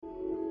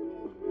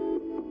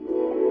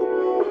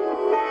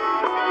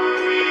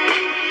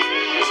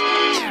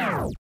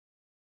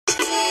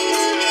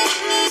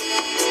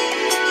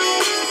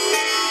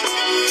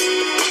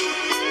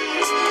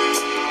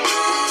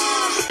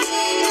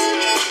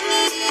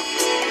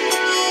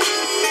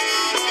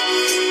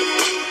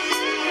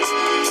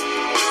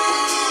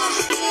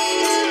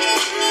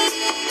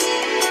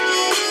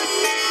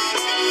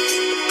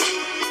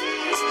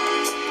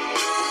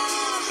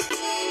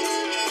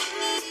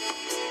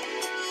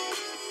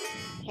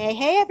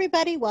Hey,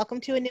 everybody.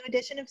 Welcome to a new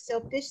edition of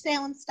Soap Dish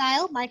Salem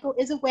Style. Michael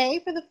is away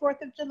for the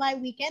 4th of July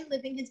weekend,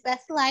 living his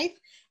best life,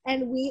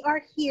 and we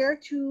are here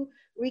to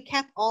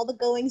recap all the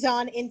goings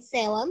on in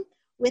Salem.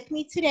 With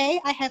me today,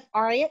 I have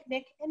Ariat,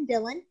 Nick, and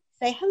Dylan.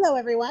 Say hello,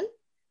 everyone.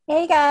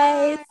 Hey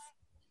guys.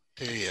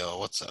 Hey, yo,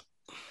 what's up?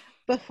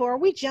 Before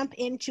we jump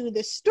into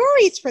the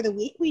stories for the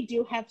week, we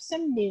do have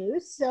some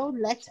news, so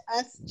let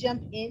us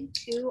jump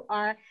into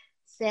our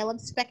Salem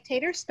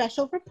Spectator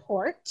special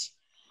report.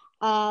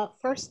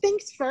 First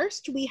things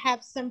first, we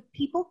have some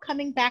people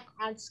coming back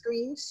on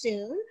screen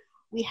soon.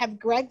 We have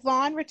Greg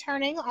Vaughn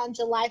returning on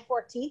July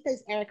 14th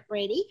as Eric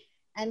Brady,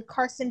 and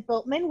Carson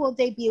Boatman will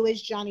debut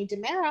as Johnny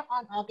DiMera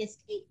on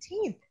August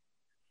 18th.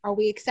 Are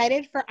we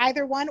excited for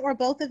either one or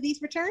both of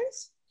these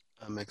returns?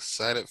 I'm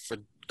excited for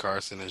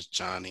Carson as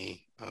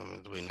Johnny.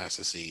 It'll be nice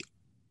to see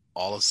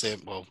all of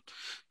Sam. Well,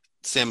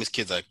 Sammy's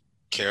kids I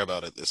care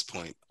about at this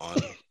point on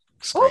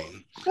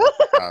screen.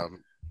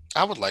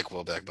 I would like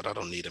Will back, but I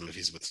don't need him if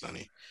he's with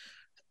Sonny.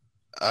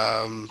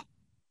 I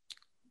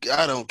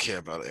don't care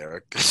about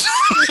Eric.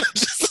 Right,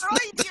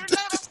 you're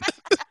not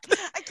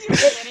I keep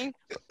forgetting.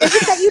 Is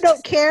it that you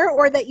don't care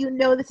or that you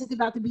know this is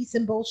about to be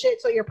some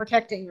bullshit, so you're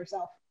protecting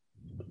yourself?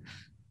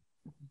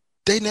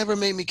 They never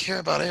made me care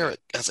about Eric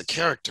as a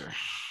character.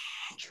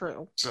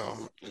 True.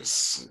 So it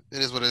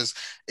is what it is.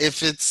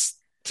 If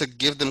it's to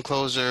give them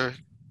closure,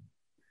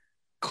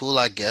 cool,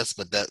 I guess,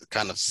 but that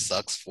kind of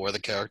sucks for the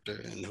character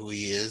and who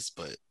he is,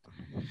 but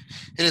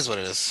it is what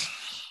it is.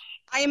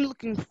 I am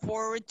looking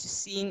forward to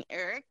seeing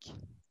Eric.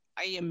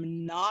 I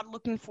am not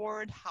looking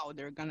forward how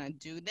they're gonna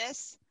do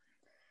this.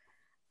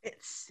 It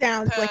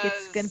sounds like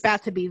it's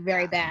about to be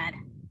very bad.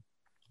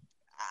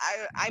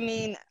 I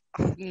mean,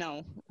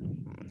 no.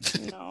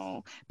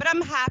 But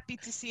I'm happy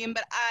to see him,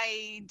 but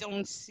I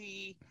don't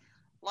see,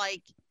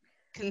 like,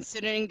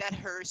 considering that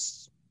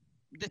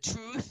the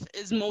truth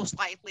is most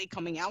likely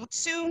coming out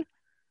soon,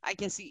 I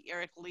can see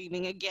Eric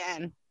leaving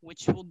again,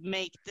 which will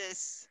make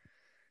this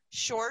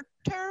short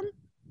term.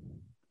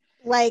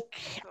 Like,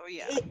 So,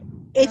 yeah.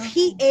 if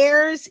he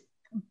airs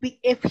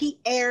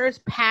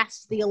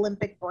past the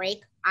Olympic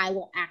break, I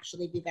will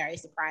actually be very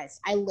surprised.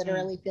 I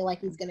literally feel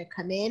like he's going to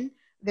come in.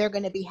 They're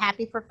going to be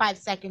happy for 5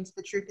 seconds.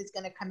 The truth is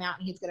going to come out,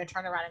 and he's going to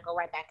turn around and go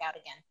right back out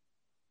again.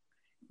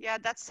 Yeah,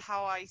 that's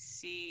how I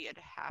see it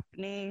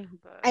happening.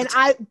 But... And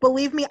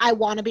believe me, I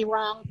want to be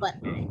wrong, but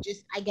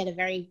I get a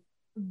very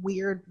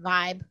weird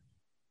vibe.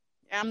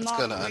 It's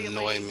going to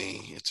annoy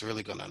me. It's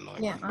really going to annoy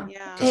me.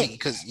 Yeah.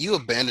 Because you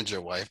abandoned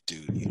your wife,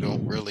 dude. You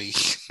don't really...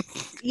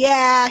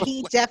 Yeah,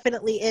 he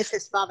definitely is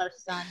his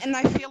father's son. And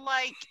I feel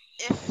like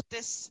if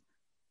this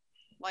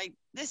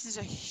is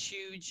a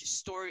huge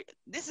story.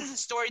 This is a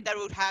story that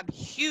would have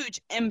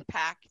huge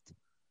impact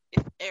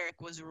if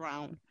Eric was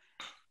around.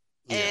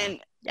 Yeah. And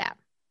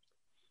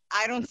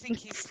I don't think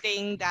he's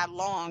staying that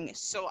long,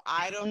 so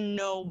I don't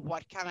know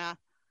what kind of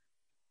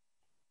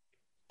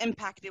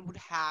impact it would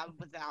have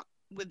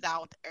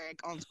without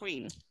Eric on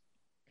screen.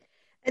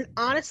 And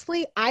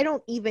honestly, I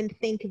don't even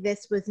think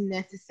this was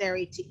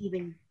necessary to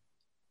even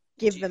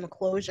give them a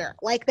closure.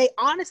 Like, they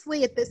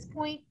honestly, at this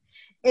point,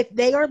 if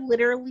they are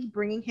literally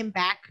bringing him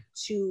back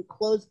to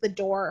close the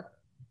door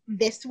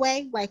this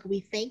way, like we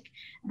think,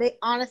 they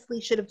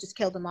honestly should have just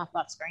killed him off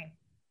screen.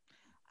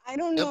 I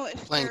don't know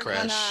if plane they're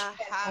crash. gonna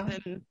have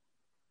him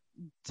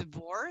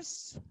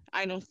divorced.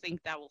 I don't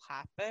think that will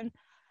happen.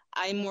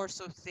 I more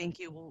so think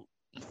he will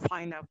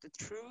find out the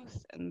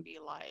truth and be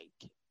like,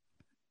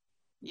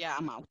 "Yeah,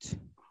 I'm out."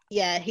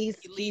 Yeah, he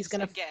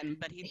gonna again,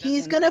 but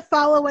he's gonna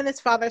follow in his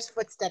father's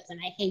footsteps, and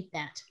I hate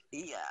that.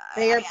 Yeah,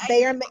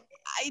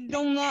 I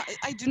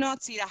do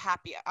not see a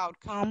happy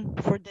outcome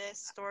for this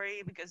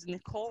story because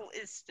Nicole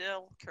is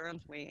still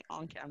currently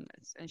on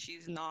campus, and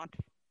she's not,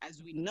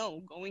 as we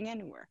know, going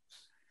anywhere.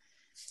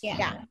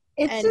 Yeah.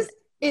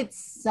 It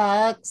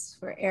sucks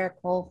for Eric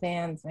Cole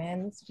fans,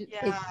 man.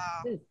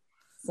 It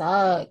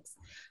sucks.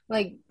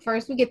 Like,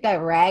 first we get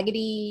that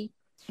raggedy.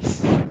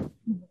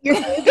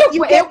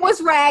 It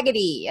was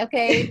raggedy,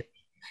 okay?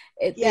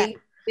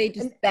 They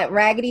just that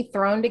raggedy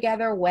thrown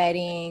together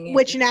wedding,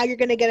 which now you're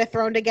gonna get a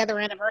thrown together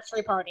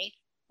anniversary party,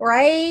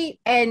 right?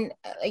 And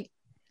like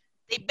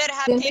they better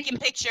have taken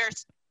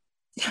pictures.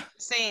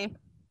 Same.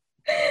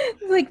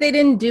 Like they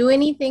didn't do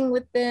anything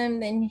with them.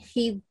 Then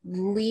he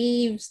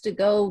leaves to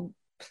go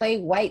play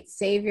white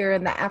savior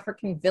in the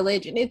African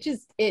village, and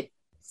it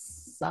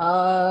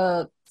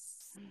sucks.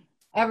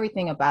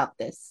 Everything about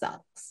this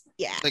sucks.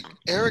 Yeah, like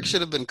Eric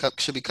should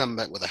be coming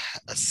back with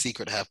a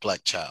secret half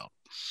black child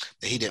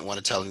that he didn't want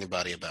to tell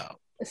anybody about.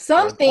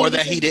 Something or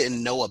that he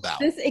didn't know about.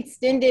 This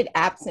extended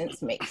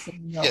absence makes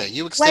no. Yeah,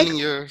 you extending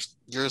your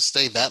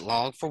stay that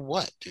long for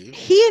what, dude?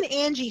 He and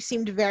Angie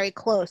seemed very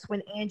close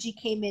when Angie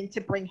came in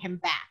to bring him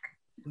back.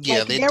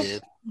 Yeah, they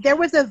did. There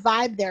was a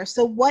vibe there.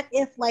 So what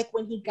if, like,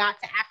 when he got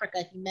to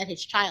Africa, he met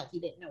his child he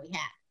didn't know he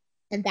had,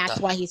 and that's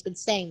why he's been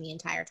staying the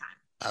entire time?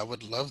 I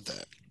would love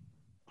that.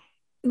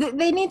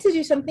 They need to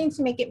do something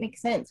to make it make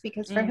sense,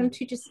 because for him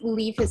to just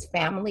leave his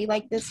family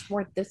like this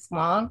for this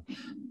long,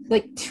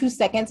 like 2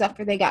 seconds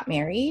after they got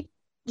married,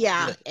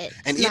 Yeah,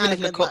 and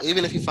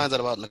even if he finds out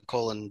about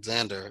Nicole and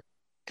Xander,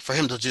 for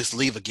him to just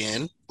leave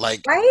again,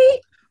 like right?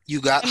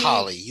 You got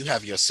Holly, you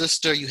have your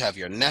sister, you have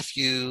your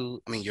nephew.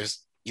 I mean, your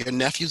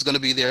nephew's gonna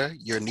be there,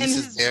 your niece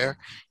is there,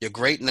 your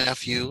great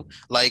nephew,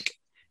 like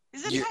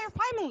his entire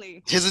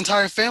family. His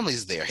entire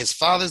family's there. His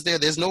father's there.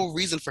 There's no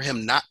reason for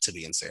him not to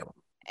be in Salem.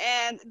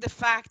 And the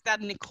fact that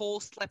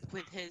Nicole slept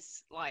with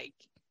his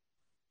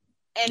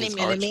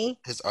enemy,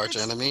 his arch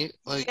enemy,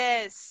 like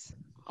yes.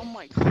 Oh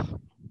my god,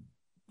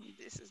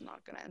 this is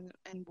not gonna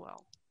end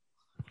well.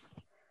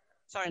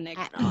 Sorry, Nick.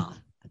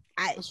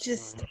 I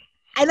just,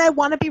 and I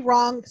want to be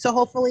wrong, so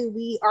hopefully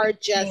we are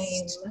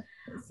just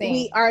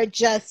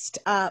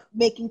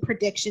making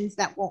predictions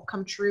that won't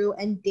come true,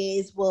 and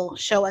Days will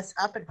show us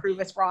up and prove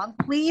us wrong.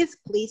 Please,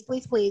 please,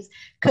 please, please,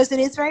 because it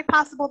is very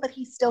possible that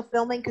he's still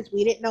filming, because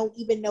we didn't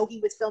even know he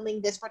was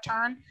filming this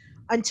return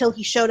until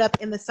he showed up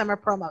in the summer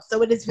promo.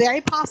 So it is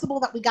very possible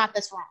that we got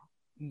this wrong.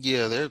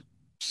 Yeah,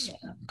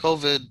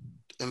 COVID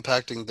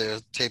impacting their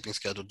taping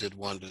schedule did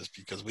wonders,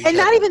 because we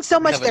not even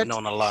so much haven't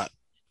known a lot.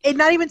 It's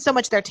not even so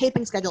much their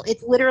taping schedule.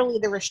 It's literally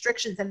the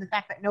restrictions and the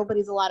fact that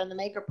nobody's allowed in the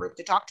makeup room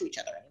to talk to each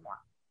other anymore.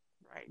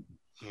 Right.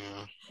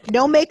 Yeah.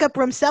 No makeup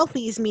room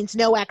selfies means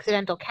no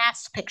accidental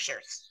cast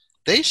pictures.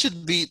 They should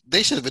have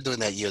been doing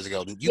that years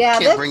ago.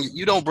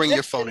 You don't bring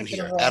your phone in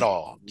here at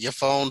all. Your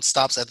phone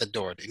stops at the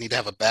door. They need to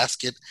have a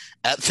basket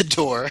at the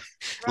door,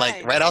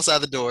 like right outside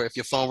the door. If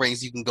your phone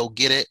rings, you can go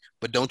get it,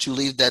 but don't you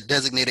leave that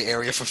designated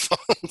area for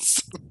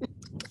phones.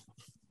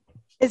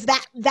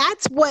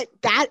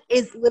 That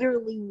is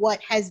literally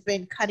what has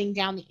been cutting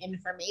down the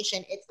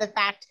information. It's the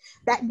fact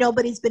that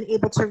nobody's been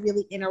able to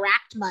really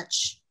interact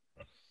much.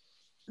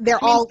 That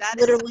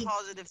is a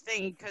positive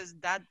thing, because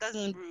that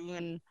doesn't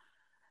ruin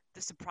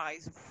the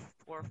surprise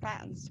for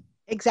fans.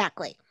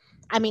 Exactly.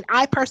 I mean,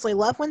 I personally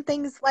love when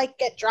things like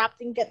get dropped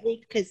and get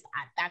leaked, because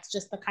that's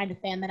just the kind of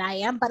fan that I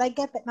am, but I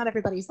get that not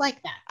everybody's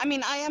like that. I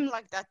mean, I am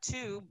like that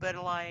too, but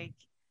I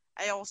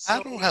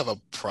don't have a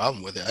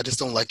problem with it. I just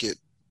don't like it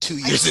 2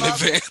 years in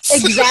advance.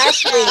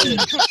 Exactly.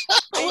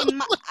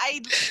 I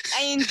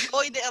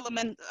enjoy the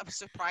element of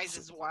surprise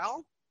as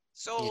well.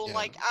 So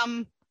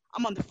I'm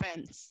on the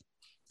fence.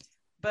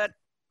 But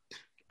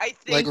I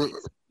think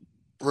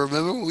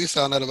remember when we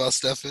found out about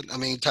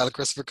Tyler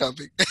Christopher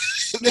coming?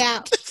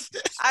 Yeah.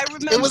 I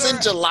remember it was in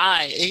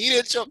July. He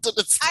didn't show up to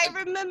the I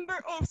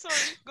remember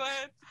go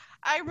ahead.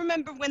 I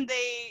remember when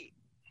the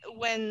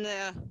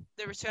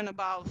return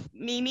about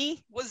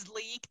Mimi was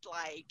leaked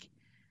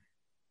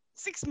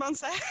 6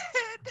 months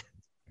ahead.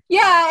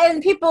 Yeah,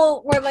 and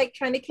people were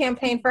trying to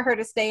campaign for her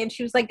to stay, and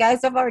she was like,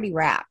 "Guys, I've already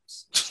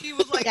wrapped." She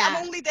was like, "I'm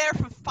only there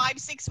for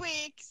 5-6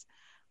 weeks,"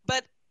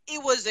 but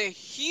it was a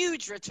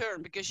huge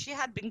return because she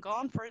had been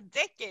gone for a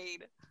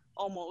decade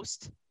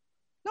almost.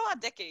 No, a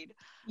decade.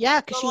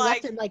 Yeah, because she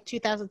left in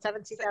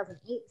 2007,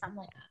 2008, something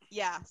like that.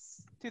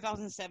 Yes,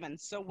 2007.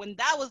 So when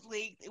that was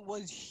leaked, it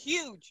was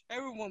huge.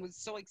 Everyone was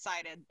so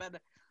excited,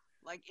 but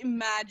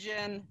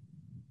imagine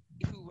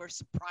if we were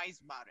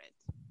surprised about it.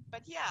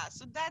 But yeah,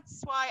 so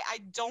that's why I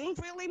don't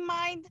really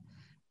mind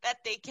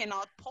that they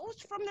cannot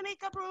post from the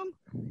makeup room.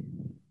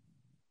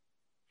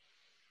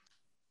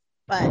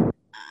 But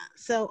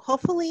so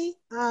hopefully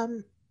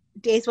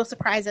Days will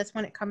surprise us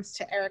when it comes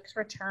to Eric's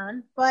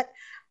return. But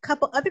a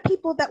couple other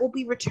people that will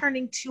be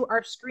returning to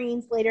our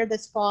screens later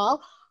this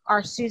fall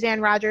are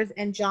Suzanne Rogers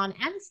and John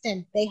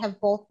Aniston. They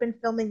have both been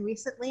filming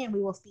recently, and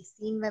we will be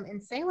seeing them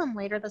in Salem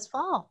later this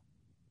fall.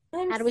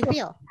 How do we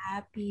feel?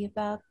 Happy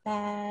about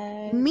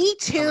that. Me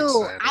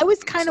too. I was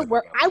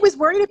I was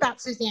worried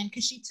about Suzanne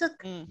because she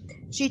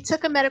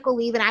took a medical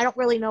leave, and I don't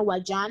really know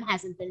why John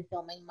hasn't been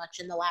filming much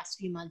in the last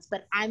few months.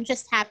 But I'm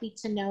just happy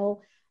to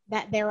know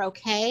that they're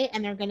okay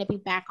and they're going to be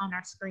back on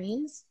our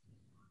screens.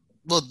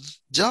 Well,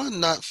 John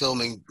not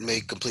filming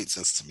made complete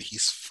sense to me.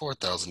 He's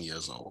 4,000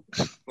 years old.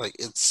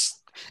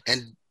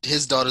 And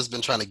his daughter's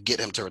been trying to get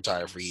him to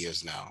retire for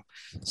years now.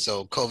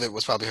 So COVID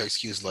was probably her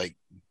excuse,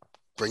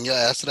 bring your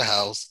ass to the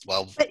house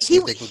but he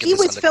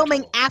was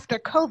filming after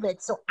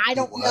COVID, so I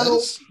don't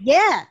know.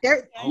 Yeah,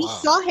 we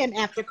saw him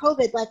after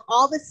COVID,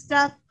 all this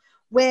stuff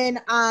when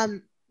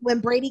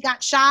Brady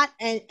got shot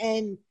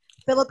and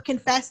Philip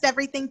confessed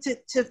everything to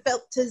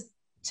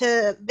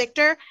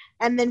Victor,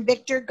 and then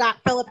Victor got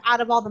Philip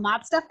out of all the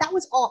mob stuff. That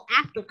was all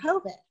after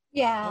COVID.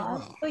 Yeah,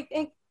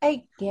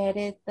 I get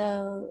it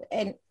though,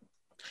 and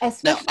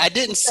now I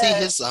didn't see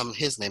his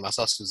name. I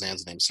saw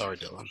Suzanne's name. Sorry,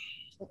 Dylan.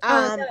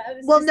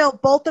 No,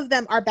 both of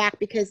them are back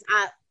because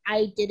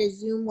I did a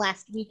Zoom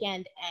last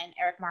weekend, and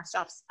Eric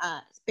Marstoff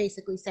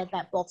basically said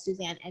that both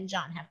Suzanne and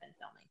John have been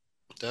filming.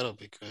 That'll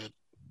be good.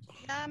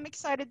 Yeah, I'm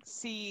excited to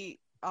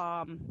see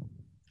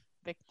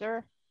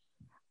Victor.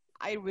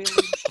 I really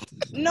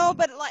no,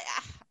 but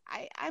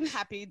I'm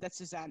happy that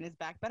Suzanne is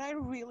back, but I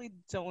really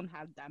don't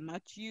have that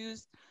much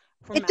use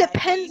for it Maggie.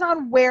 Depends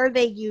on where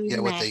they use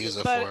what they use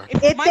it for.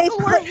 If Michael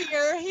were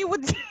here, he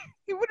would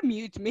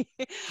mute me.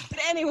 But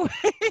anyway,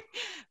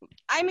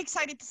 I'm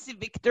excited to see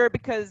Victor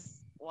because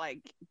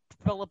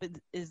Philip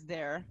is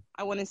there.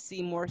 I want to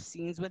see more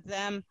scenes with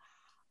them.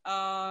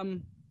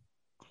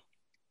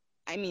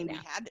 I mean,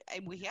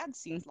 we had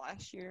scenes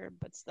last year,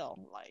 but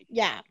still, like,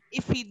 Yeah.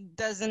 if he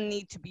doesn't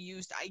need to be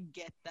used, I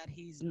get that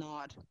he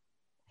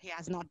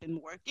has not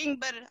been working,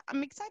 but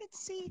I'm excited to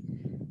see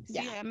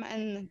him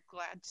and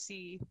glad to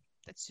see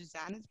that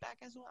Suzanne is back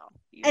as well.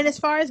 And as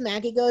far as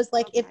Maggie goes,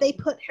 like, if they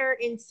put her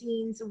in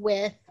scenes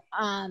with,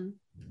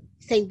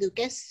 say,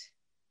 Lucas,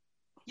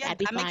 that'd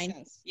be fine. Makes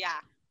sense. Yeah,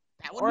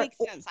 that would make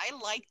sense. I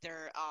like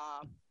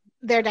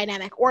their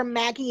dynamic. Or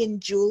Maggie and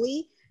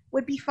Julie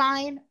would be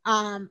fine.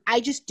 I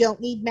just don't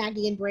need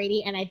Maggie and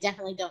Brady, and I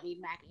definitely don't need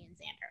Maggie and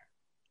Xander.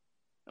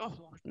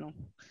 Oh, no.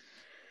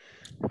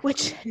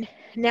 Which,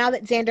 now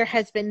that Xander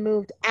has been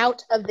moved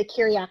out of the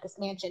Kiriakis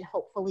mansion,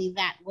 hopefully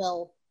that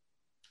will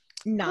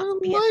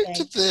not be a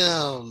thing.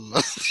 Them.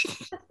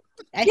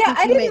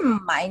 I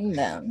didn't mind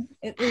them.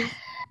 It was...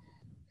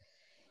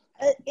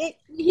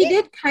 he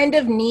did kind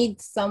of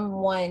need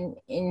someone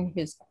in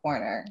his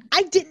corner.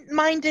 I didn't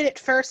mind it at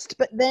first,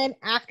 but then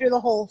after the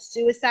whole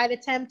suicide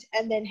attempt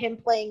and then him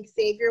playing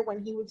Savior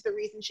when he was the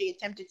reason she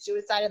attempted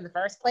suicide in the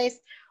first place,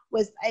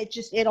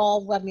 it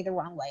all rubbed me the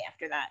wrong way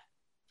after that.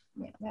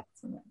 Yeah,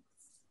 that's nice.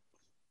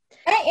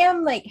 I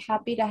am like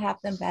happy to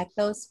have them back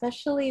though,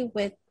 especially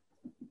with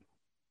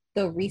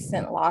the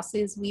recent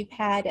losses we've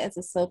had as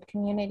a soap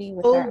community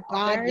with our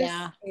others.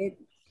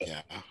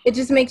 It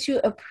just makes you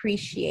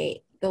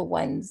appreciate the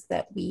ones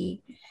that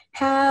we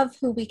have,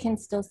 who we can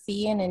still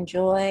see and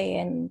enjoy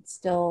and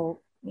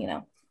still,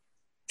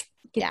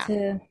 get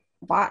to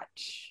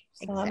watch.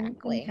 So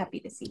exactly. I'm happy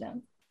to see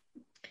them.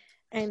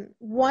 And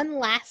one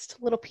last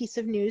little piece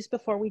of news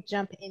before we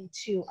jump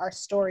into our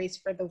stories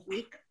for the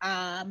week.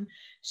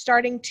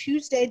 Starting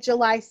Tuesday,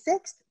 July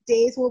 6th,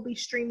 Days will be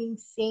streaming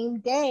same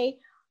day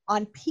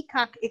on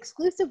Peacock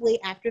exclusively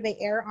after they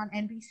air on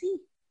NBC.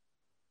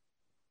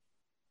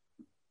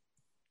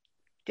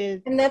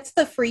 And that's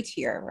the free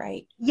tier,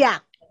 right? Yeah,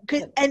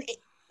 and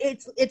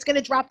it's going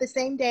to drop the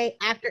same day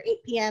after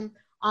 8 p.m.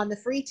 on the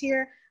free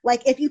tier.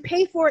 Like, if you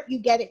pay for it, you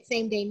get it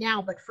same day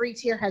now, but free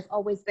tier has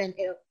always been,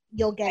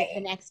 you'll get it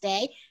the next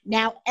day.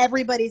 Now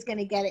everybody's going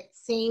to get it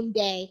same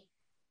day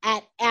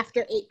at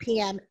after 8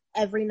 p.m.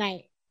 every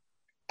night.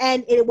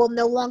 And it will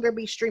no longer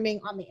be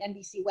streaming on the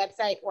NBC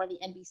website or the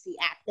NBC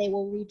app. They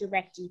will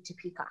redirect you to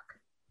Peacock.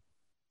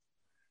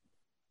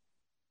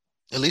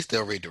 At least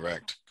they'll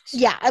redirect.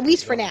 Yeah, at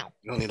least for now.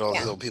 You don't need all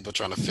these little people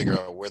trying to figure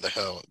out where the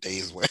hell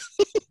Days went.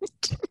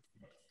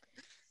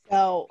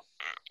 So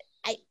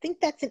I think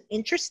that's an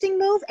interesting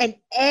move, and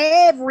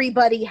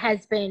everybody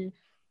has been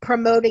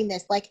promoting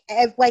this. Like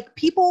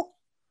people,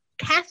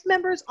 cast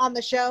members on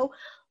the show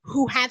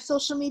who have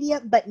social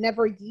media but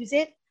never use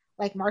it,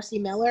 like Marcy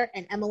Miller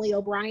and Emily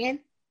O'Brien,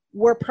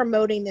 were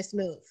promoting this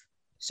move.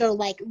 So,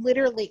 like,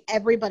 literally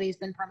everybody's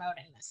been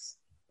promoting this.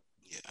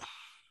 Yeah.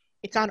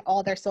 It's on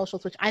all their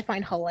socials, which I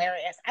find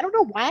hilarious. I don't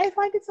know why I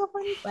find it so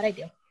funny, but I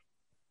do.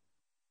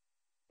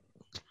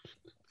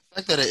 The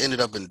fact that it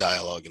ended up in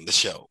dialogue in the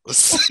show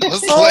was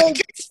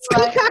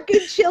Peacock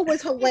and Chill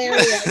was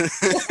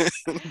hilarious.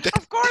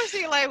 Of course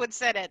Eli would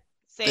say it.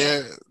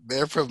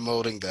 They're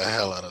promoting the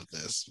hell out of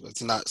this.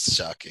 It's not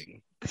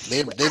shocking.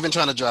 They've been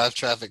trying to drive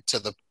traffic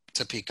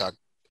to Peacock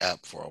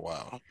app for a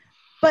while.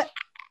 But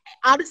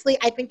honestly,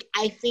 I think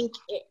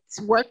it's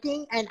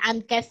working, and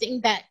I'm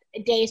guessing that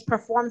Days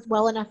performs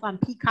well enough on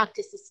Peacock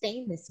to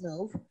sustain this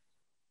move.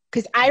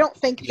 Because I don't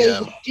think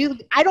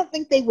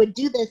they would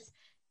do this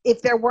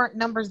if there weren't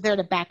numbers there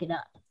to back it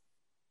up.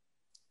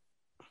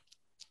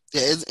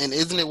 Yeah,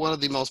 isn't it one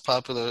of the most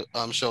popular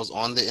shows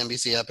on the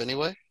NBC app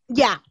anyway?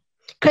 Yeah,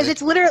 because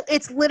it's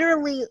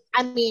literally.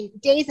 I mean,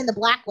 Days and The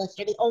Blacklist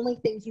are the only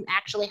things you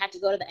actually have to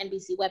go to the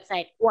NBC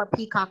website or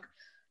Peacock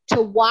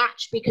to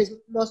watch, because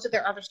most of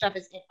their other stuff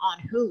is on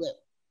Hulu.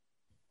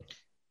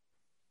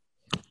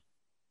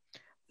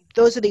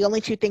 Those are the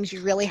only two things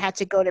you really had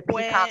to go to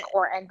Peacock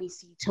or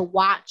NBC to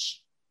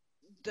watch.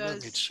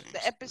 Does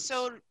the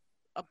episode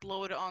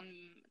upload on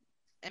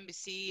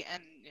NBC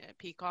and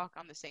Peacock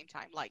on the same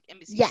time, like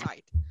NBC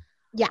site?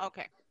 Yeah.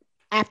 Okay.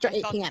 After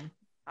 8 p.m.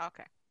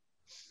 Okay.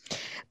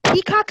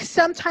 Peacock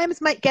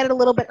sometimes might get it a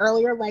little bit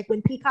earlier. Like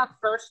when Peacock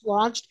first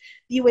launched,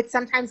 you would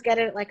sometimes get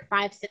it at like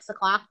 5, 6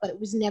 o'clock, but it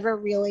was never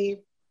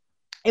really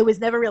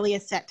a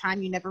set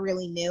time. You never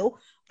really knew.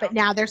 But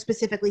now they're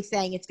specifically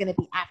saying it's going to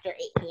be after 8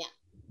 p.m.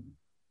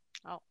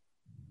 Oh,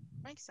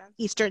 makes sense.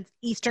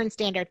 Eastern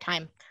Standard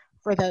Time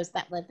for those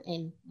that live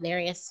in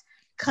various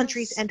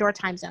countries and or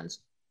time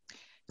zones.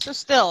 So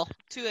still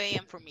 2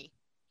 a.m. for me.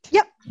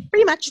 Yep,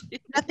 pretty much.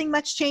 Nothing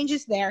much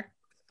changes there.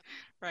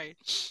 Right.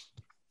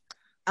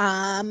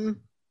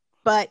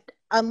 But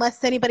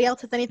unless anybody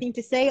else has anything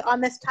to say on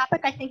this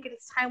topic, I think it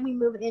is time we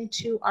move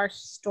into our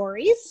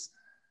stories.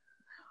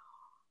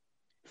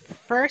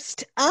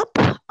 First up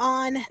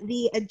on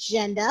the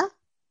agenda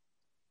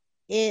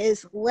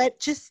is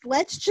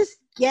let's just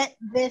get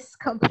this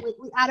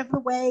completely out of the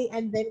way,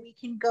 and then we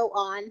can go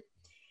on.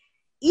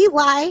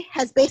 Eli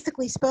has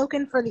basically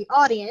spoken for the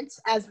audience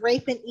as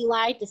Rafe and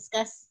Eli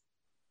discuss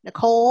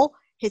Nicole,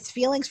 his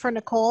feelings for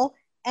Nicole,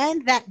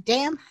 and that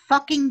damn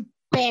fucking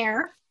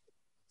bear.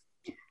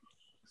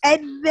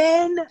 And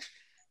then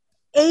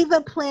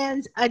Ava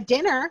plans a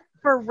dinner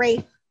for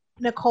Rafe,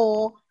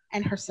 Nicole,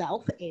 and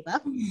herself,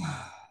 Ava,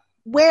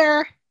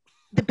 where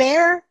the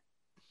bear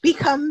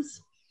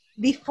becomes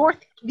the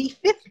fourth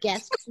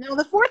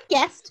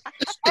guest,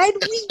 and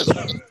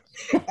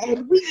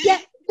we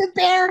get the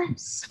bear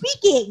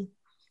speaking.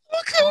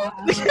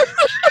 It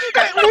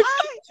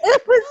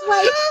was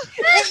like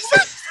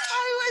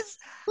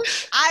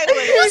I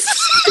was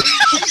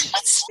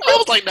I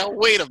was like, now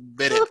wait a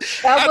minute.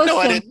 I know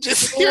I didn't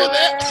just hear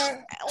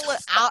that.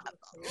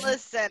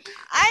 listen.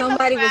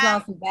 Somebody was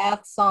on some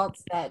bath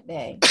salts that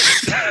day.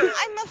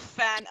 I'm a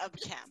fan of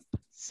camp,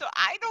 so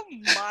I don't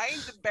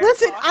mind the bear.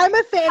 Listen, talking. I'm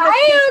a fan of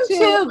I camp am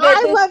too.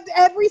 I loved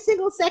every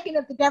single second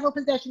of the Devil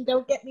Possession.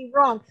 Don't get me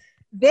wrong.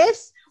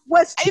 This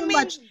was too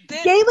much.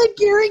 Galen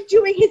Gearing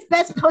doing his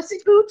best Puss in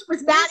Boots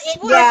was not it.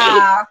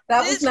 Yeah,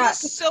 that this was not.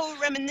 was so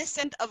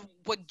reminiscent of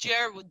what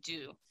Jer would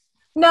do.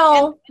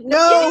 No.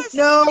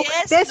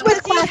 This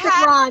was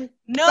classic Ron.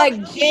 No, like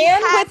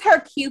Jan with her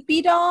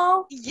Cupid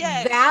doll.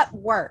 Yes. That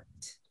worked.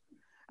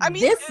 I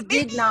mean, this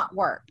did not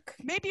work.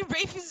 Maybe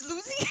Rafe is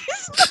losing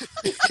his.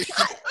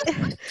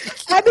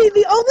 I mean,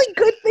 the only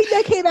good thing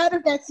that came out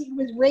of that scene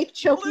was Rafe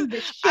choking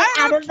the shit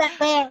out of that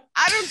bear.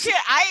 I don't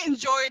care. I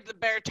enjoyed the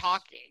bear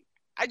talking.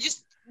 I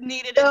just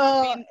needed it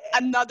to be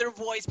another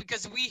voice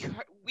because we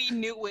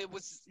knew it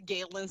was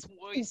Galen's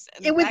voice.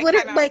 And it was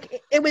literally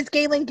it was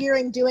Galen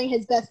Gearing doing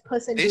his best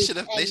Puss in Boots.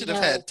 They should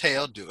have had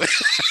Tail do it.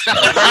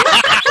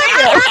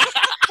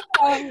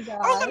 Or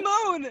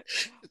Lamone.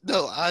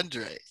 No,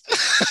 Andre.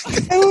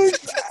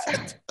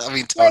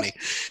 Tony.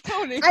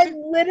 Tony. I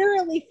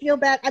literally feel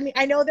bad. I mean,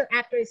 I know they're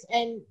actors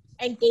and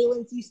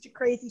Galen's used to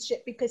crazy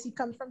shit because he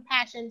comes from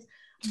Passions,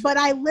 but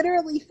I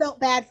literally felt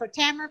bad for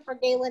Tamara, for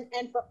Galen,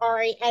 and for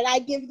Ari, and I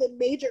give them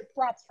major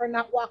props for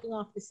not walking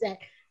off the set.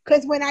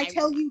 Because when I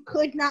tell you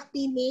could not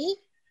be me,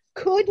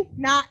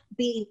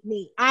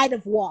 I'd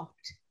have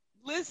walked.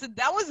 Listen,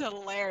 that was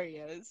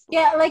hilarious.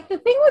 Yeah, like the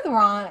thing with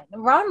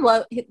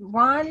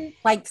Ron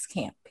likes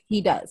camp.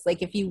 He does.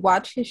 Like if you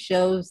watch his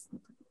shows,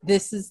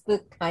 this is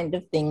the kind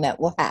of thing that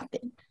will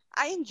happen.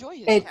 I enjoy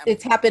it.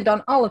 It's happened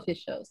on all of his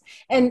shows.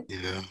 And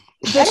yeah.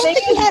 The thing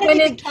is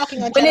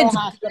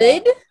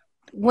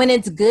when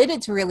it's good,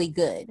 it's really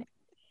good.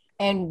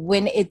 And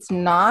when it's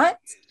not,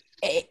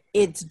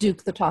 it's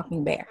Duke the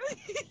Talking Bear.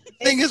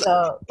 Thing is,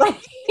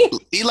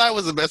 Eli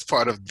was the best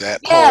part of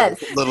that whole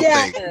little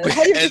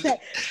thing.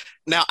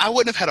 Now, I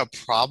wouldn't have had a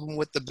problem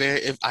with the bear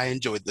if I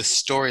enjoyed the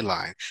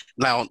storyline.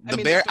 Now,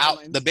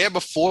 the bear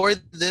before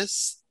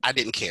this, I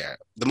didn't care.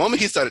 The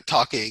moment he started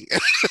talking,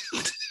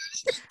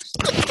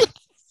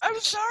 I'm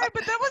sorry,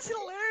 but that was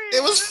hilarious.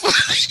 It was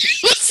funny.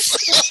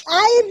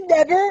 I have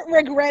never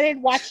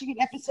regretted watching an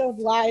episode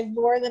live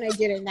more than I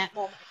did in that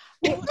moment.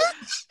 I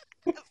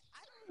don't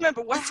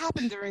remember what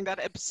happened during that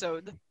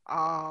episode.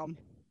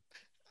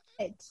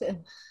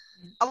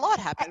 A lot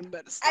happened,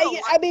 but still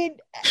I mean,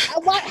 a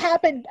lot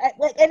happened,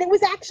 and it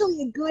was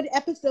actually a good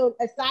episode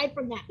aside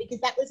from that, because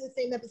that was the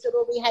same episode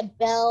where we had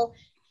Belle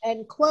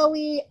and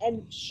Chloe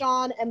and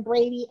Sean and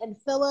Brady and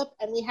Philip,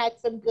 and we had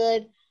some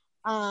good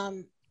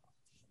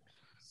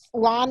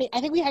Lonnie.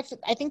 I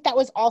think that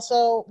was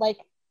also like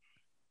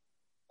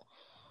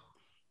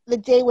the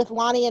day with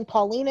Lonnie and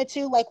Paulina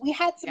too. Like we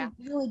had some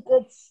really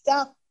good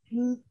stuff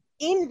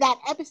in that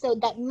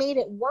episode that made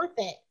it worth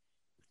it.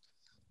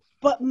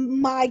 But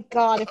my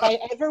God, if I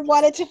ever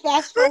wanted to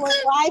fast forward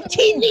live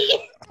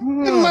TV,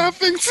 I'm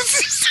laughing.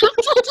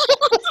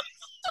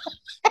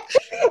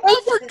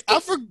 I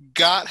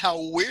forgot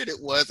how weird it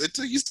was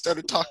until you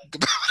started talking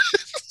about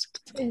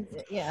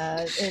it.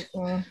 Yeah.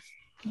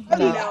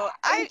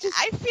 I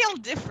feel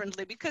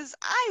differently because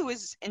I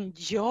was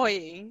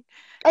enjoying.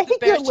 I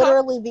think you're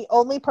literally the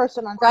only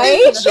person on right.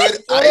 I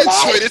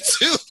enjoyed it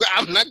too.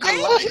 I'm not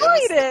gonna lie. I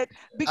enjoyed it.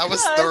 I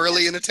was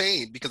thoroughly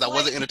entertained because I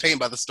wasn't entertained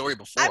by the story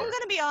before. I'm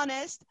gonna be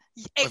honest.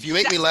 If you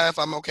make me laugh,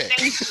 I'm okay.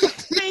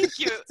 Thank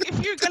you. If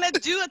you're gonna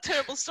do a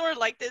terrible story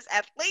like this,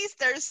 at least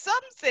there's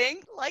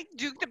something like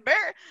Duke the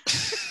Bear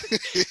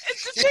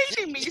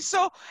entertaining me.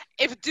 So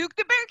if Duke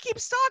the Bear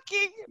keeps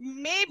talking,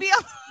 maybe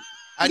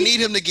I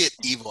need him to get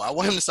evil. I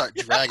want him to start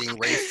dragging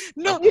Rafe.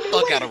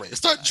 Fuck out of Rafe.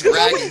 Start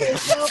dragging him.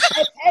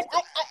 And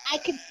I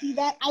can see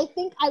that. I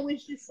think I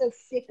was just so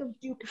sick of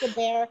Duke the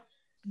Bear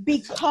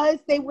because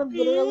they were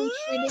literally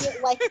treating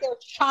it like their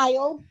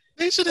child.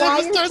 They should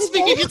have to start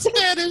speaking in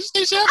Spanish.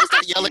 They should have to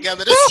start yelling at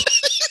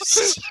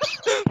this.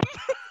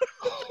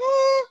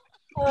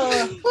 I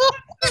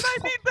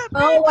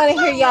don't want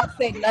to hear y'all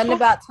say nothing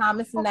about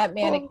Thomas and that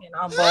mannequin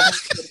on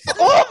both.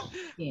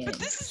 But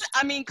this is,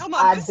 I mean, come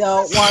on. I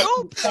don't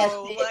want to test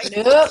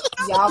it. Nope.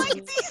 Y'all.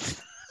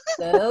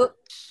 Nope.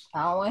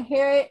 I don't want to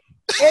hear it.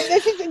 And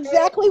this is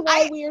exactly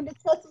why we are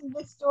discussing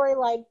this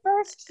storyline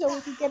first, so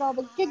we can get all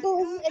the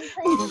giggles and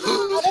crazy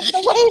out of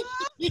the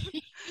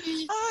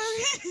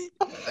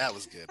way. That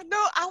was good.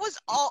 No, I was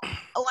all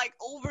like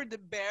over the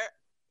bear.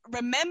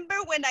 Remember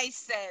when I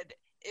said,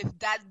 if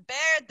that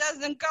bear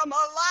doesn't come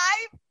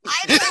alive,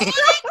 I don't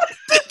want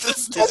it.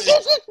 This is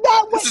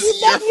not what you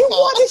meant. You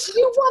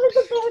wanted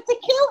the bear to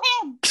kill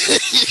him.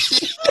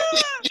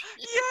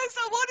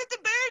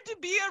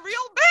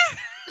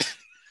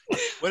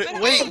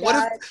 Wait,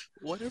 God.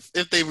 what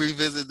if they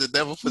revisit the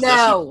devil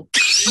possession?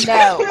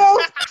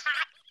 No.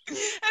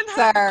 And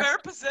Sir. her bear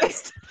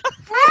possessed.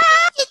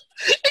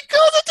 It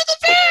goes into the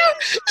bear.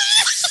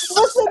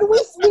 Listen, we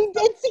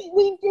did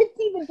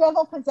see the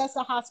devil possess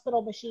a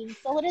hospital machine,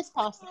 so it is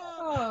possible.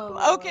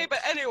 Oh, Okay, but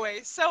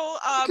anyway, so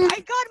I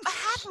got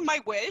half of my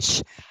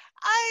wish.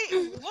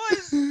 I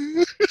was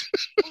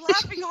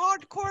laughing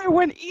hardcore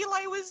when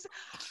Eli was.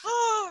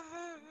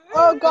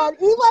 Oh God,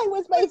 Eli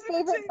was my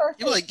favorite person.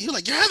 You're like,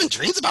 you're having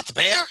dreams about the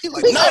bear? You're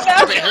like, no,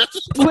 the bear.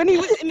 When he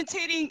was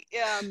imitating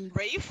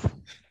Rafe.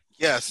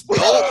 Yes,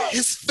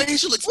 his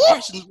facial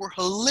expressions were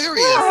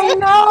hilarious. I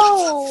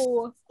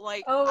know.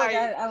 Like, Oh my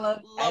God, I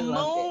loved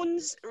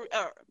Lamone's,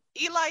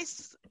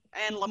 Eli's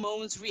and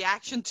Lamone's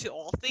reaction to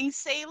all things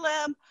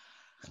Salem.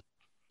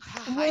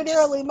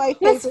 Literally my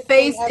favorite. His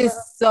face thing ever. is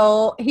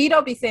so. He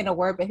don't be saying a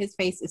word, but his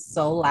face is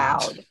so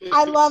loud.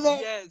 I love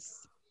it.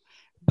 Yes,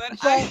 but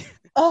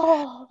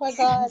oh my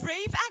God,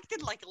 Rafe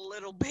acted like a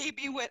little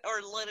baby or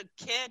a little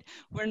kid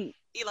when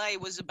Eli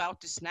was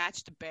about to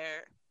snatch the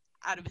bear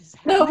out of his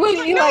hand. No, when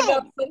Like, you no,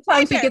 like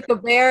sometimes you get the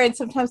bear and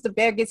sometimes the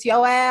bear gets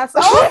your ass. He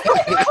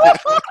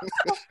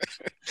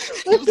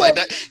was like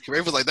that.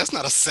 Rafe was like, that's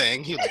not a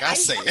saying. He was like, I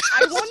say it.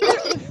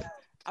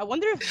 I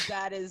wonder if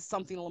that is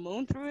something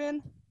Lamone threw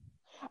in.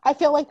 I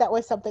feel like that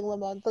was something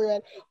Lamone threw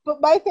in. But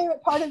my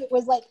favorite part of it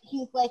was like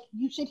he's like,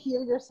 you should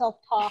hear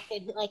yourself talk,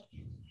 and like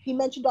he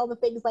mentioned all the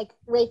things like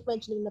Rafe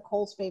mentioning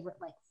Nicole's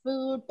favorite like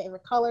food,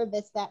 favorite color,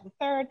 this, that, and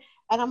third.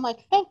 And I'm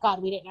like, thank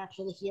God we didn't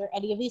actually hear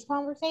any of these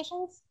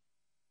conversations.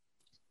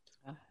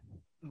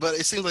 But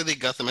it seems like they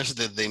got the message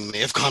that they may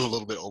have gone a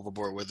little bit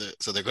overboard with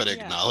it, so they're going to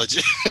acknowledge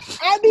it.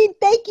 I mean,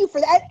 thank you for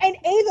that. And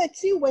Ava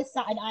too was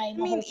side-eyeing.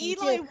 I mean,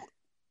 Eli, too.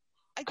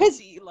 I could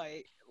see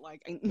Eli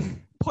like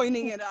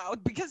pointing it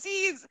out because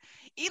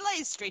Eli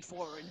is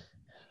straightforward.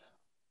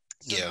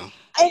 So Yeah.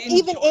 And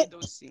even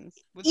those scenes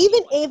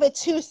even Ava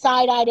too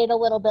side-eyed it a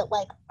little bit,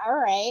 like, all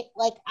right,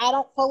 like I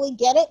don't fully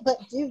get it, but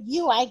do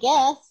you, I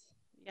guess.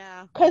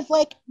 Yeah. Because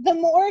like the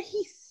more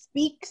he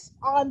speaks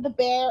on the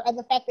bear and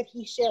the fact that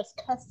he shares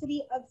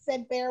custody of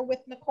said bear with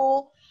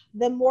Nicole,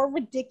 the more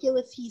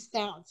ridiculous he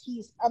sounds.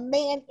 He's a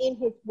man in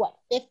his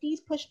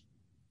 50s,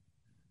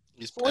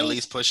 He's 40s? at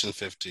least pushing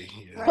 50.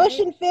 Yeah.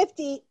 Pushing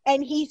 50,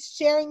 and he's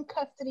sharing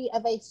custody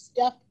of a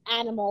stuffed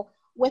animal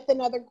with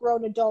another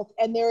grown adult,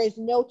 and there is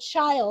no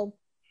child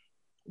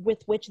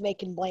with which they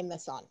can blame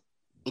this on.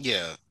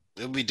 Yeah,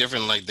 it would be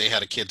different. Like they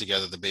had a kid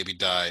together, the baby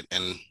died,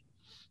 and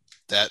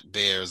that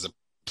bear is a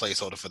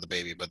placeholder for the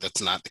baby, but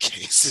that's not the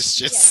case. It's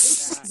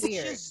just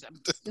weird.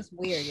 Just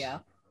weird, yeah.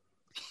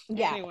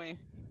 Yeah. Anyway.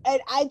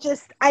 And I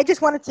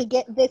just wanted to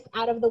get this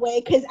out of the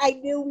way because I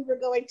knew we were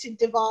going to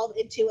devolve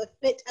into a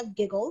fit of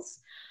giggles.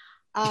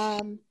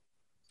 And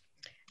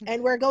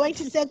we're going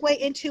to segue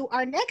into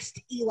our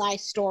next Eli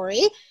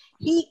story.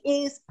 He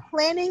is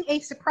planning a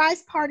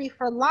surprise party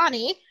for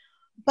Lonnie,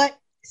 but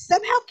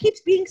somehow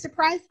keeps being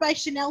surprised by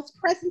Chanel's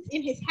presence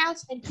in his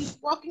house and keeps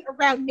walking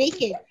around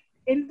naked.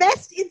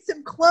 Invest in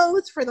some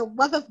clothes for the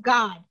love of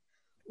God.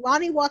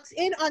 Lonnie walks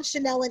in on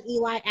Chanel and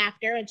Eli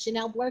after, and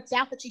Chanel blurts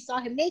out that she saw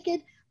him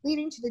naked,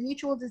 leading to the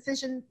mutual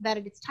decision that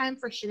it is time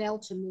for Chanel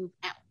to move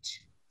out.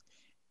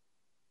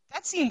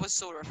 That scene was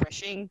so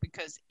refreshing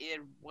because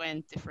it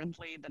went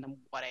differently than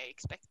what I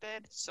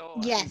expected. So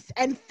yes,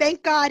 and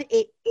thank God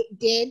it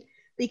did,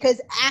 because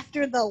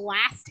after the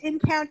last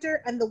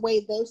encounter and the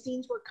way those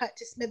scenes were cut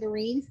to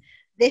smithereens,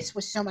 this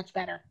was so much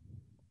better.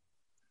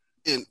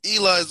 in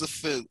Eli's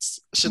defense,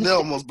 Chanel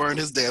almost burned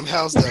his damn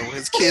house down with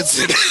his kids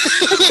in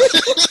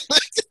it.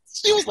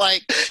 He was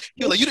like,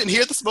 you didn't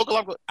hear the smoke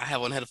alarm? I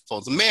have on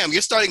headphones. Ma'am,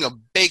 you're starting a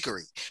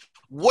bakery.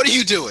 What are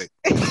you doing?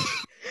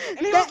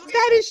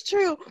 That is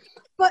true.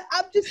 But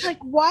I'm just like,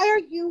 why are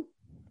you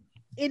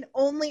in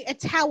only a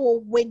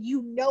towel when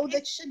you know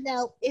that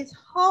Chanel is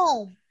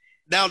home?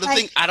 Now, the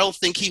thing, I don't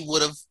think he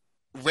would have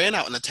ran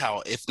out in a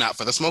towel if not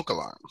for the smoke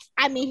alarm.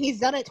 I mean, he's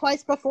done it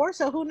twice before,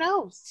 so who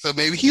knows? So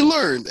maybe he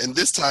learned, and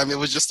this time it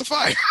was just a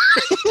fire.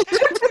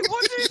 I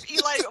wonder if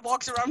Eli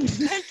walks around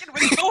naked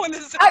when no one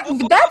is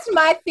home. That's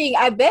my thing.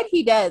 I bet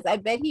he does. I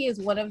bet he is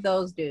one of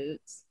those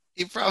dudes.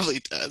 He probably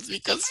does,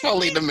 because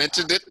Paulina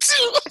mentioned it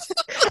too.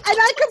 And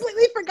I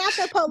completely forgot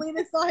that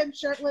Paulina saw him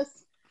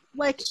shirtless,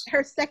 like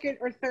her second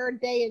or third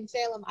day in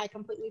Salem. I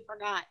completely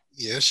forgot.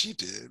 Yeah, she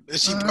did. And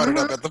she brought it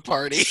up at the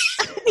party.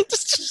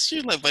 She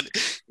was like, but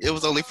it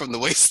was only from the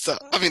waist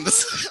up. I mean,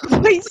 the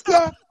waist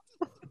up.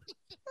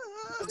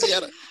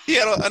 He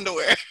had on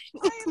underwear.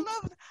 I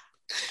love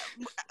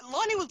it.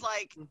 Lonnie was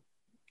like,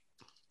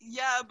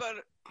 yeah, but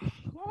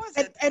what was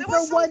it?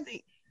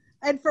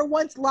 And for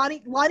once, Lonnie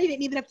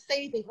didn't even have to say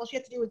anything. All she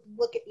had to do was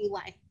look at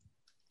Eli.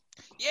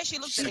 Yeah, she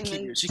looked at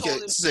him. She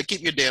said,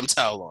 keep your damn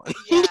towel on.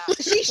 Yeah.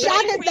 She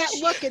shot him that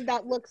look, and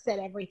that look said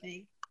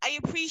everything. I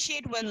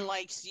appreciate when,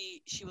 like,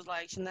 she was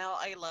like, Chanel,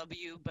 I love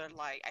you, but,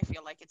 like, I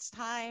feel like it's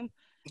time.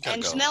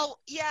 And Chanel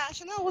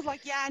was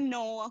like, yeah,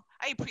 no,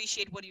 I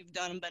appreciate what you've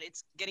done, but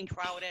it's getting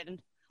crowded.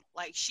 And,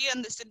 like, she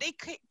understood. They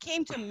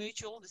came to a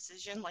mutual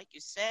decision, like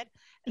you said,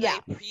 and I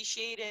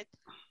appreciate it.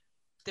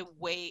 the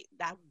way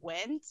that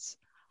went.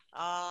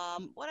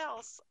 What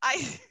else?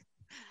 I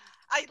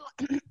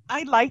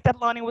I like that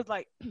Lonnie was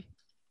like,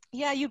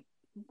 yeah, you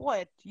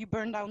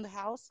burned down the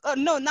house? Oh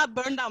no, not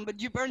burn down, but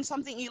you burn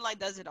something. Eli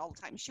does it all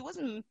the time. She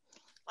wasn't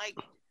like.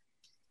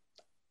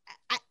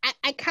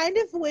 I kind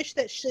of wish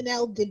that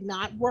Chanel did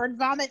not word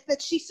vomit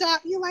that she saw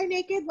Eli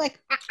naked. Like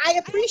I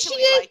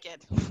appreciate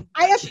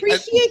I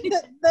appreciate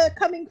the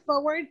coming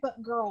forward,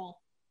 but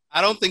girl.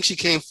 I don't think she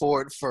came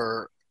forward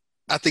for.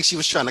 I think she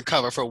was trying to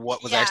cover for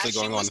what was actually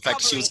going on. The fact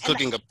that she was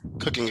cooking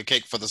a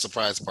cake for the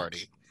surprise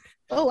party.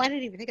 Oh, I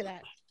didn't even think of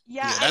that.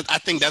 Yeah, I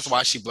think that's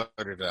why she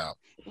blurted it out.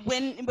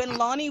 When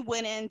Lonnie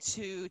went in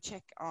to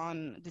check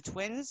on the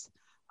twins,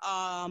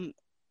 I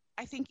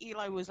think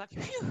Eli was like,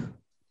 phew.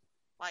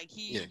 Like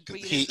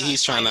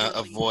he's trying to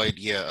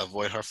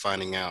avoid her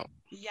finding out.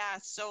 Yeah,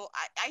 so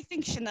I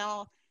think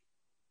Chanel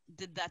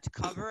did that to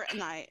cover, and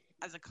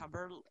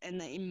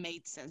and it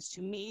made sense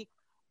to me.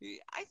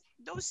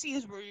 Those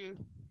scenes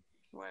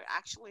were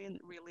actually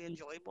really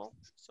enjoyable.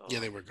 So yeah,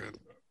 they were good.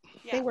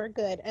 Yeah. They were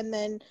good, and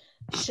then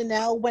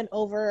Chanel went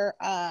over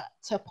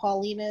to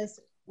Paulina's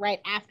right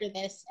after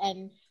this,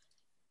 and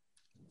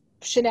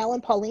Chanel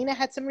and Paulina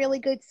had some really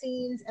good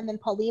scenes, and then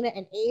Paulina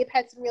and Abe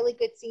had some really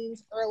good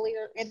scenes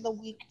earlier in the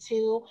week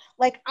too.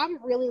 Like, I'm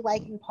really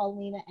liking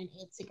Paulina and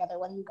Abe together.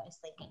 What are you guys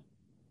thinking?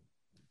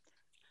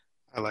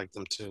 I like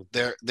them too.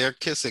 Their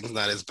kissing's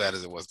not as bad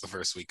as it was the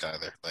first week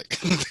either. Like,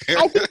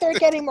 I think they're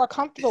getting more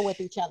comfortable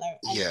with each other.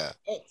 Yeah,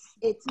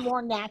 it's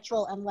more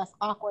natural and less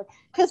awkward,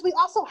 because we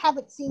also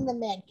haven't seen the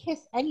man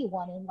kiss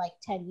anyone in like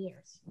 10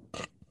 years.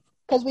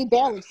 Because we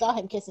barely saw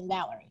him kissing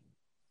Valerie.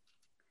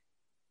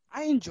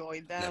 I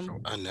enjoyed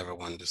them. I never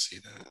wanted to see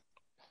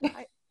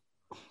that.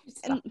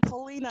 And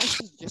Paulina,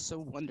 she's just so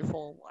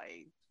wonderful.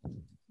 Like,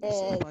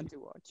 so fun to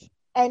watch.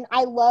 And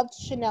I loved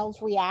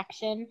Chanel's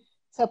reaction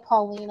to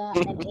Paulina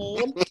and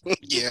Abe.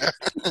 Yeah.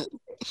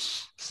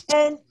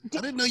 And I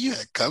didn't know you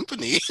had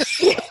company.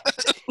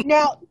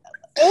 Now,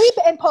 Abe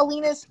and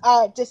Paulina's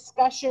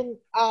discussion,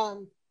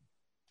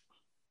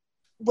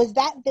 was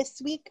that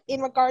this week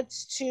in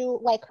regards to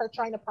like her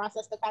trying to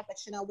process the fact that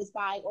Chanel was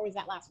bi, or was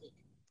that last week?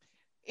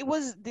 It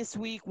was this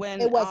week when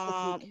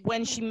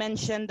she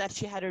mentioned that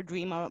she had a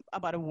dream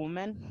about a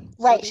woman.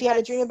 Right, she had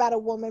a dream about a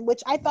woman,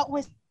 which I thought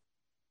was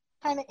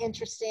kind of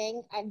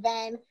interesting. And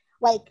then,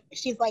 like,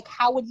 she's like,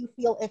 "How would you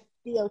feel if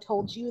Theo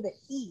told you that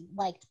he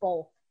liked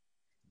both?"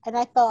 And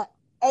I thought,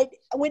 and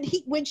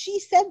when she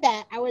said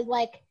that, I was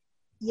like,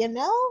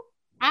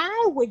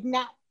 I would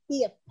not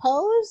be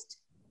opposed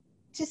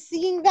to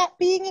seeing that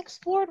being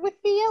explored with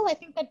Theo. I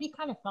think that'd be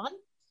kind of fun.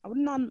 I would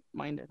not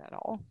mind it at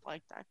all.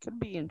 Like, that could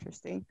be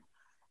interesting.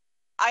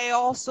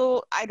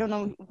 I don't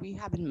know, we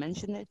haven't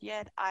mentioned it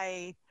yet.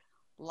 I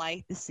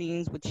like the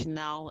scenes with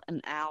Chanel and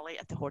Allie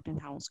at the Horton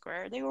Town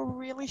Square. They were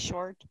really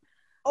short.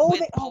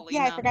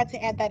 Yeah, I forgot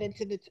to add that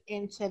into the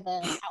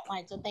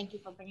outline. So thank you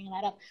for bringing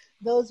that up.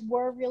 Those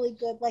were really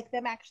good. Like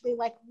them actually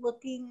like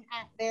looking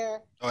at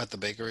their at the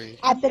bakery.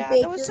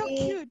 Bakery. That was so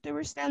cute. They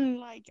were standing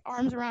like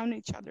arms around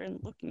each other and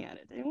looking at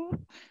it. They were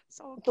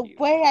so cute.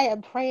 The way I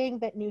am praying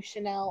that new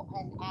Chanel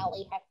and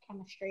Allie have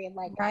chemistry and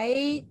like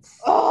right.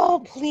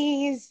 Oh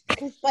please,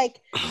 because like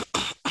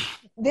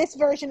this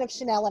version of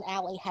Chanel and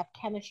Allie have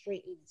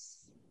chemistry in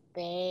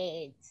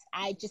spades.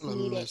 I just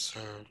need it.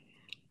 Her.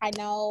 I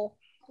know.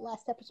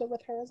 Last episode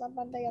with her is on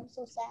Monday. I'm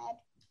so sad.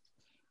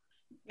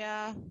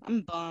 Yeah,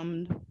 I'm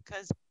bummed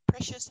because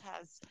Precious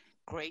has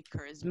great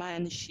charisma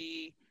and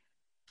she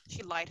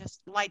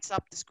lights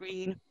up the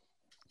screen.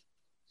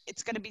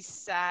 It's gonna be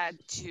sad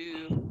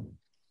to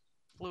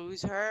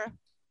lose her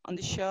on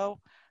the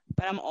show,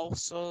 but I'm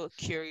also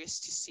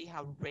curious to see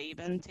how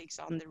Raven takes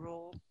on the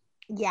role.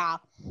 Yeah,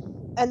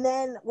 and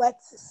then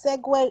let's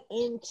segue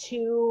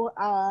into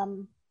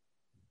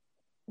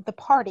the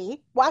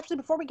party. Well, actually,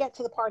 before we get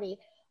to the party.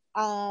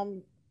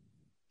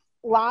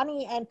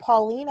 Lonnie and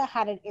Paulina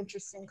had an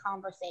interesting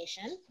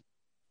conversation.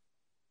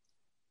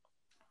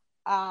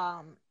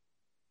 After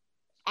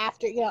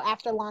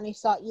Lonnie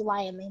saw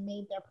Eli and they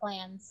made their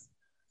plans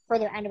for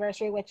their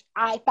anniversary, which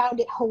I found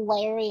it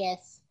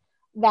hilarious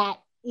that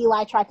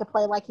Eli tried to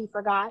play like he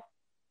forgot.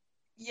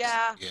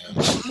 Yeah.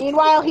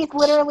 Meanwhile, he's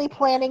literally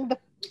planning the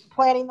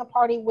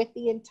party with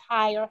the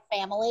entire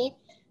family.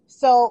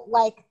 So,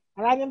 like,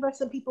 and I remember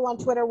some people on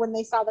Twitter when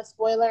they saw the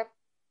spoiler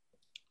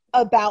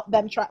about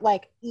them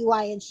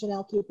Eli and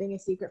Chanel keeping a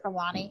secret from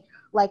Lonnie,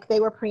 like they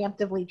were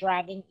preemptively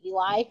dragging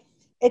Eli.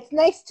 It's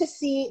nice to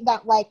see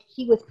that like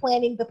he was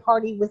planning the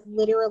party with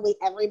literally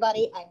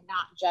everybody and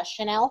not just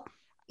Chanel.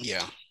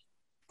 Yeah.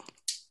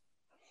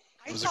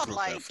 I felt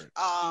like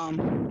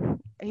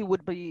he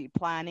would be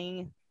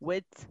planning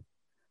with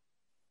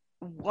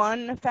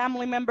one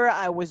family member.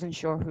 I wasn't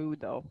sure who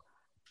though,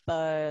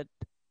 but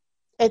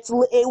it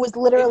was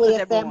literally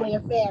a family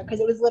affair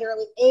because it was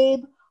literally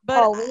Abe,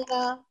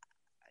 Paulina.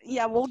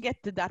 Yeah, we'll get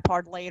to that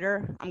part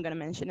later. I'm gonna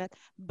mention it,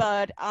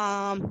 but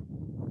I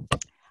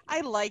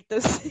like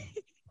those.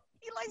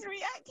 Eli's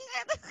reaction.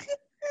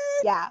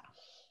 Yeah,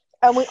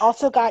 And we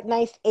also got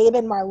nice Abe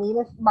and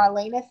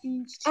Marlena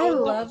scenes too. I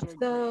loved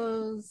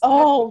those.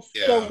 Oh,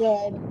 Yeah. so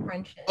good.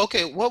 Friendship.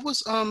 Okay, what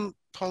was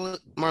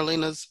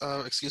Marlena's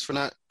excuse for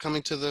not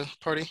coming to the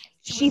party?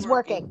 She's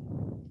working.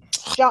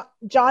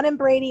 John and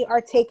Brady are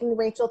taking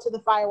Rachel to the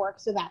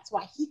fireworks, so that's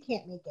why he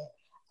can't make it.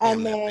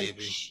 And Damn, then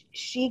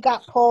she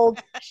got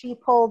pulled. She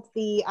pulled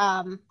the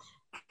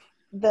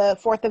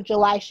 4th of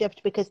July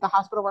shift because the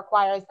hospital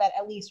requires that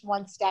at least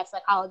one staff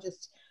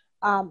psychologist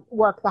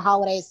work the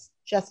holidays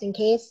just in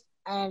case.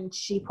 And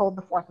she pulled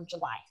the 4th of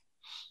July.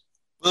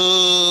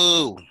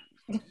 Boo!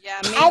 Yeah,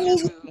 I mean,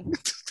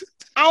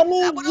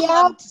 I would have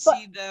loved to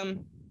see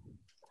them.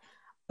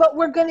 But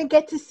we're going to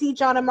get to see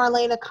John and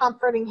Marlena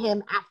comforting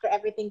him after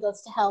everything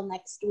goes to hell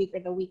next week or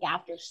the week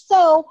after.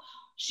 So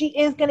she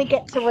is going to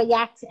get to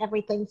react to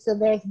everything. So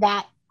there's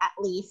that at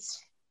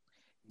least.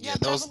 Yeah,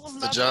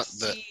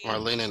 the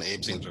Marlena and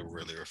Abe scenes were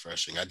really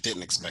refreshing. I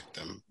didn't expect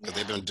them because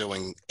they've been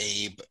doing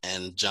Abe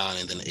and John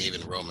and then Abe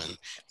and Roman.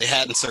 They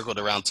hadn't circled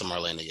around to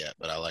Marlena yet,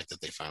 but I like that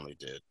they finally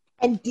did.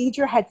 And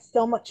Deidre had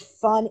so much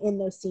fun in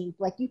those scenes.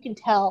 Like, you can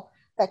tell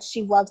that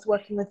she loves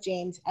working with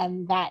James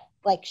and that,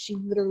 like, she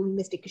literally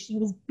missed it because she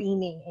was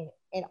beaming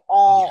in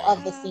all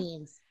of the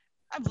scenes.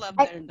 I've loved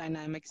their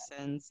dynamic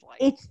since. Like,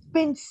 it's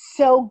been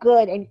so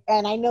good.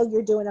 And I know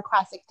you're doing a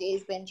classic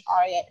Days binge,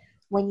 Ariette.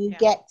 When you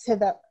get to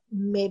the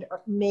mid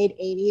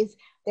 80s,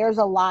 there's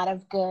a lot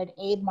of good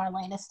Abe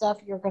Marlena stuff.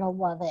 You're gonna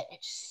love it.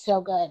 It's so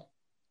good.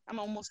 I'm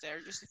almost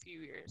there, just a few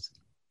years.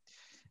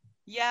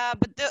 Yeah,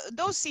 but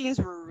those scenes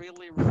were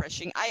really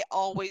refreshing. I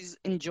always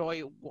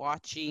enjoy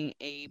watching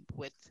Abe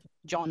with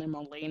John and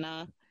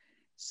Marlena.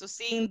 So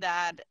seeing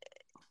that,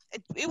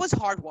 it was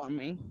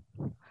heartwarming.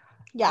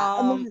 Yeah,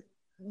 and then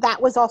that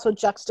was also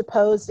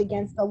juxtaposed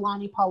against the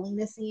Lonnie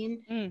Paulina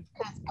scene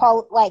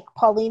because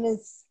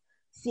Paulina's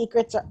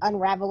secrets are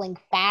unraveling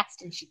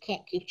fast and she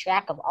can't keep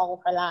track of all of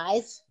her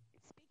lies.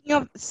 Speaking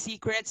of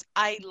secrets,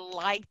 I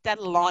like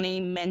that Lonnie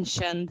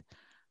mentioned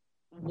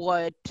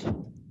what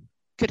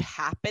could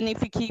happen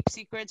if you keep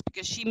secrets,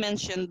 because she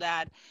mentioned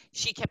that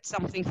she kept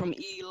something from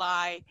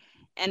Eli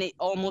and it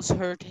almost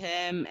hurt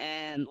him,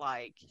 and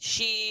like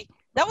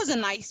that was a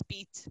nice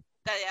beat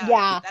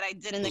that I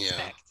didn't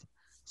expect.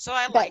 So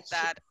I like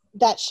that.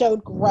 That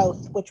showed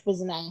growth, which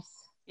was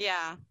nice.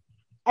 Yeah.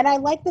 And I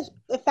like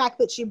the fact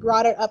that she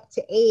brought it up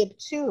to Abe,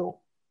 too.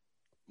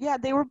 Yeah,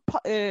 they were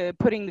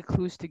putting the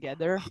clues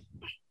together,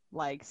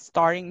 like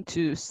starting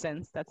to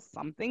sense that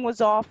something was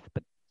off.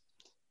 But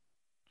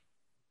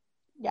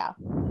yeah.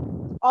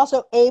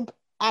 Also, Abe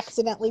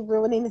accidentally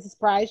ruining his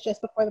surprise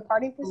just before the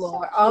party.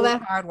 Lord, all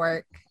that hard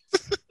work.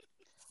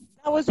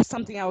 That was just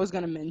something I was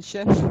going to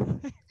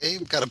mention.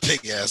 Abe got a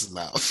big ass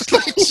mouth.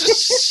 Like,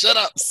 just shut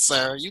up,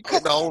 sir. You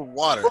couldn't hold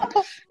water.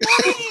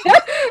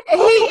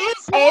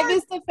 Abe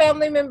is the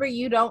family member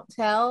you don't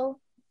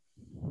tell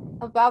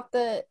about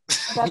the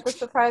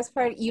surprise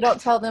party. You don't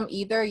tell them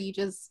either. You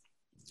just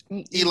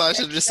Eli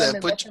should have just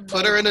said,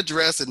 put her in a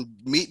dress and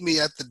meet me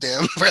at the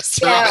damn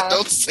restaurant. Yeah.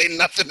 Don't say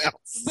nothing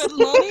else. But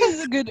Lonnie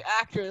is a good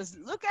actress.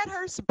 Look at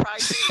her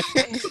surprise.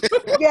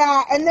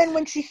 Yeah, and then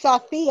when she saw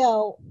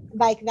Theo,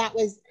 like, that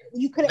was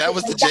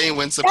the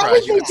genuine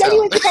surprise. You could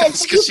tell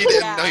because she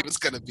didn't know he was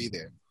going to be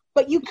there.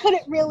 But you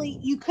couldn't really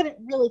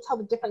tell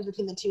the difference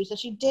between the two. So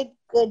she did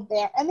good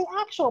there, and the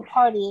actual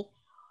party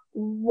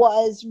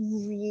was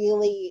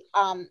really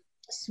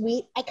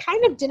sweet. I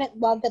kind of didn't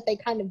love that they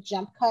kind of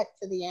jump cut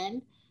to the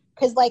end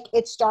because, like,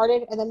 it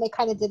started and then they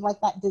kind of did like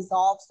that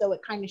dissolve, so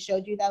it kind of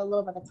showed you that a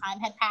little bit of time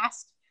had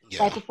passed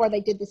right before they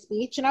did the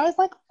speech, and I was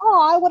like,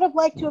 oh, I would have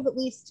liked to have at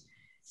least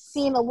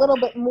seen a little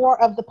bit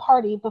more of the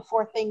party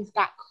before things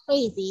got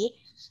crazy.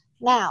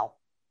 Now,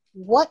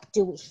 what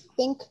do we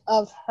think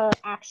of her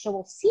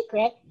actual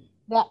secret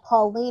that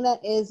Paulina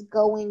is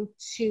going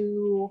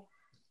to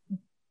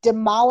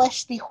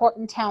demolish the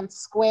Horton Town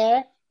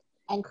Square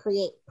and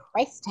create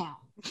Price Town?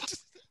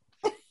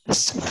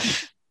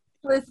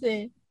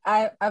 Listen,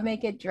 I may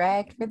get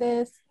dragged for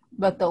this,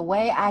 but the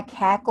way I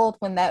cackled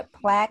when that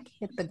plaque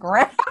hit the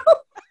ground,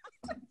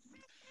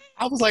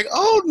 I was like,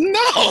 oh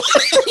no.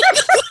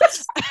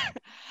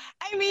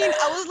 I mean,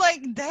 I was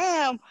like,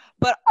 damn,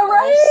 but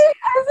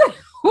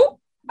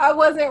I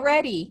wasn't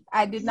ready.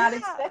 I did not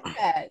expect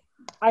that.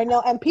 I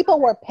know, and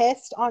people were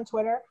pissed on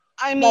Twitter.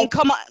 I mean,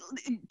 come on.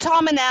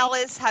 Tom and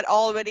Alice had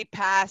already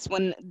passed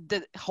when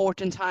the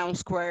Horton Town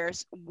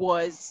Squares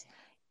was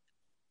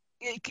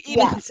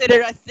even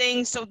considered a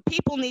thing, so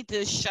people need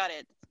to shut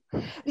it.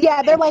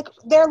 Yeah, they're like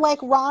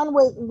Ron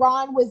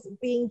was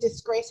being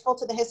disgraceful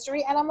to the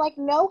history, and I'm like,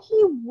 no,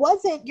 he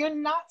wasn't. You're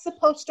not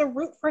supposed to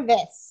root for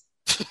this.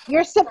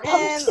 You're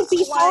supposed to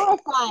be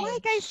horrified.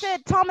 Like I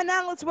said, Tom and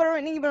Alice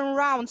weren't even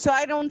around, so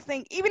I don't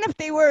think, even if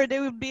they were, they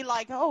would be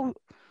like, oh,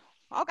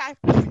 okay.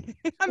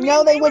 I mean,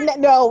 no, they wouldn't.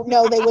 No,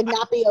 they would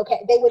not be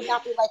okay. They would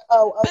not be like,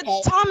 oh,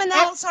 okay. But Tom and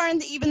Alice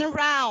aren't even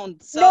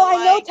around. So no,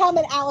 I know Tom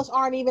and Alice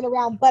aren't even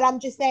around, but I'm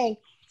just saying,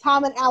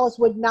 Tom and Alice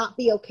would not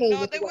be okay.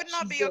 No, with they what would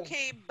not be doing.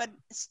 okay, but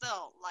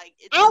still, like,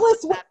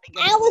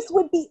 Alice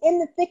would be in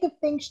the thick of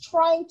things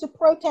trying to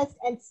protest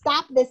and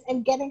stop this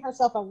and getting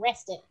herself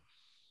arrested.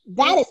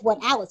 That is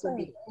what Alice would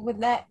be doing. With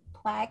that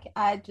plaque,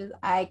 I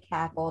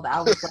cackled.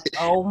 I was like,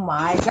 oh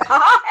my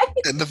god.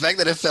 And the fact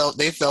that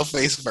they fell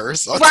face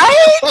first.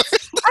 Right?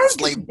 It's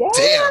like,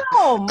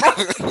 damn.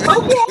 Okay.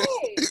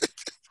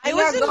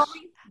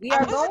 We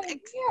are going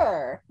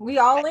here. We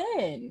all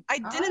in. I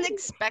didn't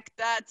expect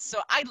that, so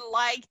I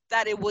liked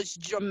that it was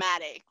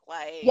dramatic.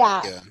 Like,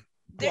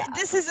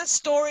 this is a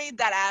story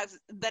that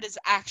is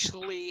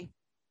actually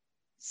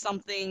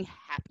something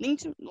happening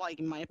to, like,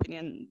 in my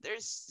opinion.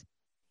 There's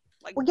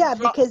like,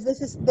 because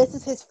this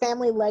is his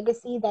family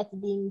legacy that's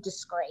being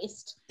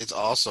disgraced. It's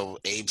also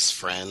Abe's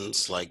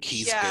friends. Like,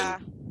 he's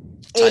been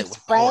Abe's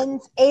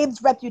friends, Abe's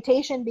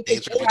reputation,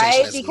 because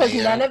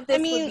none of this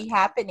would be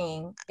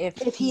happening if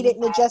he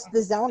didn't adjust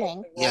the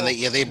zoning.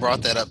 They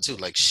brought that up too.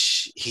 Like,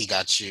 he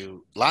got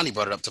you. Lonnie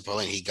brought it up to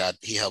Pauline. He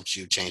helped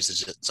you change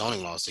the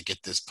zoning laws to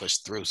get this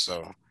pushed through.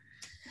 So,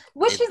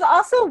 which is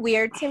also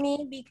weird to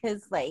me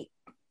because, like,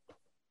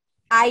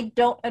 I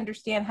don't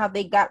understand how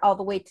they got all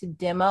the way to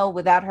demo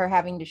without her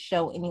having to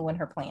show anyone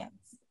her plans.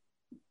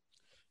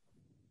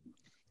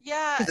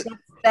 Yeah,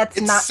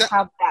 that's not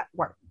how that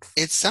works.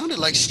 It sounded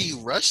like she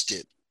rushed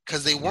it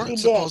because they weren't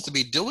supposed to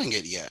be doing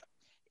it yet.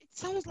 It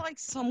sounds like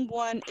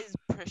someone is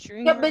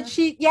pressuring her.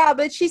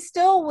 But she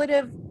still would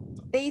have.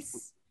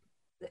 Is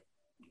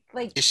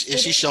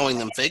she showing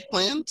them fake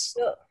plans?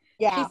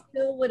 She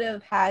still would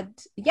have had.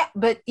 Yeah,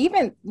 but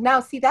even now,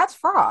 see, that's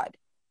fraud.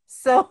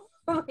 So.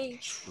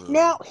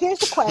 Now here's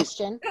the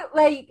question.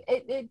 Like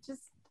it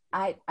just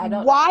I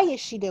don't. Why is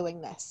she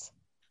doing this?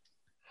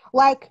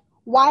 Like,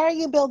 why are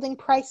you building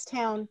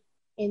Pricetown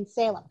in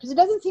Salem? Because it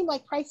doesn't seem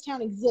like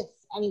Pricetown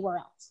exists anywhere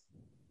else.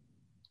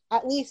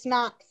 At least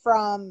not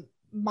from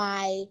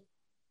my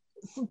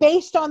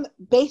based on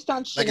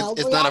Chanel's like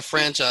it's not a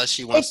franchise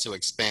she wants to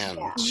expand.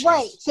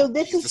 Right. So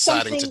this is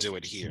deciding to do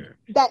it here.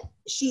 That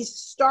she's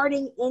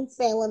starting in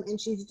Salem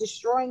and she's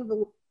destroying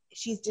the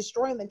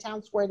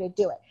town square to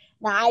do it.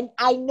 Now,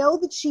 I know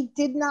that she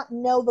did not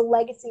know the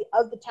legacy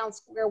of the town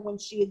square when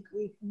she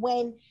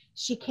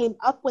came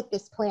up with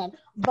this plan.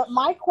 But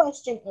my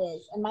question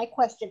is, and my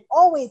question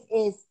always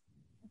is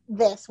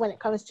this when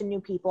it comes to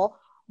new people,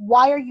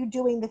 why are you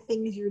doing the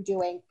things you're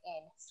doing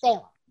in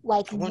Salem?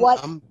 Like,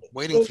 I'm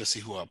waiting to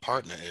see who our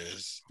partner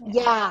is.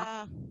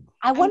 Yeah.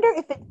 I wonder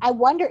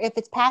if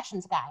it's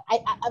Passion's guy.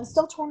 I'm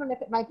still torn on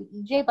if it might be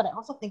EJ, but I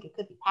also think it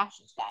could be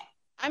Passion's guy.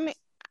 I mean,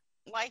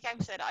 like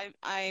I've said,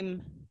 I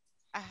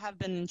have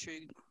been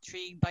intrigued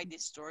by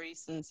this story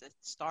since it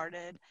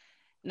started,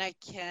 and I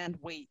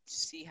can't wait to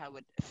see how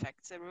it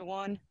affects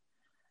everyone.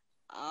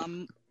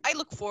 I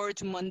look forward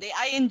to Monday.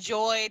 I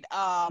enjoyed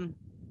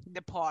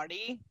the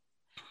party.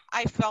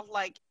 I felt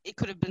like it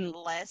could have been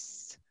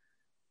less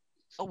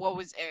of what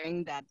was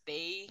airing that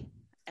day,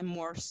 and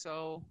more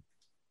so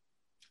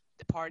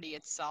the party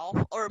itself,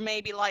 or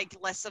maybe like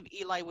less of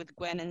Eli with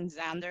Gwen and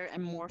Xander,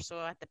 and more so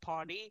at the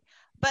party.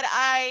 But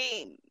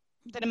I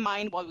didn't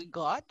mind what we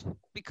got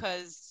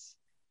because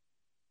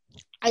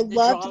I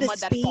loved the drama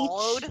that speech.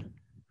 followed.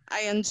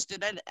 I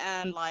understood it,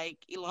 and like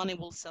Ilani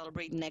will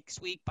celebrate next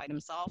week by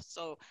themselves,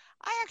 so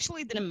I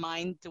actually didn't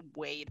mind the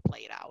way it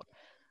played out.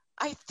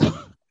 I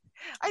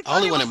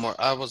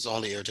was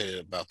only irritated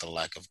about the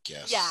lack of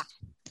guests. Yeah,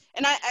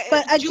 and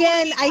but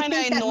again, Julie I think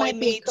that annoyed might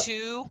me be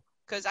too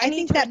because I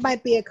think that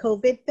might be a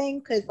COVID thing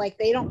because like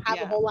they don't have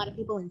a whole lot of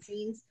people in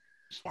scenes,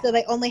 so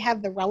they only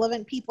have the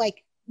relevant people,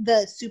 like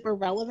the super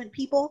relevant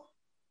people.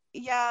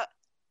 Yeah,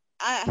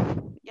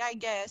 I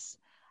guess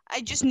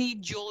I just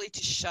need Julie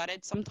to shut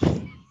it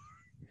sometimes.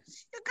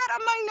 You got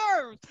on my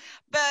nerves.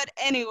 But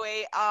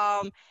anyway,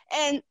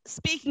 and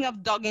speaking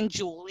of Doug and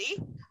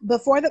Julie,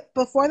 before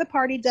the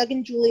party, Doug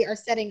and Julie are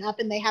setting up,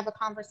 and they have a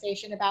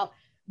conversation about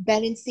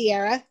Ben and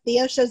Sierra.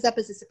 Theo shows up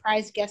as a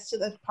surprise guest to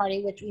the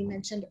party, which we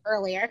mentioned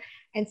earlier,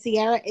 and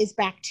Sierra is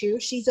back too.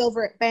 She's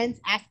over at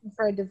Ben's asking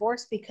for a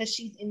divorce because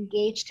she's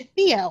engaged to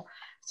Theo.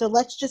 So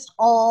let's just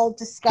all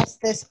discuss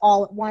this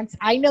all at once.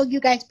 I know you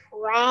guys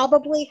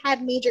probably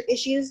had major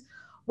issues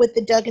with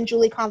the Doug and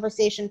Julie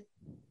conversation,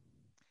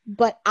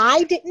 but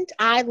I didn't.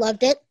 I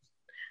loved it.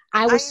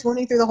 I was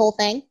swooning through the whole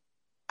thing.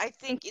 I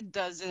think it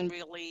doesn't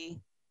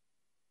really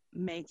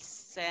make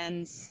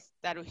sense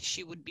that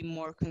she would be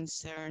more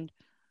concerned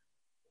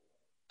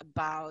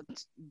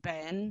about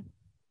Ben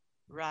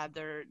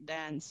rather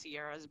than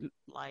Sierra's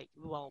like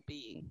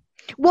well-being.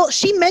 Well,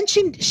 she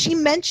mentioned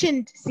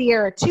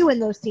Sierra too in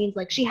those scenes.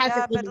 Like she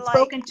hasn't even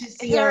spoken to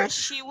Sierra.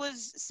 She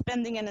was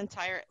spending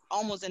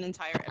almost an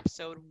entire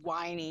episode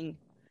whining.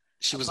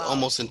 She was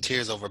almost in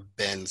tears over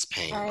Ben's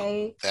pain.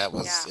 Right.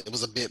 It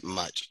was a bit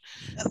much.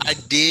 I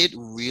did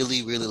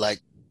really, really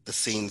like the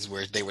scenes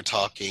where they were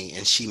talking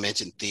and she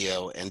mentioned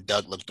Theo and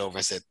Doug looked over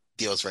and said,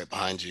 Theo's right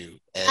behind you.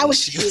 And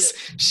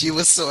she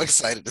was so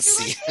excited to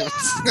see him.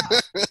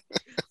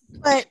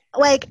 But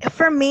like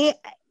for me,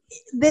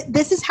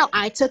 this is how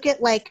I took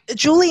it. Like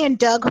Julie and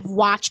Doug have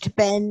watched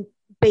Ben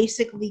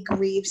basically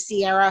grieve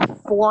Sierra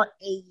for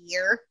a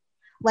year.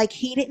 Like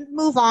he didn't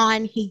move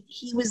on.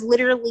 He was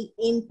literally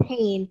in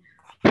pain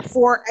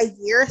for a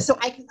year. So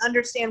I can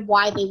understand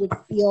why they would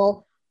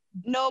feel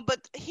No,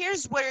 but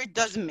here's where it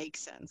doesn't make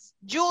sense.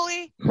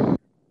 Julie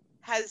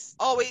has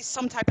always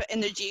some type of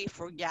energy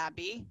for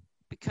Gabby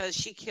because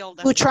she killed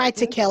a Who tried to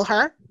friend. kill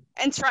her?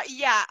 And I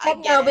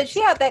Heck get no, but it.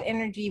 she had that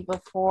energy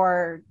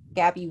before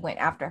Gabby went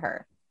after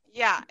her.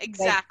 Yeah,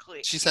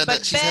 exactly. She's had But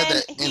that. She's had Ben,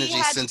 that he energy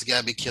had- since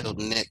Gabby killed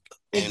Nick,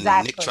 and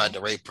Exactly. Nick tried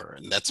to rape her,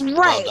 and that's Right,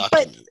 well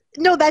but documented.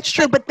 no, that's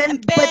true. But then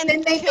Ben they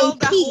made killed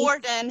the peace.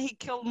 warden. He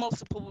killed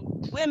multiple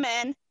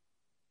women.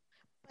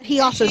 But he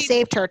and also she-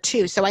 saved her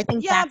too. So I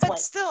think Yeah, that's but what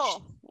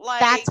still, like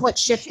that's what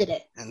shifted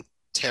it. And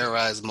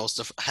terrorized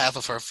half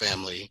of her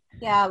family.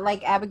 Yeah,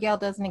 like Abigail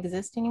doesn't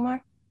exist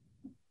anymore.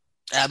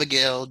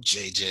 Abigail,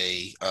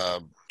 JJ.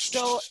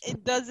 So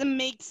it doesn't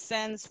make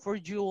sense for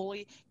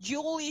Julie.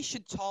 Julie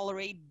should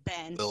tolerate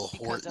Ben. Bill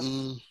because of-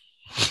 Horton.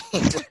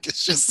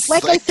 It's just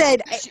Like I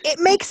said, it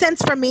makes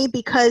sense for me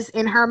because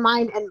in her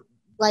mind, and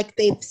like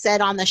they've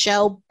said on the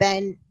show,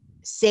 Ben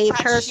saved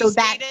Has her. she So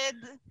that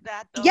stated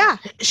that though? yeah,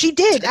 she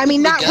did. I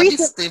mean, not Gabby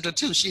recently. saved her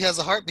too. She has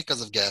a heart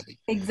because of Gabby.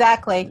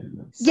 Exactly.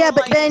 So, Yeah,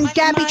 but like, then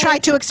Gabby my-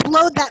 tried to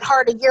explode that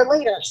heart a year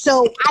later.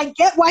 So I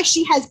get why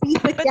she has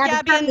beef with But Gabby.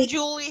 Gabby currently. and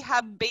Julie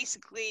have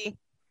basically,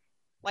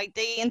 like,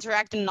 they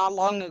interacted not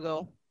long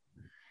ago.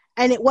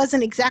 And it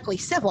wasn't exactly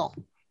civil.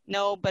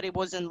 No, but it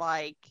wasn't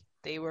like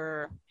they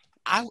were.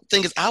 I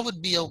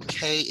would be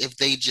okay if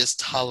they just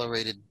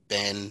tolerated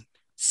Ben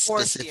Or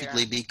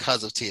specifically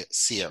because of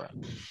Sierra.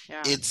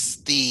 Yeah. It's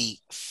the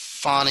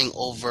fawning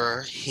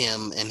over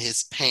him and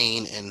his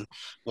pain and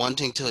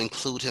wanting to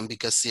include him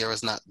because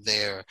Sierra's not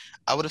there.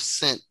 I would have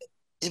sent.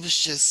 It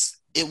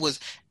was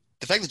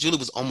the fact that Julie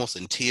was almost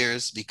in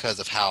tears because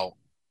of how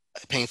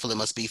painful it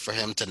must be for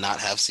him to not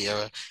have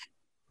Sierra.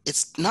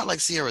 It's not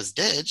like Sierra's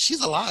dead. She's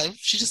alive.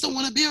 She just don't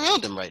want to be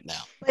around him right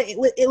now. But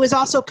it was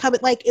also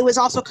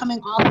coming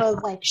off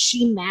of like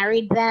she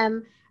married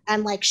them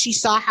and like she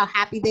saw how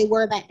happy they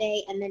were that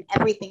day, and then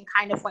everything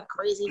kind of went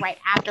crazy right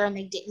after, and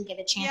they didn't get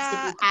a chance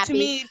to be happy. To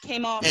me, it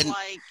came off And-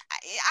 like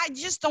I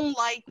just don't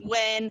like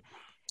when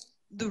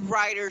the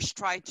writers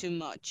try too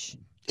much.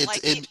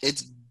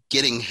 It's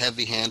getting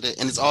heavy-handed,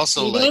 and it's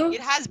also Cheating? like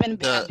It has been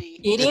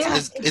heavy. Cheating?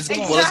 it's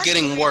Exactly.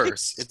 getting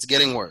worse. It's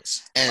getting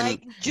worse, and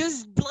Like,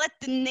 just let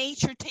the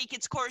nature take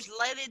its course.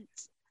 Let it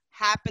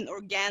happen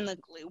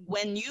organically.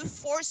 When you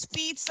force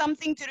feed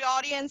something to the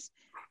audience,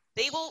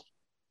 they will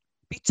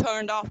be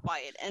turned off by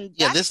it. And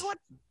that's what.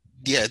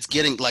 Yeah, it's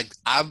getting like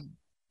I'm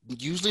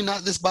usually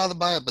not this bothered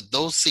by it, but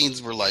those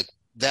scenes were like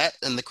that,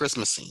 and the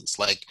Christmas scenes.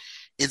 Like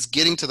it's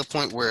getting to the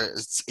point where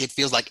it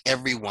feels like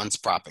everyone's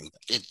propping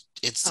it.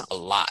 It's a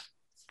lot.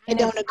 I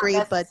don't agree,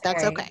 but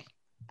that's okay.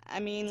 I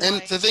mean, And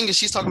like, the thing is,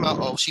 she's talking about,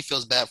 oh, she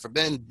feels bad for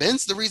Ben.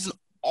 Ben's the reason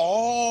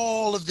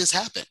all of this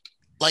happened.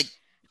 Like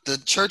the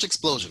church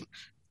explosion.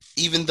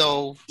 Even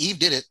though Eve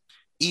did it,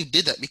 Eve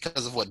did that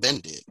because of what Ben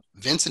did.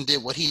 Vincent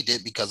did what he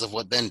did because of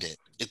what Ben did.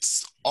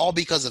 It's all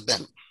because of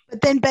Ben.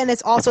 But then Ben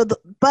is also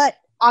but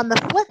on the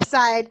flip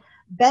side,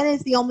 Ben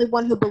is the only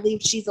one who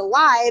believes she's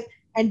alive,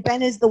 and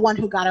Ben is the one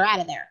who got her out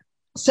of there.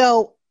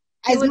 So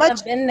She as wouldn't much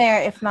have been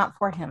there if not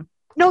for him.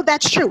 no,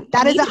 that's true.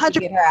 That is He needed to 100.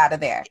 get her out of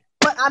there.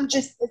 But I'm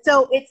just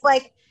so it's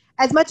like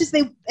as much as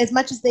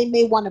they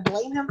may want to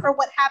blame him for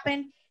what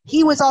happened,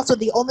 he was also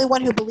the only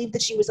one who believed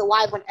that she was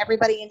alive when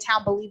everybody in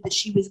town believed that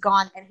she was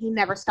gone, and he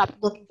never stopped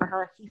looking for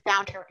her. He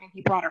found her and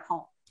he brought her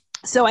home.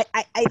 So I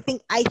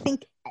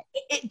think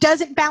it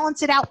doesn't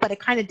balance it out, but it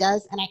kind of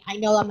does. And I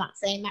know I'm not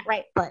saying that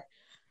right, but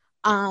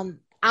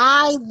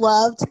I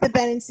loved the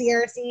Ben and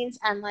Sierra scenes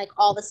and like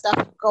all the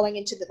stuff going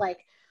into the like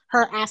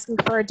her asking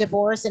for a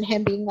divorce and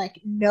him being like,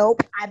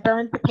 nope, I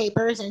burned the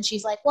papers, and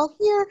she's like, well,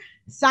 here,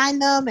 sign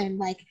them, and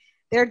like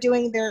they're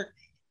doing the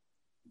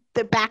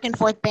back and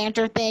forth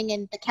banter thing,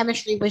 and the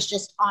chemistry was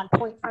just on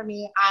point for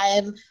me.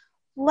 I'm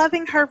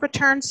loving her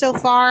return so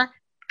far.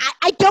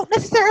 I don't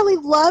necessarily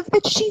love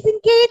that she's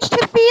engaged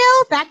to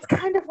Theo. That's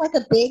kind of like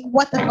a big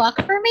what the fuck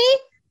for me.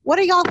 What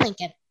are y'all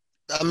thinking?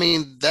 I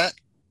mean, that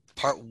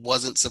part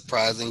wasn't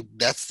surprising.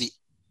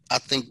 I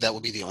think that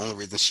would be the only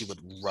reason she would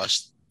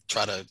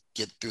try to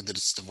get through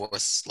this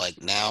divorce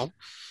like now,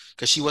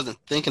 because she wasn't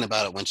thinking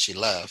about it when she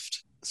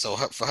left. So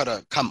for her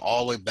to come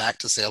all the way back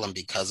to Salem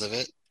because of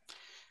it,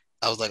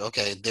 I was like,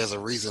 okay, there's a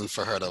reason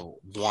for her to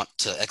want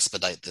to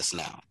expedite this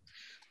now.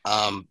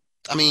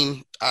 I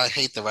mean, I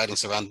hate the writing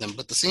surrounding them,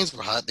 but the scenes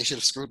were hot. They should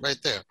have screwed right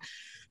there.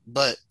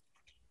 But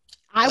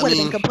I would have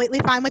mean, been completely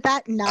fine with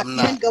that. Not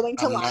even going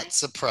to I'm lie. not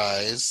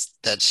surprised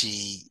that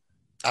she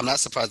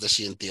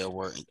and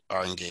Theo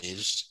are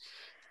engaged.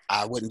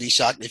 I wouldn't be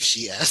shocked if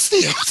she asked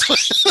Theo.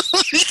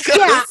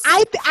 Yeah,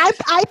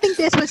 I think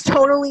this was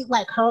totally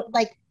like her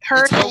it's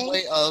her thing.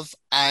 way of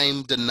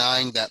I'm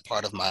denying that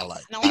part of my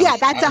life. No, Yeah,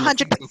 that's I'm 100%.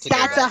 refusing to do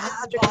That's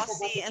that. 100%.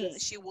 bossy, and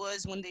she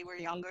was when they were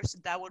younger, so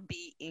that would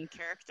be in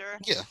character.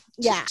 Yeah.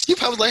 Yeah. She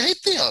probably was like, hey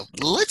Theo,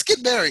 let's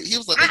get married. He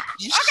was like,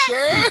 you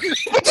sure? I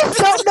just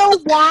don't know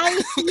why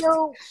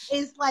Theo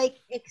is like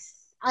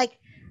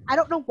I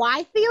don't know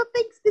why Theo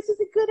thinks this is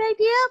a good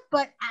idea,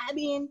 but I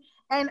mean,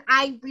 and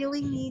I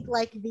really need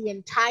like the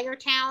entire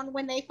town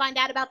when they find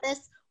out about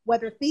this,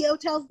 whether Theo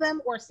tells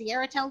them or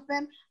Sierra tells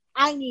them.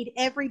 I need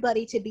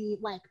everybody to be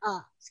like,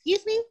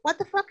 excuse me, what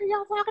the fuck are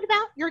y'all talking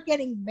about? You're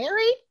getting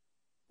married?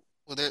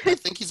 Well, I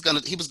think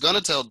he was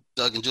gonna tell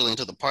Doug and Julie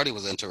until the party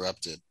was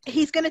interrupted.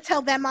 He's gonna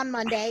tell them on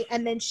Monday,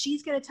 and then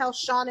she's gonna tell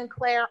Sean and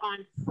Claire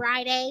on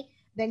Friday.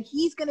 Then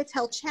he's gonna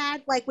tell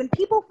Chad. Like, when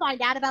people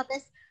find out about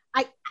this,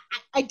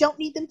 I don't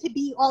need them to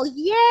be all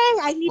yay.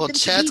 I need them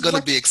Chad's to be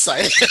gonna be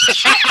excited.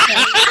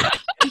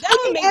 That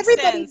would make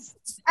sense.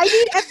 I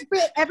need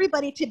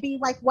everybody to be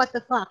like, what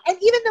the fuck? And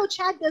even though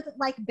Chad doesn't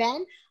like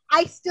Ben,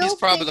 he's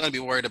probably going to be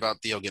worried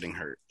about Theo getting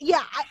hurt.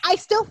 Yeah, I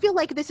still feel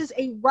like this is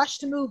a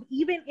rushed move.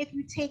 Even if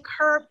you take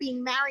her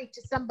being married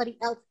to somebody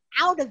else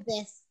out of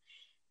this,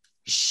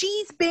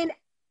 she's been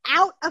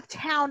out of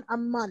town a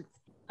month,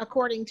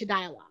 according to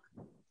dialogue.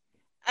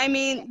 I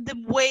mean,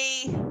 the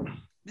way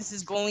this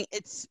is going,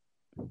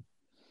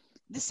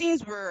 the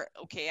scenes were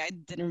okay. I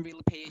didn't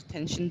really pay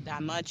attention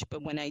that much,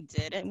 but when I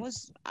did, it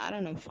was, I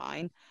don't know,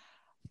 fine.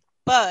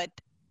 But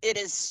it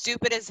is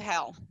stupid as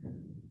hell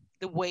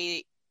the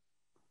way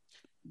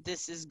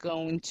this is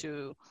going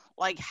to,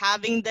 like,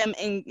 having them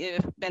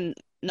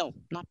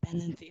not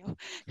Ben and Theo,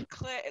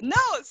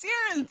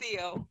 Sierra and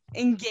Theo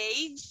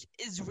engaged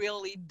is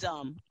really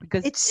dumb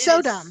because it's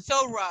so dumb,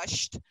 so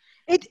rushed.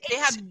 They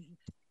have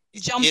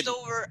jumped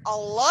over a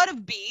lot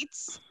of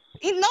beats.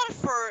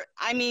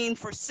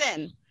 For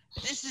Sin.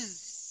 This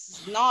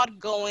is not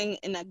going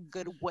in a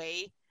good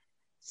way.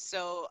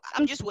 So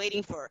I'm just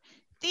waiting for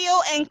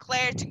Theo and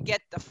Claire to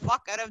get the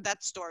fuck out of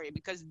that story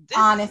because this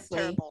is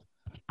terrible.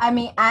 I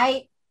mean,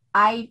 I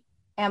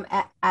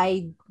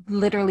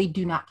literally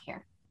do not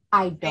care.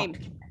 I don't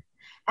care.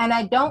 And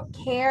I don't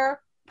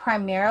care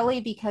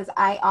primarily because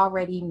I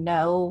already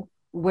know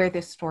where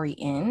this story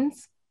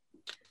ends.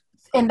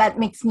 And that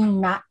makes me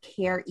not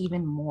care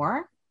even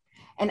more.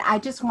 And I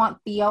just want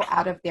Theo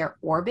out of their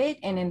orbit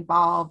and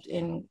involved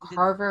in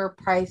Carver,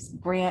 Price,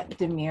 Grant,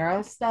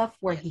 DeMiro stuff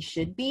where he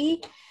should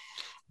be.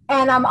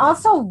 And I'm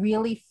also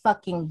really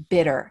fucking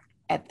bitter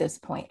at this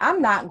point.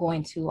 I'm not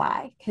going to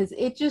lie, because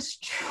it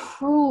just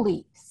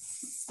truly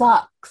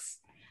sucks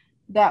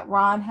that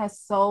Ron has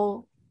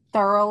so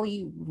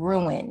thoroughly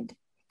ruined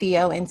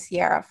Theo and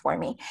Sierra for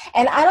me.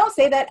 And I don't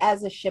say that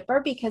as a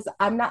shipper because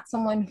I'm not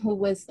someone who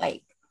was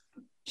like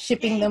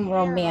shipping them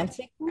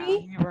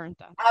romantically.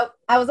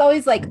 I was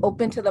always like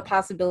open to the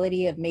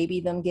possibility of maybe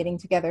them getting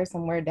together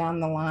somewhere down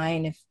the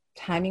line if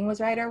timing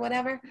was right or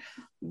whatever,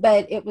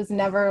 but it was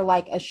never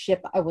like a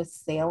ship I was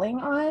sailing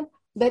on.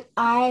 But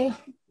I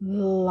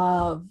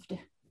loved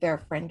their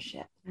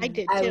friendship. I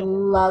did too. I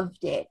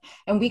loved it.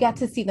 And we got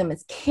to see them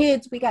as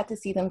kids. We got to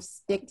see them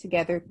stick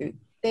together through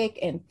thick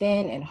and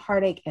thin and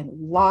heartache and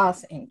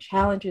loss and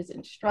challenges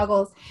and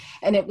struggles.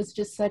 And it was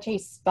just such a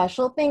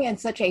special thing and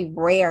such a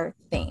rare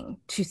thing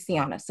to see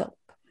on a soap.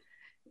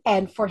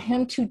 And for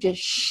him to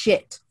just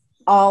shit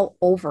all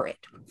over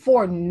it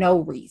for no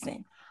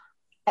reason.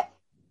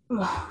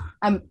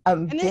 I'm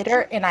bitter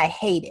and I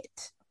hate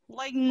it.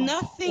 Like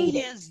nothing he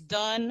has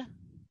done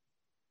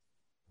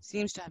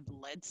seems to have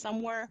led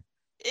somewhere.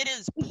 It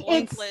is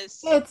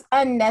pointless.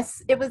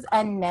 It was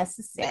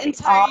unnecessary. The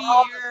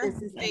entire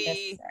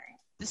year,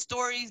 the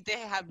stories they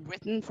have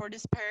written for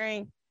this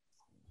pairing,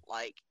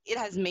 like, it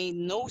has made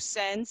no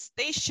sense.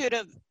 They should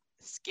have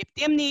skipped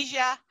the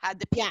amnesia, had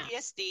the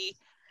PTSD,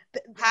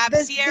 have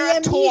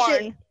Sierra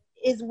torn.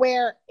 Is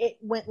where it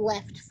went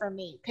left for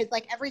me, because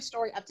like every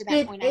story up to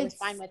that point I was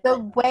fine with the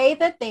way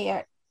that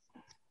the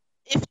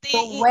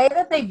way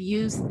that they've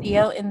used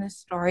Theo in this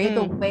story,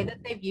 the way that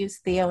they've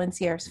used Theo and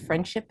Sierra's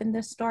friendship in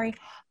this story,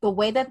 the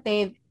way that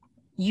they've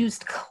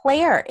used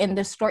Claire in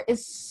this story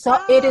is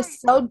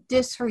so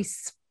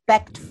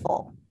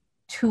disrespectful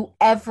to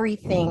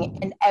everything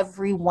and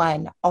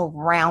everyone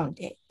around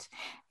it,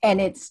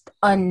 and it's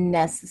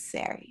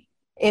unnecessary.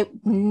 It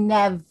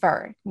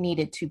never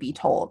needed to be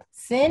told.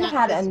 Sin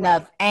had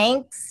enough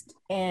angst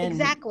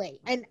and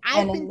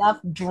enough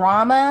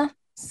drama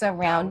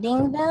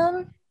surrounding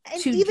them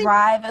to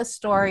drive a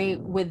story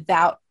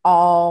without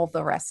all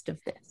the rest of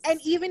this. And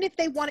even if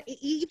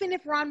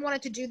Ron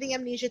wanted to do the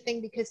amnesia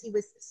thing because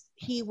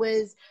he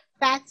was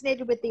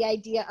fascinated with the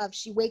idea of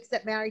she wakes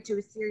up married to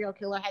a serial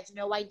killer, has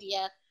no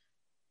idea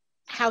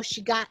how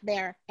she got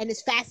there, and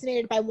is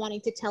fascinated by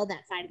wanting to tell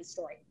that side of the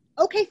story.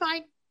 Okay,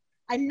 fine.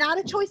 And not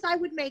a choice I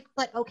would make,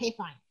 but okay,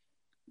 fine.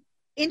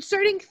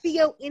 Inserting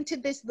Theo into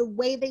this the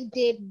way they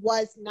did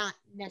was not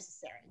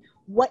necessary.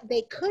 What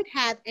they could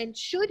have and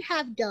should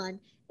have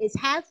done is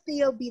have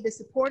Theo be the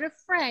supportive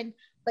friend,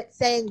 but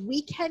saying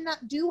we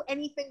cannot do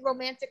anything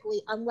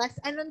romantically unless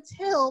and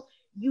until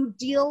you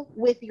deal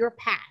with your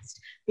past.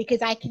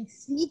 Because I can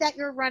see that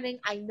you're running.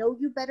 I know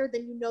you better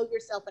than you know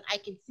yourself, and I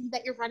can see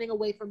that you're running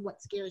away from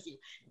what scares you.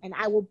 And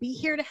I will be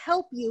here to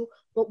help you,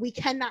 but we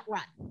cannot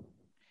run.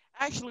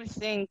 I actually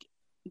think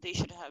they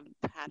should have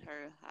had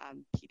her have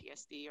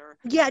PTSD or...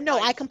 Yeah, no,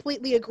 I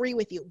completely agree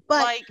with you.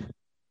 But like,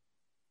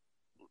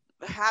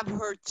 have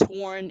her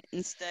torn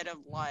instead of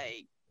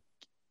like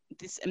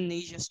this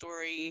amnesia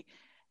story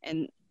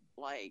and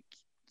like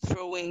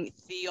throwing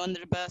Theo under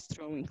the bus,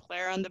 throwing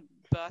Claire on the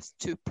bus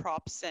to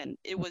prop Sin.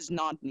 It was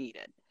not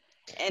needed.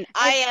 And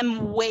I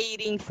am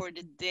waiting for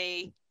the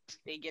day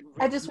they get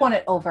rid I just want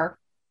it over.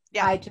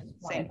 Yeah, I just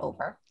want same. it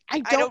over. I I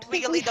don't don't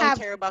think really we don't have.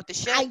 care about the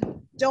ship. I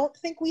don't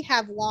think we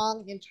have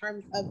long in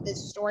terms of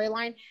this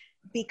storyline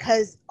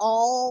because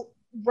all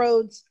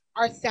roads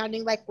are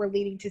sounding like we're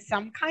leading to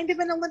some kind of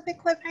an Olympic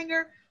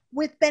cliffhanger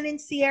with Ben and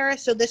Sierra.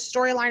 So this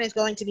storyline is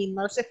going to be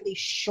mercifully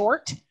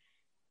short.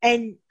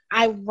 And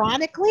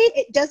ironically,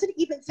 it doesn't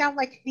even sound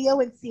like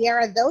Theo and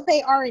Sierra, though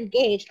they are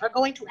engaged, are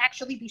going to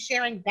actually be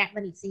sharing that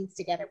many scenes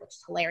together, which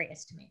is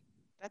hilarious to me.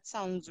 That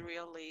sounds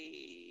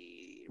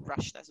really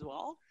rushed as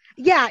well.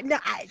 Yeah, no,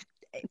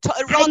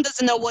 Ron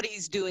doesn't know what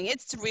he's doing.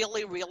 It's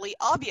really, really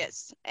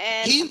obvious.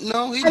 And he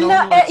knows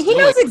He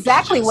knows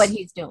exactly what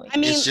he's doing. I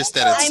mean, it's just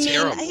that it's I mean,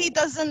 terrible. he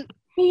doesn't.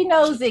 He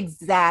knows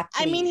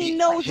exactly. I mean, he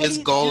knows his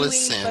what goal he's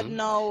is doing, sin. but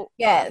no,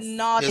 Yes,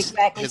 not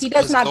exactly. His, He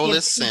does his not goal give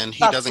is sin.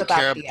 two fucks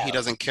about Theo. He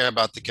doesn't care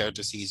about the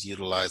characters he's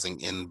utilizing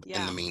in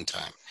the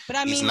meantime. But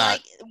I He's mean, not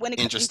like when it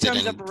in interested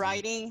terms in- of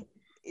writing,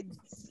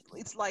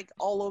 it's like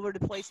all over the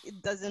place.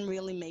 It doesn't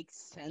really make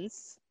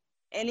sense.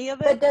 Any of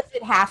But it. does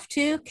it have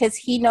to? Because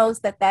he knows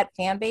that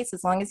fan base,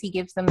 as long as he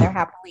gives them their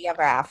happily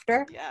ever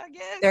after, Yeah, I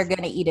guess. they're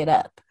gonna eat it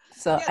up.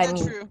 So Yeah, I that's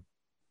mean, true.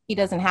 he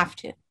doesn't have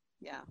to.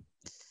 Yeah.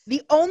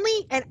 The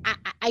only, and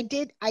I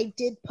did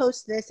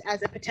post this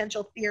as a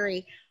potential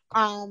theory.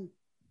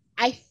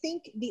 I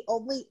think the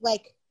only,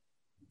 like,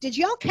 did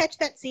y'all catch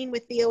that scene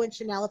with Theo and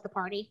Chanel at the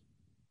party?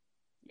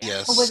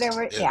 Yes.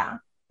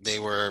 They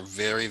were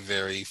very,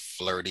 very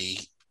flirty.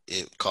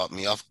 It caught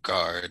me off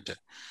guard.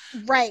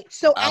 Right.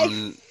 So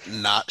I'm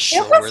not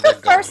sure It was where the they're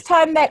going. first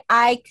time that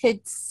I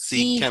could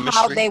see how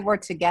chemistry? they were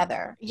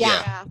together.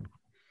 Yeah.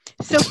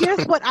 So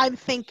here's what I'm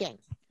thinking.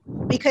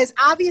 Because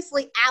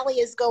obviously Allie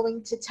is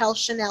going to tell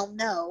Chanel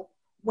no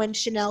when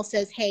Chanel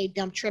says, hey,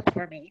 don't trip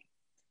for me.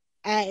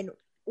 And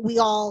we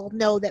all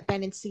know that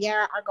Ben and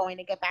Sierra are going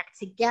to get back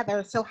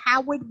together. So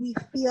how would we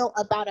feel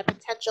about a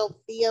potential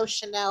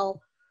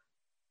Theo-Chanel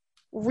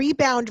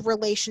rebound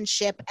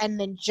relationship, and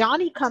then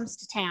Johnny comes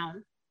to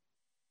town,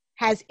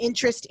 has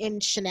interest in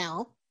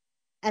Chanel,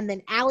 and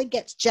then Allie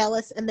gets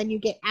jealous, and then you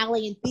get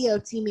Allie and Theo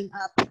teaming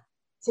up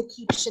to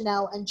keep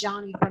Chanel and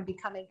Johnny from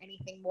becoming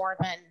anything more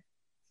than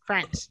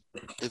friends.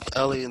 If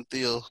Allie and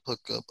Theo hook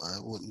up, I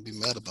wouldn't be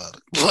mad about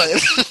it.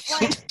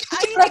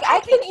 But I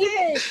can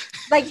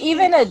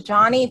even a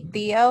Johnny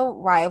Theo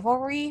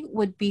rivalry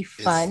would be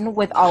fun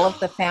with all of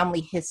the family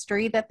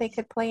history that they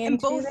could play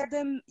into.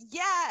 And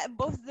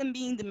both of them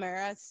being the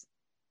Maras.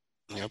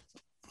 Yep.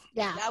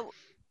 Yeah.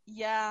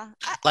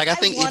 I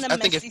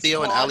think if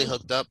Theo and Allie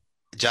hooked up,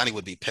 Johnny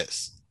would be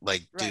pissed.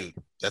 Like, dude,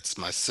 that's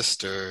my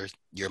sister.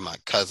 You're my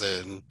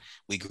cousin.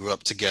 We grew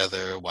up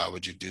together. Why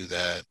would you do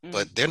that?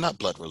 But they're not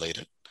blood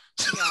related.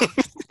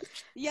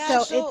 Yeah.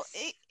 So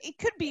it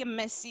could be a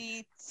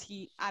messy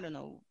I don't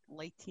know,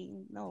 late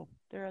teen. No,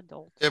 they're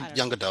adults. They're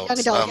young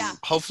adults.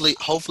 Hopefully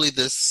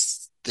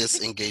this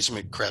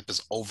engagement crap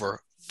is over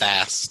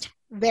fast.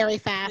 Very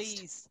fast.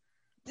 Please.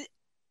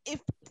 If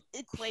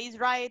it plays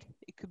right,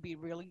 it could be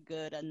really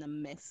good and a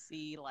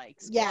messy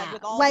squad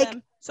with all of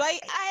them. So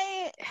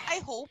I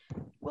hope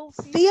we'll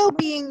see. Theo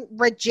being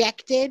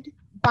rejected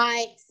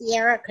by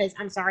Sierra, because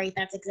I'm sorry,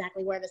 that's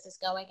exactly where this is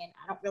going, and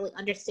I don't really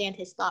understand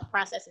his thought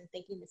process in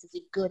thinking this is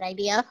a good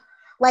idea.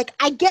 Like,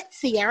 I get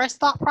Sierra's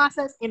thought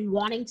process in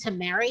wanting to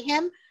marry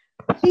him.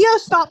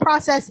 Theo's thought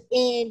process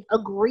in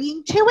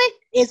agreeing to it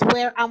is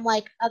where I'm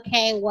like,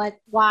 okay,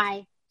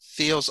 why?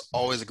 Theo's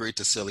always agreed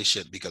to silly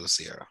shit because of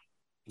Sierra.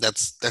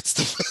 That's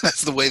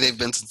the way they've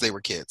been since they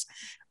were kids.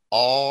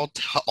 All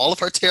of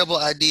her terrible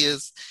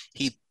ideas,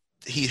 he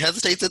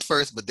hesitates at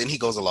first, but then he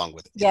goes along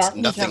with it. It's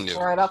nothing new.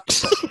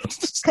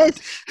 Because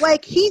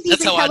he's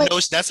even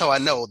that's how I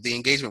know the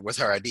engagement was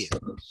her idea.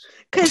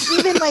 Because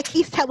even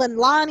he's telling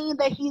Lonnie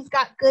that he's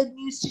got good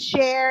news to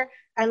share,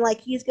 and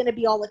he's gonna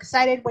be all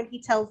excited when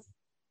he tells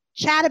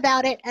Chad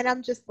about it, and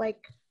I'm just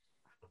like,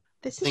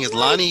 this thing is,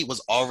 Lonnie was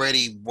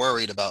already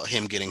worried about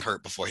him getting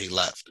hurt before he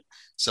left.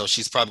 So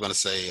she's probably going to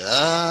say,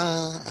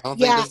 I don't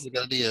think this is a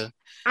good idea.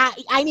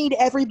 I need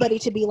everybody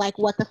to be like,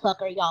 what the fuck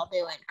are y'all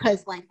doing?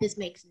 Because, this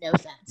makes no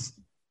sense.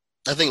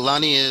 I think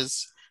Lonnie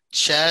is.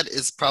 Chad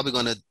is probably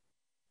going to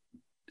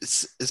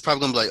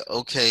be like,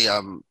 okay,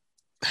 I'm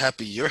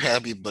happy you're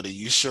happy, but are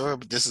you sure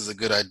this is a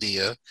good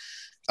idea?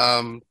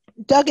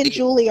 Doug and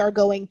Julie are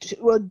going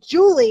to,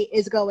 Julie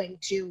is going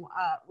to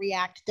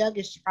react. Doug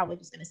is probably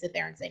just going to sit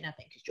there and say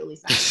nothing because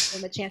Julie's not going to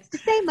give him a chance to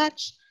say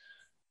much.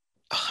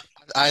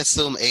 I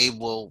assume Abe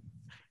will,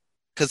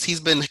 because he's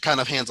been kind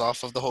of hands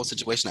off of the whole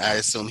situation. I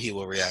assume he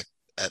will react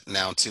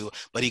now too,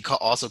 but he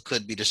also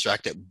could be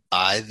distracted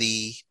by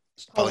the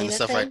Paulina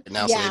stuff right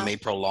now, so they may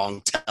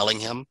prolong telling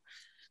him.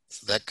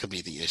 So that could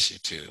be the issue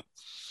too.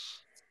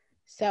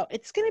 So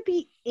it's going to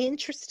be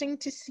interesting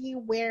to see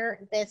where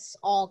this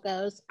all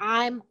goes.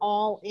 I'm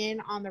all in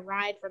on the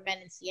ride for Ben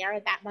and Sierra.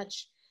 That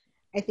much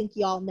I think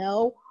y'all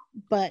know.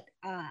 But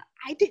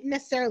I didn't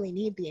necessarily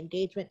need the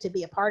engagement to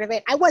be a part of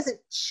it. I wasn't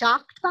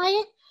shocked by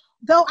it.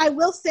 Though I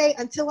will say,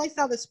 until I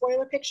saw the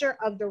spoiler picture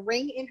of the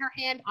ring in her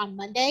hand on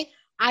Monday,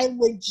 I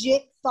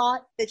legit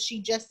thought that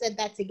she just said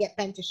that to get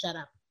Ben to shut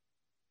up.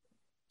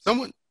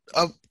 Someone,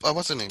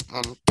 what's her name?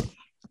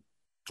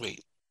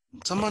 Wait,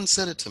 someone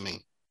said it to me.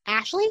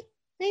 Ashley,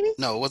 maybe?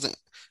 No, it wasn't.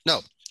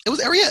 No, it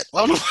was Ariette.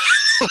 I don't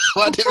know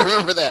why I didn't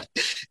remember that.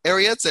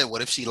 Ariette said,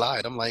 "What if she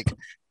lied?" I'm like,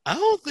 I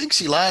don't think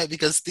she lied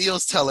because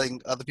Theo's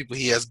telling other people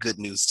he has good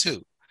news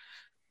too.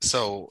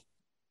 So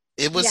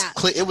it was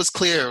clear. It was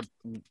clear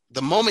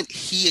the moment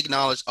he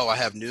acknowledged, "Oh, I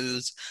have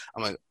news."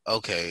 I'm like,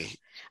 okay.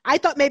 I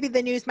thought maybe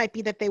the news might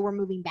be that they were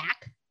moving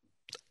back.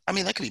 I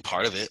mean, that could be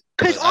part of it.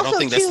 Because I don't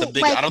think that's the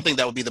big. I don't think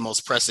that would be the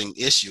most pressing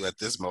issue at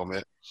this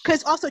moment.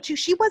 Because also, too,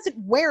 she wasn't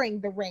wearing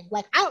the ring.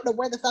 Like, I don't know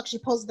where the fuck she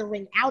pulls the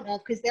ring out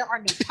of because there are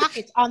no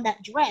pockets on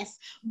that dress.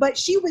 But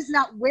she was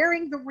not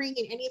wearing the ring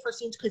in any of her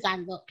scenes because I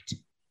looked.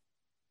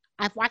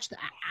 I've watched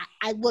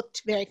I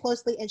looked very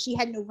closely, and she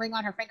had no ring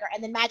on her finger.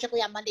 And then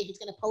magically on Monday, he's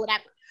going to pull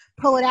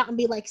it out and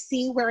be like,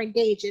 see, we're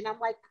engaged. And I'm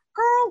like,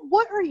 girl,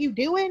 what are you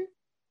doing?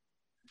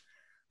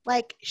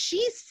 Like,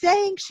 she's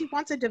saying she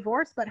wants a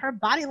divorce, but her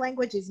body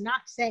language is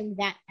not saying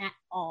that at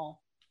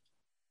all.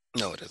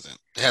 No, it isn't.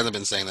 It hasn't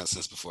been saying that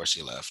since before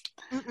she left.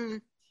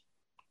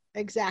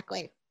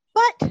 Exactly.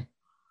 But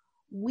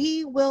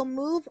we will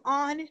move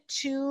on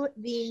to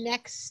the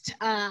next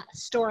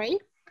story.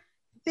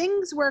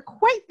 Things were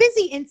quite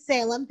busy in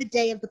Salem the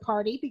day of the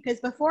party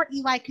because before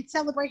Eli could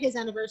celebrate his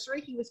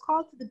anniversary, he was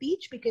called to the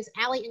beach because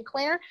Allie and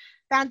Claire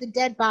found a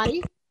dead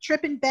body.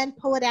 Trip and Ben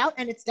pull it out,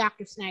 and it's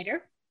Dr.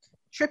 Snyder.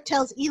 Trip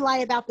tells Eli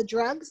about the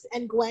drugs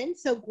and Gwen,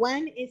 so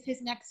Gwen is his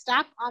next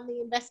stop on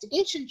the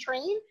investigation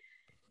train.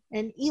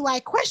 And Eli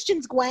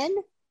questions Gwen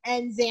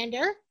and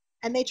Xander,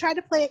 and they try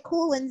to play it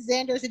cool, and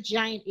Xander's a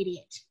giant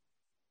idiot.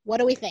 What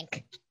do we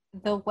think?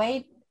 The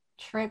way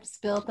Trip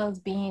spilled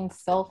those beans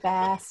so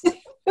fast.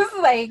 It's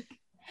like,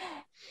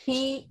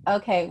 we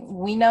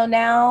know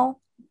now,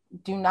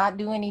 do not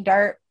do any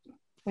dirt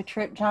with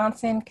Trip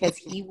Johnson because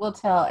he will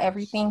tell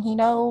everything he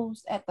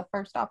knows at the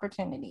first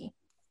opportunity.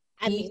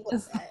 He's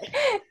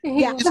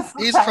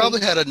probably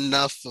had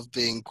enough of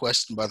being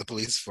questioned by the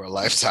police for a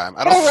lifetime.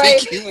 I don't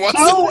think he wants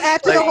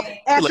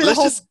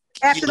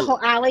after the whole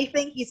Allie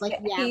thing, he's like,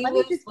 yeah, let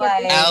me just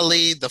get this.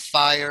 Allie, the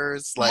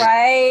fires,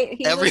 like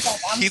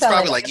he's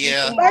probably like,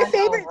 yeah. My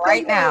favorite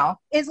thing now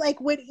is like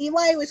when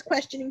Eli was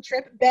questioning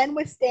Trip, Ben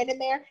was standing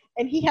there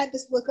and he had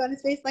this look on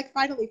his face like,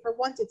 finally, for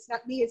once, it's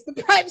not me, it's the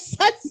prime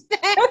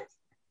suspect.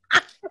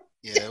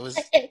 Yeah, it was.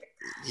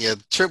 Yeah,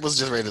 Trip was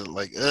just ready to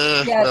like.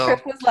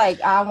 Trip was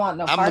like, I want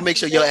no. I'm gonna make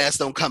sure your ass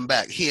don't come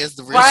back. Here's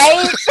the real.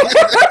 Right.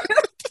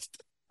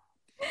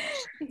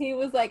 He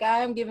was like, I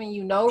am giving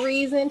you no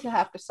reason to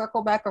have to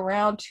circle back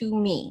around to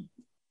me.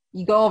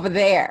 You go over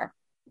there.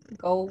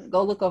 Go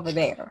look over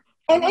there.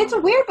 And it's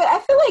weird, but I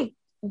feel like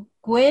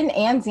Gwen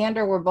and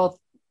Xander were both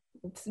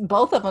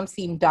of them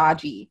seemed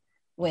dodgy.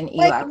 When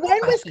Eli Gwen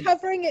was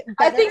covering it better.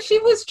 I think she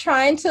was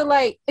trying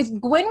to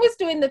Gwen was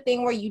doing the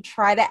thing where you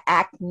try to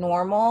act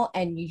normal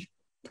and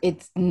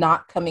it's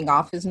not coming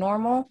off as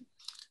normal.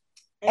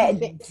 And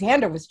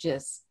Xander was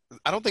just.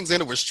 I don't think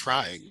Xander was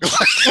trying.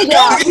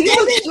 Xander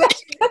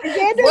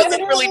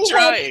wasn't really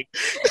trying.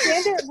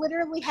 Xander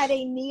literally had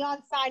a neon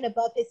sign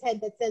above his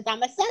head that says,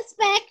 "I'm a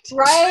suspect."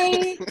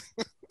 Right.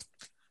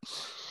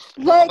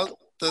 When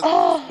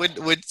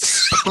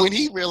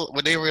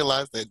they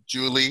realized that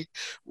Julie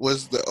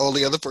was the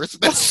only other person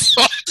that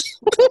saw it,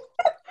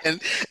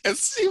 and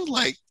she was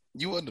like,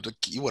 you want to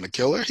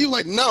kill her? He was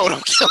like, no,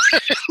 don't kill her.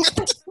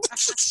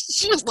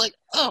 She was like,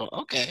 oh,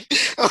 okay.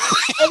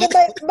 And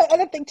then my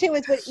other thing too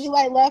is when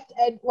Eli left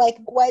and like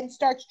Gwen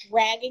starts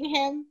dragging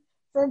him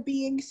for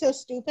being so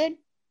stupid.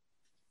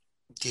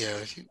 Yeah.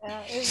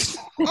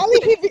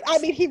 I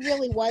mean, he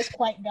really was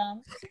quite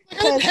dumb. He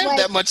didn't have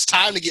that much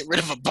time to get rid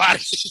of a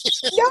body.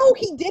 No,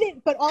 he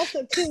didn't. But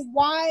also, too,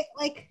 why?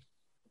 Like,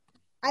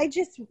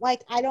 this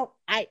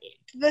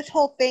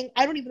whole thing,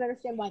 I don't even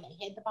understand why they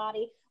hid the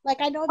body. Like,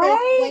 I know they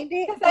explained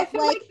it, but I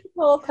feel like the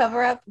whole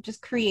cover-up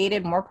just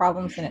created more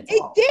problems than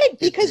itself. It did,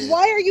 because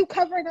why are you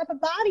covering up a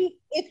body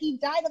if he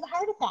died of a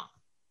heart attack?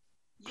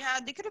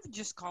 Yeah, they could have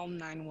just called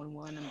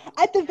 911.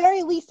 At the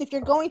very least, if you're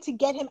going to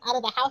get him out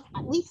of the house,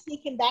 at least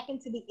sneak him back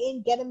into the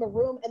inn, get him a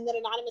room, and then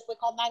anonymously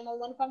call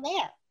 911 from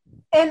there.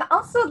 And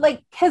also,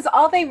 because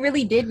all they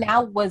really did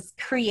now was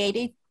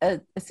create a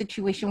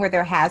situation where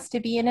there has to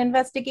be an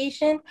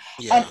investigation.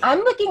 Yeah. And I'm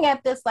looking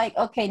at this like,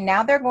 okay,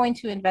 now they're going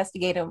to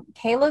investigate him.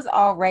 Kayla's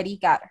already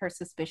got her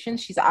suspicions.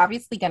 She's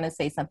obviously going to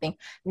say something.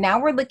 Now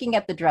we're looking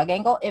at the drug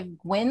angle. If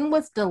Gwen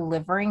was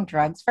delivering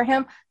drugs for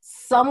him,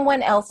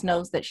 someone else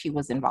knows that she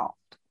was involved.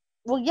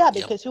 Well, yeah,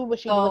 because who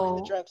was she delivering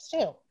the drugs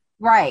to?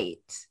 Right.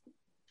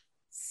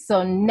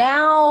 So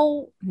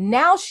now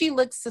she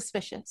looks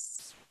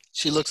suspicious.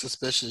 She looks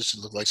suspicious. She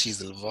looks like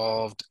she's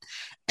involved.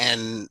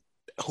 And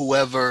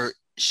whoever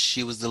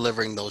she was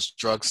delivering those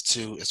drugs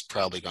to is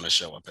probably going to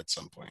show up at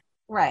some point.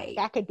 Right.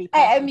 That could be.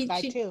 I mean,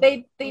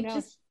 they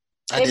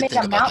made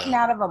a mountain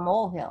out of a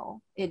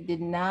molehill. It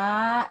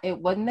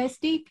wasn't that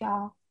steep,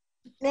 y'all.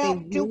 Now,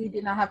 they really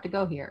did not have to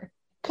go here.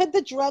 Could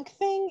the drug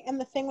thing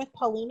and the thing with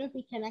Paulina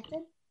be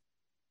connected?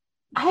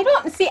 I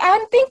don't see.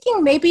 I'm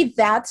thinking maybe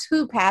that's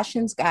who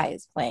Passions Guy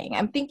is playing.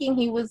 I'm thinking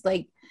he was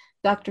like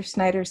Dr.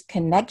 Snyder's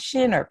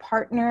connection or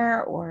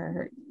partner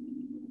or.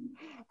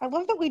 I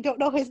love that we don't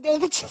know his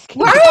name. It's just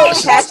Right,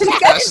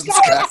 Passions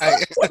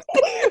Guy.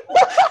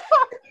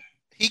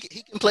 He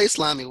can play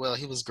Slimy well.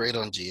 He was great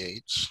on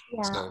GH.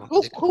 Yeah. So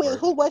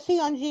who was he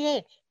on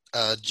GH?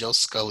 Joe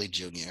Scully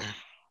Jr.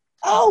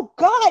 Oh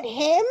God,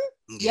 him?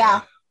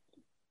 Yeah.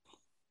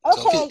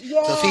 Okay,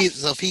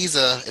 So if he's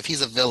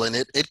a villain,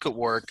 it could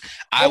work.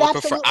 I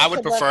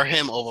would prefer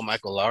him over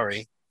Michael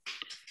Lowry.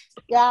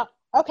 Yeah.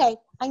 Okay.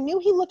 I knew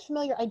he looked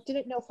familiar. I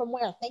didn't know from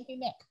where. Thank you,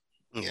 Nick.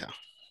 Yeah.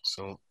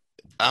 So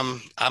yeah,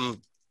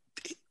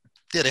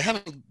 they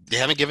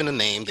haven't given a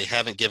name. They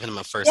haven't given him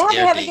a first air date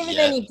they haven't given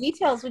yet. any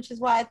details, which is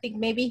why I think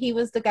maybe he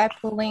was the guy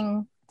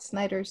pulling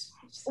Snyder's.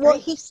 Well,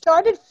 he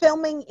started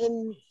filming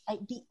in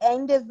at the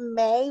end of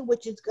May,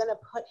 which is going to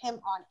put him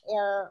on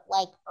air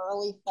like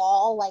early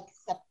fall, like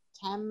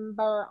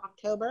September,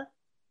 October,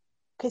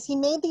 because he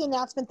made the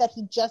announcement that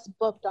he just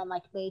booked on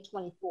like May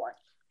 24th.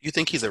 You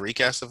think he's a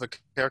recast of a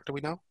character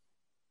we know?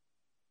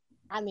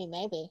 I mean,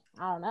 maybe.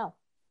 I don't know.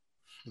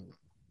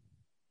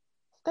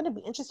 It's going to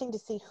be interesting to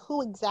see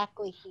who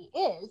exactly he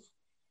is.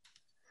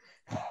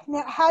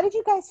 Now, how did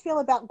you guys feel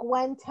about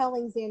Gwen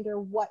telling Xander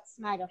what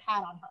Snyder had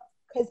on her?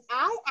 Because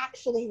I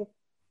actually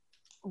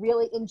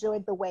really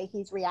enjoyed the way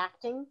he's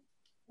reacting,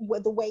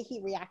 the way he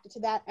reacted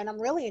to that, and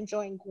I'm really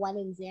enjoying Gwen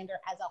and Xander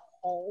as a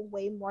whole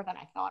way more than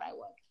I thought I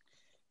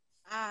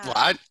would.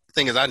 Well,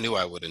 thing is, I knew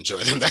I would enjoy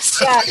them. That's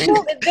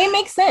they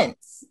make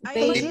sense.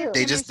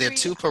 They're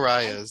two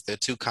pariahs. They're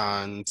two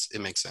cons.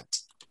 It makes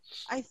sense.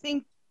 I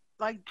think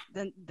like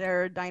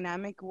their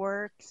dynamic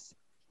works.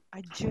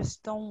 I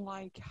just don't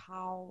like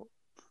how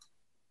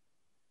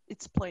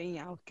it's playing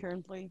out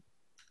currently.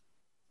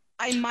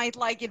 I might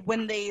like it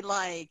when they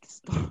like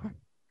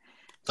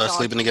start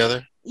sleeping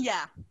together.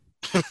 Yeah.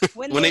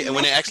 when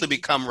they actually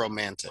become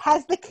romantic.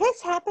 Has the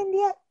kiss happened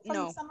yet?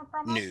 No. The summer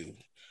promo?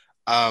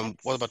 No.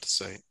 What about to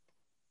say?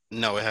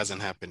 No, it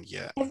hasn't happened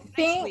yet. I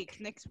think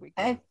next week.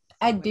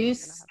 I do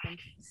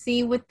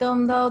see with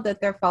them though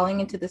that they're falling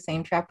into the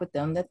same trap with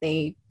them that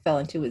they fell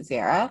into with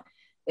Zara.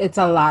 It's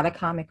a lot of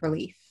comic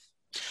relief.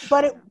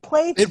 But it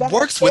plays. It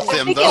works with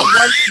them though.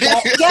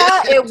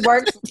 It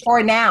works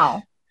for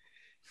now.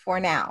 For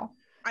now.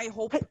 I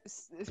hope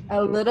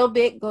a little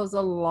bit goes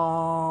a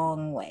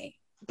long way.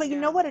 But you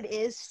know what it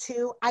is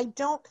too? I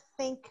don't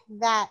think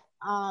that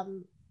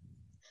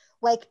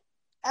like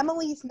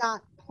Emily's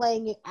not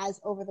playing it as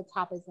over the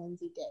top as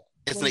Lindsay did.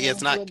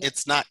 It's not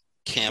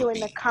campy. Doing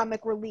the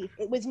comic relief.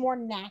 It was more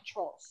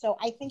natural. So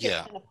I think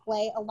it's going to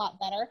play a lot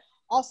better.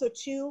 Also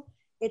too,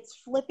 it's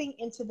flipping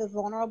into the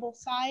vulnerable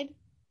side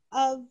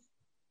of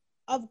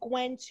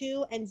Gwen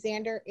too, and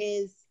Xander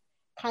is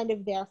kind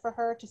of there for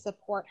her to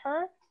support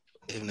her.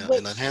 In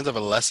the hands of a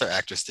lesser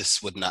actress,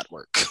 this would not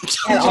work.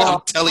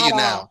 I'm telling you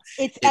now.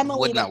 It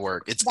would not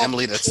work. It's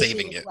Emily that's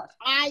saving it.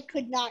 I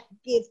could not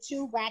give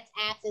two rats'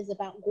 asses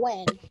about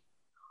Gwen,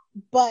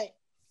 but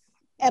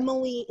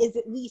Emily is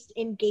at least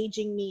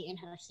engaging me in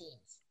her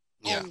scenes.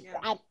 Yeah.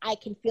 And I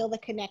can feel the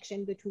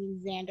connection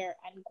between Xander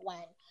and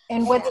Gwen.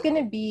 And what's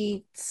going to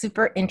be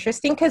super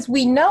interesting, because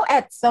we know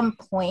at some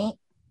point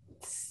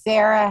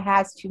Sarah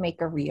has to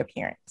make a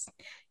reappearance.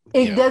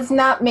 It does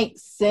not make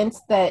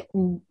sense that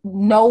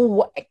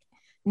no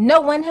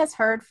one has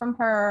heard from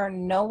her.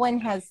 No one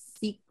has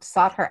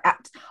sought her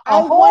out.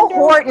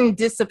 Horton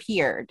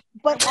disappeared.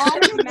 But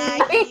once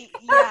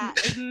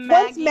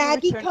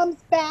Maggie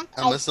comes back,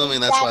 I'm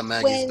assuming that's why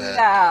Maggie's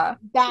back.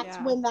 That's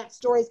when that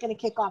story is going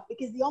to kick off.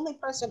 Because the only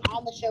person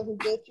on the show who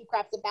gave two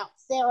craps about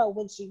Sarah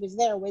when she was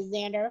there was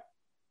Xander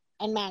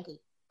and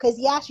Maggie. Because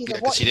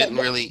she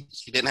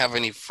didn't have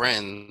any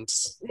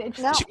friends.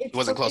 She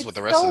wasn't close with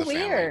the rest of the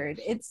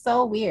family. It's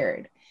so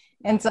weird.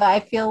 And so I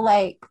feel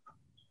like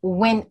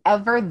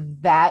whenever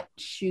that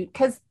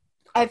because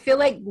I feel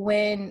like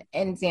Gwen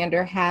and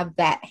Xander have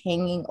that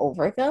hanging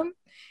over them,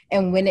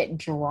 and when it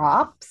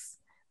drops,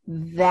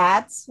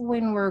 that's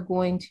when we're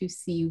going to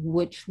see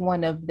which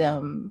one of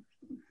them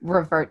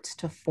reverts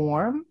to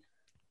form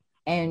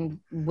and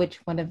which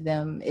one of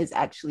them is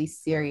actually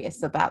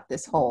serious about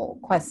this whole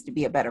quest to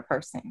be a better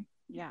person.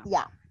 Yeah.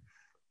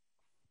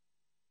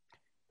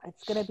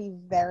 It's going to be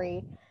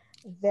very,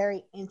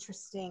 very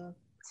interesting,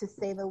 to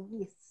say the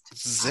least.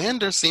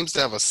 Xander seems to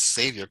have a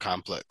savior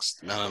complex.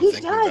 Now I'm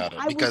thinking about it,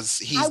 because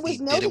he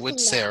did it with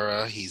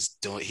Sarah. He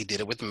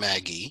did it with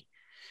Maggie.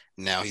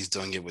 Now he's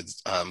doing it with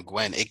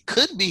Gwen. It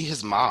could be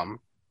his mom.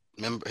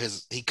 Remember,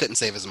 he couldn't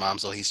save his mom,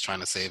 so he's trying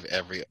to save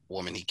every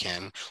woman he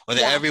can, or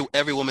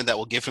every woman that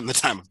will give him the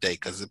time of day,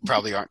 because there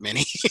probably aren't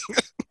many.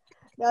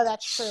 No,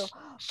 that's true.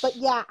 But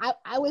yeah,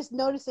 I was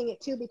noticing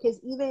it too,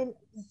 because even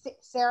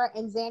Sarah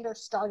and Xander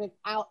started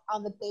out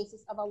on the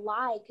basis of a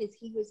lie, because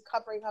he was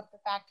covering up the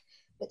fact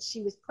that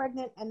she was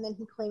pregnant, and then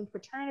he claimed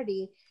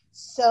paternity.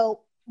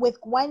 So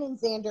with Gwen and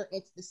Xander,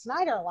 it's the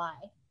Snyder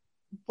lie,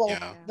 both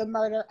the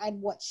murder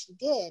and what she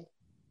did.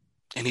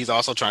 And he's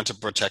also trying to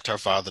protect her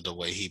father the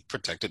way he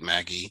protected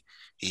Maggie.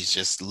 He's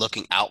just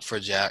looking out for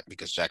Jack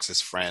because Jack's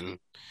his friend.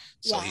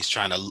 So Yeah. he's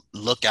trying to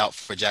look out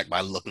for Jack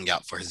by looking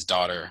out for his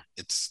daughter.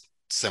 It's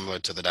similar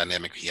to the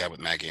dynamic he had with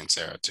Maggie and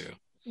Sarah too.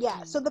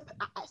 Yeah, so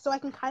I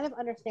can kind of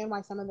understand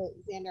why some of the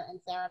Xander and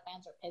Sarah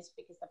fans are pissed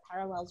because the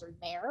parallels are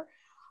there.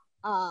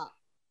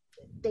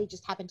 They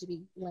just happen to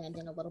be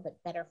landing a little bit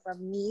better for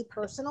me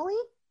personally.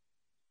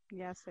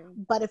 Yeah,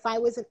 same. But if I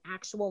was an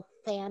actual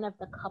fan of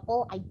the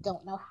couple, I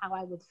don't know how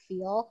I would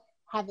feel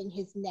having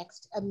his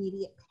next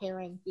immediate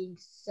pairing being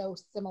so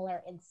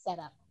similar in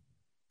setup.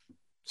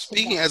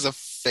 Speaking as a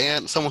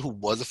fan, someone who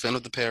was a fan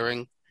of the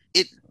pairing,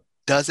 it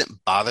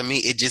doesn't bother me.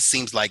 It just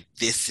seems like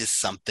this is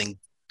something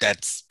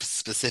that's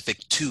specific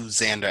to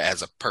Xander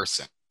as a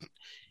person.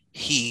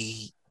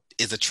 He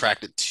is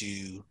attracted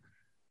to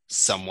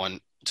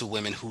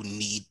women who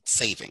need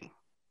saving.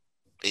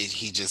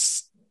 He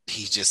just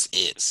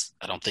is.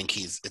 I don't think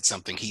it's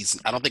something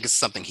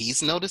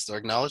he's noticed or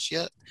acknowledged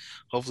yet.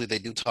 Hopefully they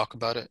do talk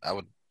about it. I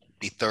would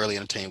be thoroughly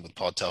entertained with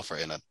Paul Telfer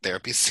in a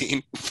therapy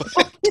scene,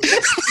 but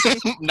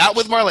not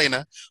with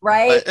Marlena.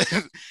 Right.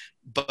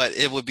 But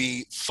it would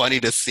be funny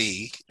to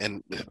see,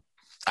 and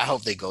I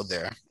hope they go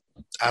there.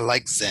 I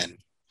like Zen.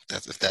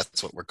 If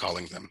that's what we're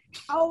calling them.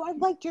 Oh, I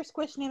liked your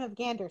squish name of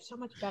Gander so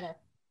much better.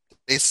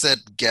 They said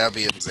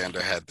Gabby and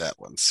Xander had that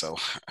one, so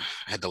I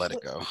had to let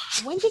it go.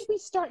 When did we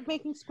start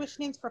making squish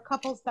names for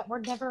couples that were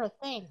never a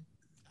thing?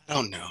 I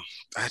don't know.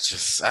 I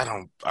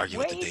don't argue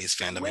with the Days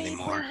fandom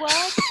anymore.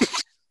 What?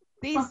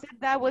 They said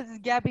that was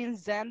Gabby and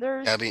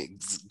Xander.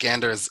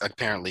 Gander is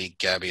apparently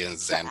Gabby and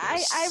Xander.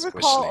 I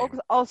recall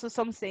also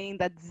some saying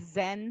that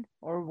Zen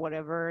or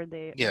whatever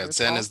they. Yeah,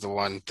 Zen is the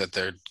one that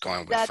they're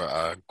going with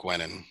for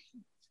Gwen and.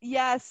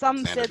 Yeah,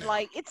 some Xander said name.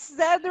 like it's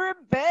Xander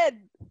in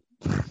bed.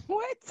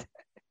 What?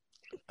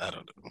 I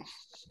don't know.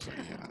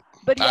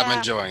 But yeah, I'm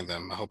enjoying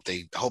them. I hope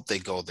they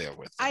go there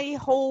with them. I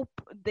hope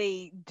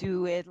they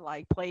do it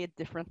like play it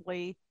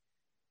differently,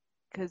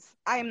 because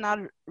I'm not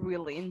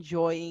really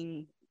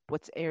enjoying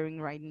what's airing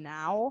right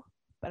now.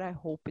 But I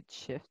hope it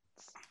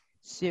shifts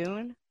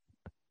soon.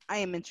 I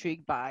am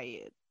intrigued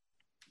by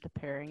the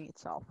pairing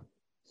itself.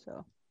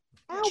 So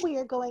now we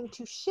are going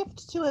to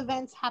shift to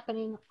events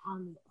happening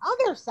on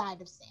the other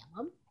side of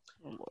Salem.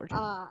 Oh Lord.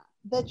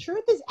 The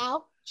truth is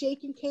out.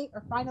 Jake and Kate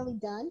are finally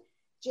done.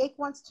 Jake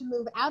wants to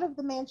move out of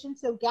the mansion,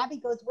 so Gabby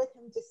goes with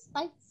him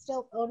despite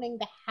still owning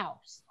the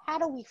house. How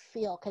do we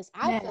feel? Because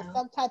I feel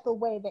some type of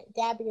way that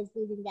Gabby is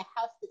leaving the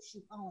house that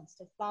she owns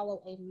to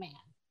follow a man.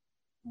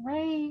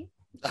 Right.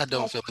 I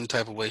don't feel any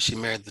type of way. She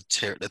married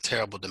the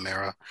terrible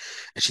Demera,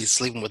 and she's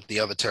sleeping with the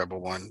other terrible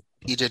one.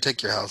 EJ,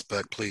 take your house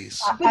back,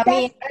 please. But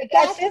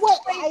that's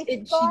what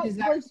I thought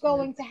was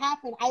going to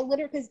happen. I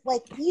literally, because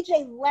like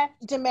EJ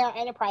left Demera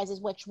Enterprises,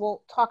 which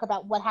we'll talk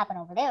about what happened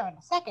over there in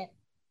a second.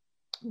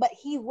 But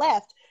he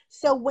left.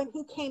 So when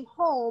he came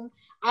home,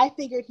 I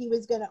figured he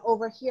was going to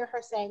overhear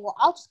her saying, well,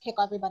 I'll just kick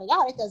everybody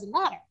out. It doesn't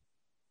matter.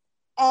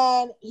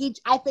 And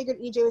I figured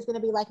EJ was going to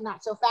be like,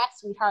 not so fast,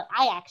 sweetheart.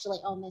 I actually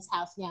own this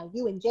house now.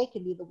 You and Jake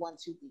can be the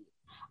ones who leave.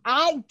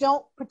 I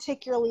don't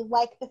particularly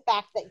like the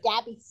fact that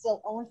Gabby still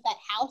owns that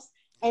house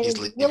and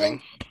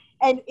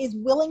is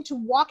willing to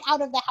walk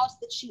out of the house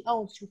that she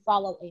owns to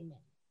follow a man.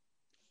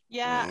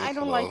 Yeah, I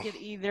don't like it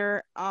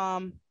either.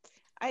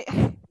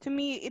 To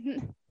me, it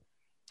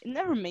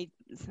never made.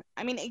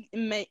 I mean,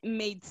 it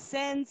made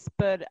sense,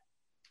 but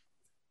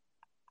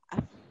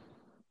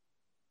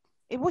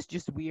it was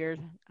just weird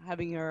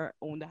having her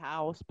own the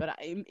house. But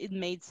it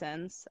made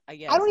sense, I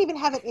guess. I don't even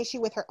have an issue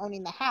with her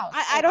owning the house.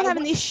 I don't have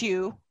an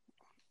issue,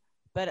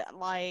 but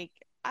like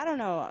I don't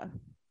know.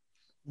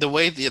 The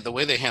way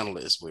they handle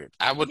it is weird.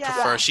 I would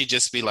prefer she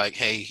just be like,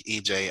 "Hey,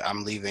 EJ,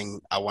 I'm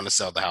leaving. I want to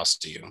sell the house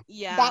to you."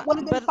 Yeah, that would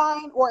have been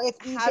fine. Or if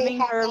EJ having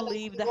her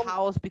leave the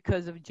house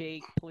because of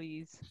Jake,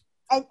 please.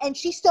 And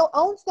she still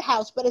owns the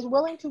house, but is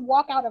willing to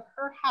walk out of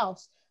her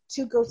house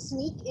to go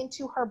sneak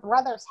into her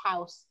brother's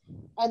house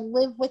and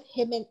live with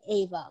him and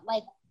Ava.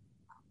 Like,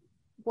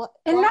 what?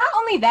 And not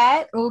only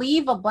that,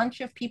 leave a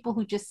bunch of people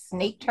who just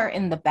snaked her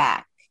in the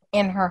back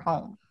in her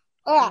home.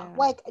 Yeah.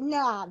 Like,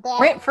 nah.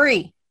 Rent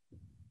free.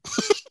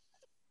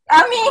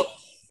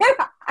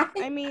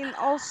 I mean,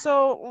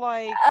 also,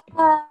 like...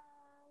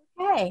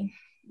 okay.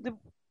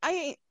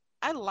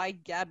 I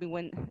like Gabby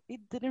when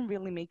it didn't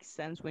really make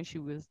sense when she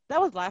was.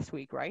 That was last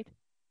week, right?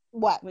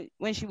 What?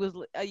 When she was.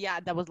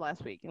 That was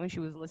last week when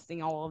she was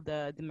listing all of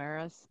the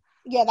Demeras.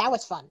 Yeah, that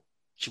was fun.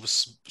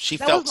 She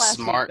felt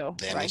smart week, though,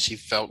 then, right? and she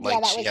felt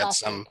like she had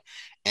some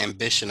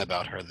ambition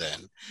about her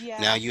then. Yeah.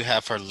 Now you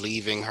have her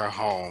leaving her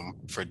home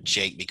for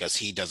Jake because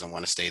he doesn't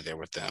want to stay there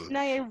with them. And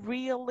I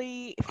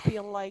really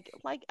feel like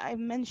I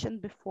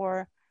mentioned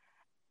before,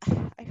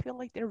 I feel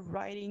like they're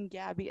writing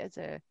Gabby as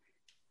a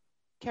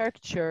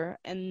caricature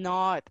and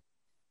not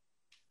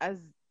as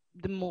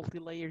the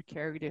multi-layered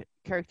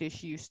character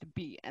she used to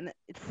be, and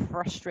it's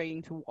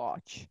frustrating to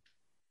watch.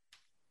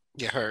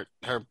 Yeah,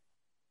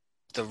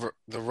 the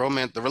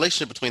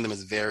relationship between them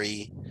is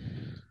very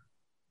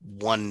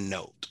one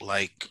note.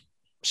 Like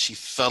she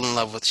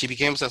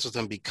became obsessed with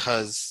him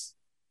because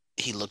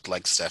he looked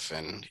like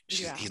Stefan.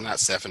 Yeah. He's not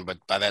Stefan, but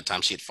by that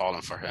time she had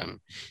fallen for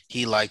him.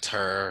 He liked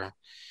her,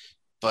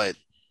 but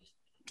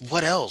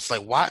what else?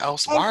 Like, why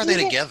else? And Why are they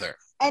even- together?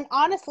 And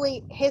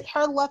honestly,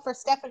 her love for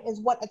Stefan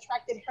is what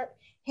attracted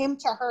him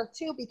to her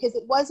too, because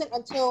it wasn't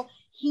until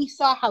he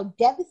saw how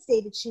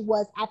devastated she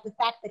was at the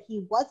fact that he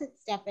wasn't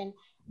Stefan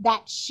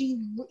that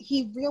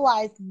he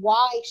realized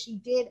why she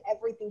did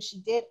everything she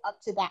did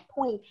up to that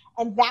point,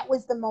 and that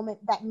was the moment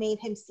that made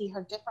him see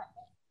her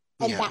differently,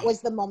 and that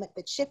was the moment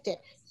that shifted.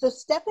 So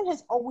Stefan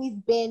has always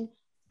been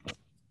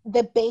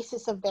the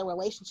basis of their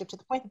relationship, to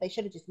the point that they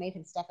should have just made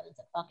him Stefan and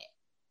said fuck it.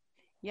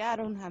 Yeah, I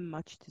don't have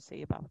much to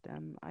say about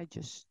them. I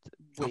just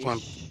I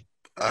wish.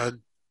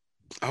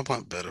 I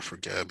want better for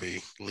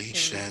Gabby. Li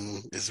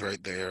Shen is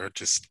right there.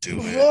 Just do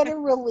it.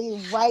 Literally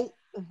right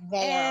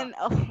there. And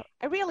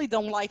I really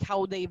don't like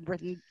how they've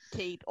written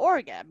Kate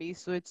or Gabby,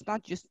 so it's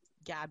not just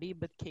Gabby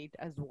but Kate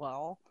as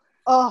well.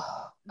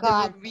 Oh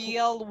God, the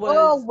reveal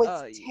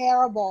was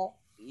terrible.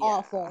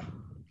 yeah.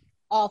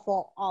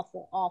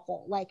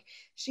 Awful. Like,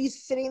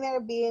 she's sitting there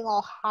being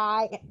all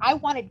high, and I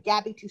wanted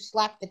Gabby to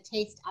slap the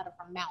taste out of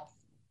her mouth.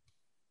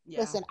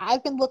 Yeah. Listen,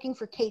 I've been looking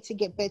for Kate to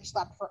get bitch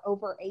slapped for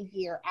over a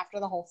year after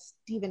the whole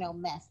Stephen O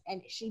mess,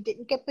 and she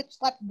didn't get bitch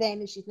slapped then,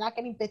 and she's not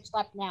getting bitch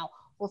slapped now.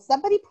 Will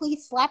somebody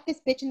please slap this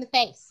bitch in the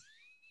face?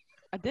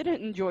 I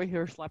didn't enjoy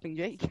her slapping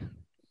Jake.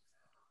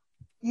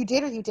 You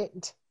did or you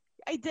didn't?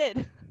 I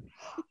did.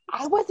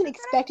 I wasn't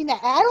expecting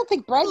that. And I don't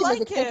think Brandon was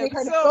Like expecting him,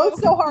 her to so- go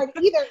so hard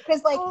either,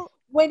 because like Oh,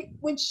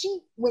 when she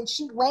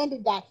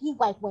landed that, he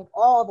like went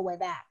all the way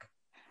back.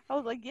 I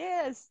was like,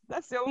 yes,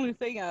 that's the only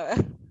thing I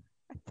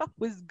thought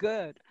was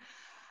good.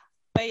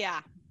 But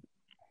yeah,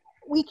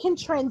 We can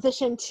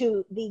transition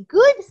to the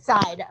good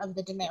side of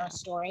the Demera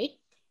story.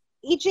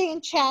 EJ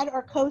and Chad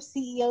are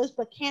co-CEOs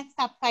but can't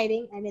stop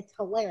fighting, and it's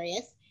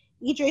hilarious.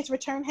 EJ's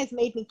return has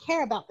made me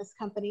care about this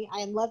company. I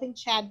am loving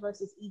Chad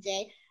versus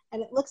EJ,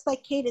 and it looks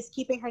like Kate is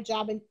keeping her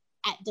job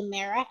at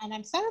Demera, and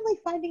I'm suddenly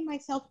finding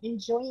myself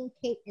enjoying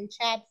Kate and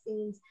Chad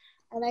scenes,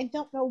 and I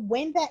don't know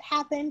when that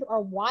happened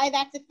or why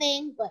that's a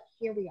thing, but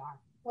here we are.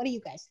 What do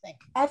you guys think?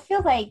 I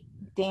feel like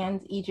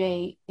Dan's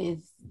EJ is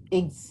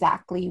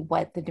exactly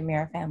what the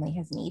Demira family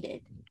has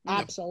needed.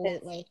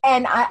 Absolutely.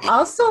 And I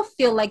also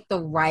feel like the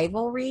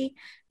rivalry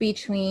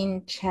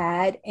between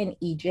Chad and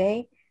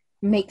EJ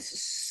makes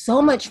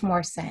so much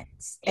more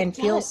sense and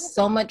feels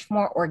so much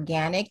more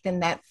organic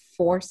than that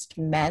forced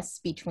mess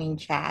between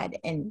Chad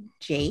and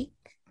Jake.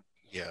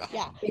 Yeah.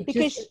 Yeah,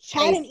 because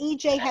Chad and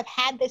EJ have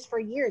had this for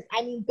years.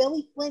 I mean,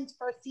 Billy Flynn's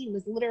first scene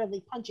was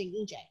literally punching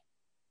EJ.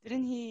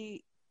 didn't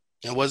he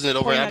And wasn't it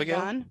over point a Abigail?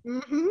 gun?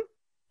 Mm-hmm.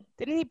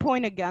 Didn't he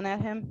point a gun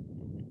at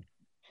him?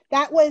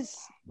 That was...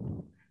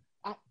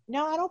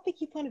 no, I don't think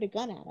he pointed a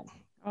gun at him.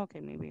 Okay,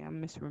 maybe I'm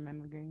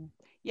misremembering.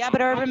 Yeah,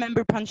 but I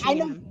remember punching I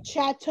know him.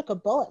 Chad took a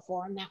bullet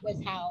for him. That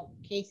was how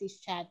Casey's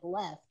Chad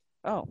left.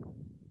 Oh.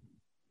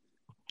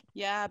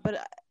 Yeah,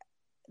 but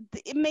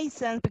it made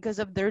sense because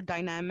of their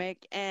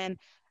dynamic, and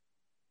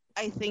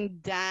I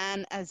think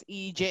Dan as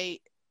EJ,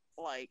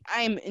 like,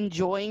 I'm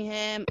enjoying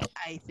him.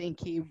 I think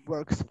he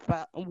works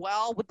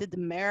well with the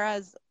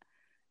Demeras.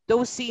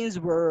 Those scenes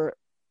were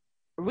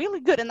really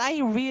good, and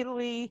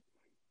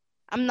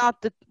I'm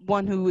not the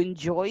one who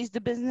enjoys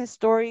the business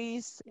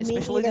stories,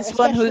 especially this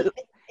one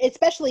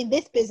especially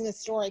this business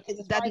story,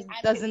 because that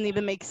doesn't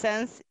even make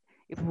sense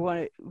if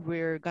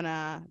we're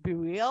gonna be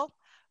real.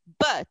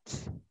 But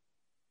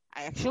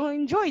I actually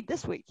enjoyed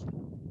this week.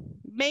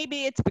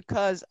 Maybe it's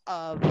because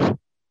of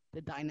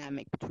the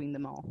dynamic between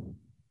them all.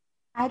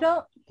 I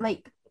don't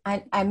like,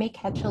 I may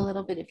catch a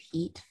little bit of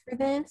heat for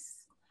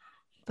this,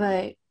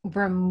 but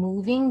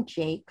removing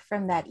Jake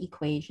from that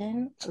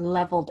equation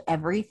leveled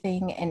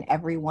everything and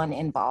everyone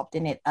involved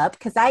in it up,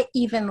 because I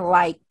even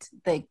liked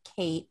the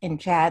Kate and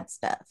Chad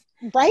stuff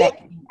that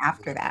came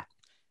after that.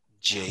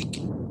 Jake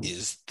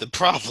is the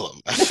problem.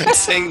 I've been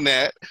saying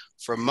that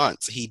for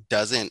months. He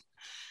doesn't.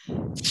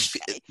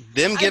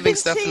 Them giving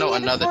Stefano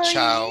another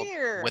child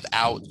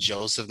without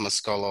Joseph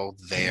Mascolo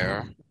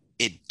there,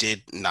 it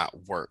did not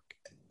work.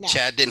 No.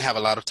 Chad didn't have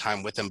a lot of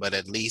time with him, but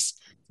at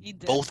least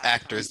both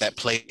actors that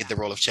played the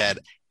role of Chad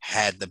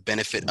had the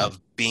benefit of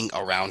being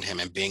around him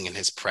and being in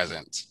his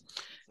presence.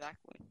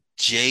 Exactly.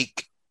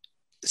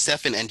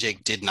 Stefan and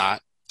Jake did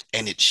not,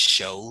 and it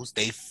shows.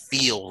 They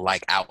feel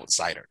like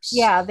outsiders.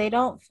 Yeah, they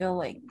don't feel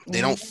like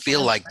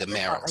the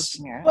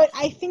Maras. But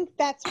I think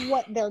that's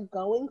what they're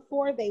going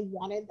for. They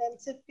wanted them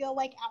to feel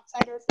like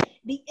outsiders.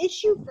 The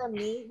issue for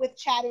me with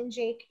Chad and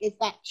Jake is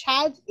that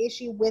Chad's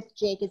issue with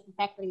Jake is the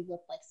fact that he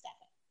looked like Stefan.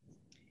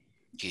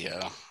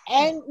 Yeah.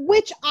 And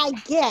which I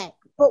get,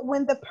 but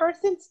when the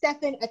person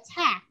Stefan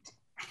attacked,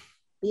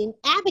 being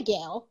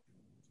Abigail,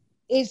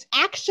 is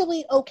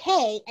actually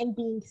okay and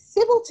being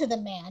civil to the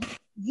man,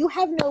 you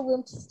have no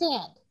room to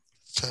stand.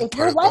 If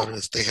part about it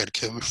is they had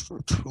chemistry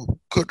too.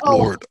 Good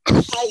Lord.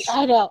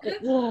 I know.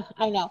 Ugh,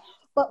 I know.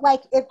 But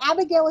like, if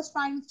Abigail is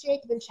fine with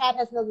Jake, then Chad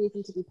has no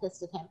reason to be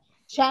pissed at him.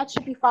 Chad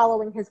should be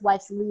following his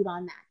wife's lead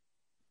on that.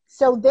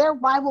 So their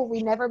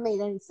rivalry never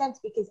made any sense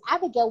because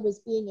Abigail was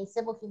being a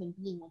civil human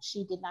being when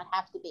she did not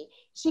have to be.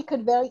 She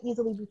could very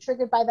easily be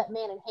triggered by that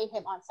man and hate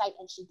him on sight,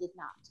 and she did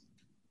not.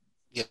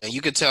 Yeah, you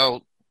could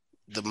tell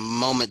the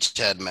moment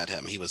Chad met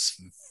him, he was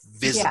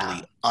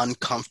visibly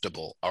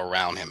uncomfortable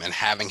around him and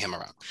having him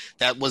around.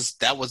 That was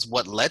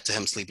what led to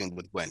him sleeping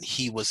with Gwen.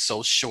 He was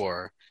so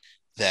sure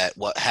that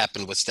what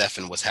happened with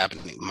Stefan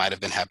might have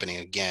been happening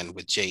again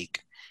with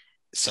Jake.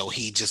 So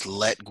he just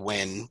let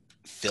Gwen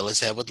fill his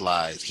head with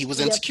lies. He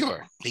was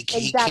insecure. He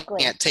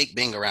can't take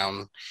being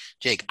around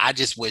Jake. I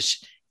just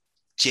wish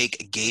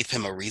Jake gave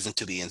him a reason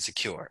to be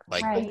insecure.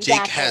 Like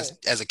Jake has,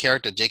 as a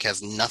character, Jake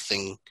has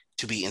nothing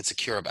to be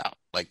insecure about.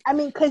 Like, I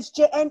mean, because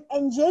Jake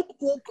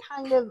did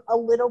kind of a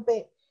little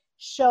bit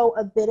show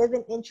a bit of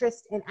an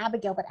interest in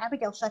Abigail, but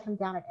Abigail shut him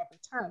down at every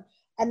turn.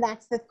 And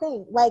that's the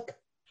thing. Like,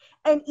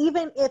 and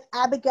even if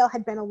Abigail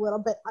had been a little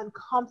bit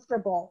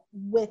uncomfortable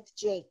with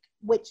Jake,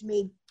 which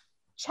made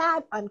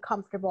Chad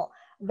uncomfortable,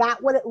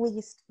 that would at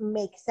least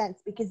make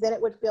sense, because then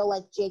it would feel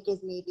like Jake is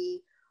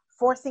maybe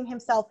forcing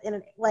himself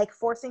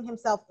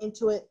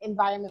into an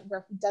environment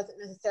where he doesn't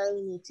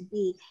necessarily need to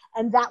be,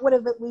 and that would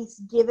have at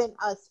least given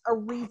us a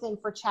reason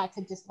for Chad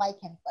to dislike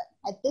him.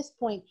 But at this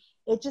point,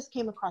 it just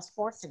came across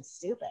forced and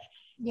stupid.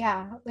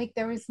 Yeah, like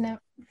there was no,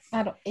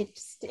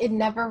 it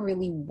never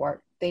really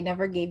worked. They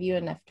never gave you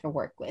enough to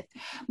work with.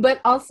 But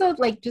also,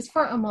 like, just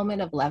for a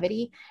moment of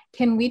levity,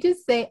 can we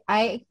just say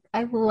I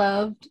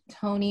loved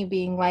Tony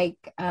being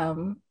like,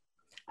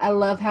 I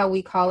love how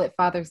we call it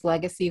father's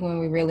legacy when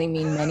we really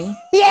mean money.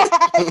 Yeah,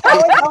 that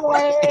was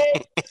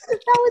hilarious.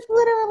 That was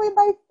literally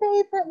my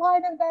favorite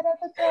line of that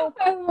episode.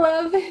 I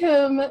love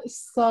him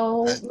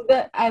so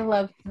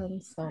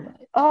much.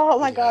 Oh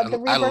my God.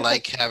 I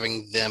like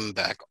having them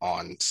back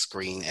on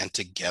screen and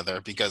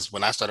together, because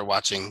when I started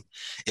watching,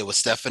 it was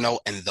Stefano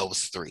and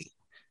those three,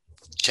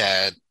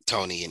 Chad,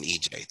 Tony, and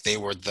EJ. They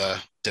were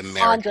the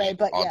demerit Andre,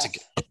 but all yes.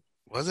 together.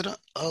 Was it?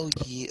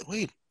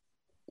 Wait.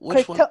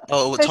 Which one?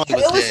 Tony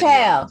was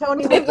dead.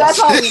 Tony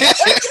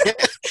was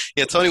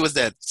yeah, Tony was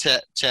dead.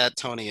 Chad,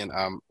 Tony, and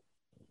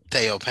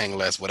Theo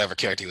Pangles, whatever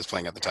character he was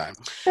playing at the time.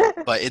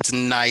 But it's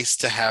nice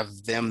to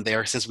have them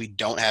there, since we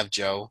don't have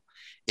Joe.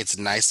 It's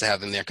nice to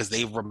have them there because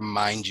they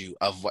remind you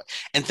of what.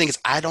 And the thing is,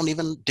 I don't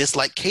even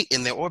dislike Kate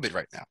in their orbit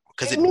right now,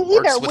 because it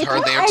works with her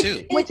there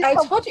too. Which I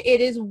told you, it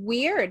is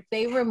weird.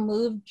 They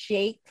removed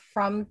Jake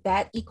from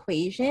that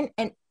equation,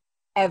 and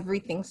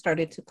everything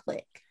started to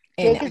click.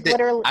 Jake is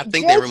literally. I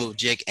think they removed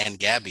Jake and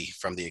Gabby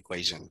from the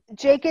equation.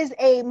 Jake is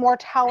a more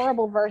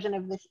tolerable version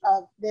of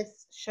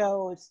this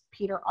show's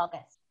Peter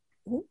August.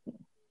 No,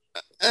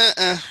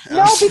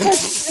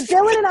 because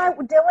Dylan and I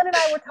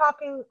were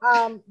talking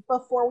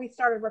before we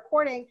started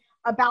recording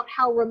about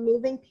how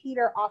removing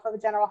Peter off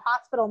of General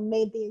Hospital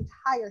made the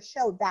entire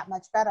show that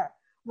much better.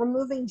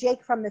 Removing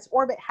Jake from this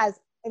orbit has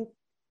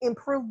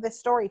improved the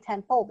story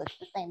tenfold. It's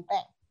the same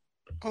thing.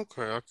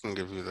 Okay, I can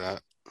give you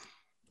that.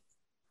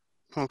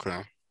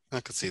 Okay. I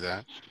could see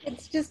that.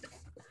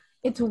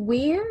 It's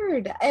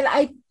weird. And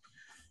I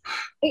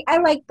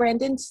like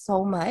Brandon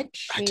so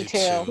much. Me too.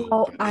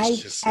 So I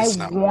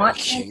want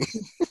him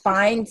to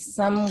find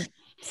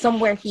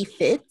somewhere he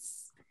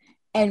fits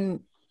and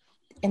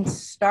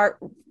start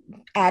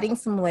adding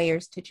some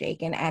layers to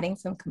Jake and adding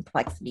some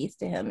complexities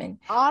to him, and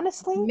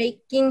honestly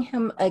making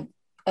him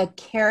a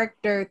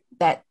character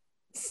that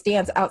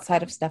stands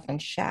outside of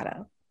Stefan's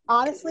shadow.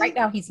 Honestly, right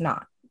now he's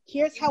not.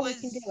 Here's how we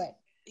can do it.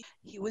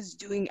 He was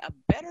doing a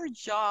better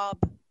job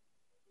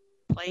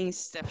playing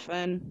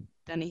Stefan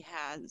than he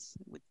has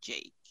with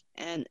Jake.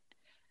 And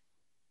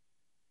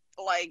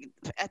like,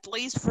 at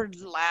least for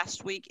the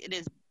last week, it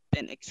has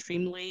been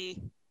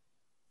extremely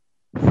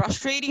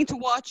frustrating to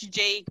watch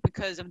Jake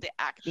because of the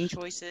acting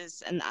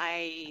choices, and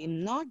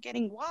I'm not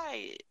getting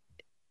why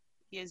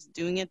he is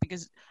doing it,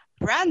 because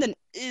Brandon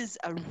is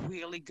a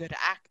really good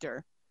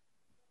actor.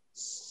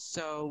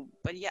 So,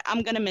 but yeah,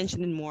 I'm gonna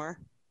mention it more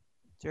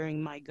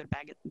during my good,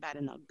 bad,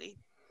 and ugly.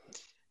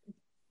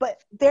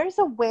 But there's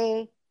a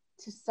way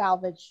to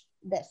salvage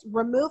this.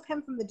 Remove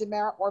him from the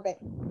Demera orbit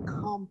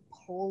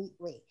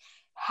completely.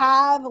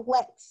 Have,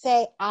 let's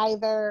say,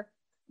 either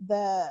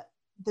the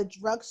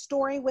drug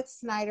story with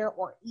Snyder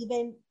or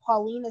even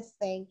Paulina's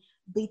thing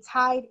be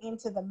tied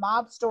into the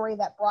mob story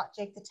that brought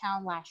Jake to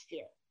town last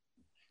year.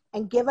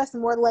 And give us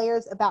more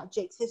layers about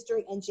Jake's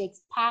history and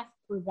Jake's path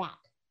through that.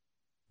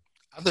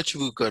 I thought you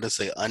were going to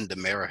say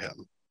undemera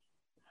him.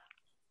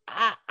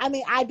 I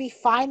mean, I'd be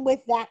fine with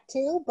that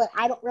too, but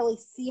I don't really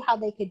see how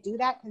they could do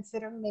that,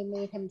 considering they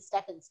made him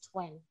Stefan's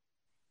twin.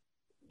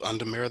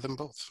 Undemera them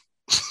both.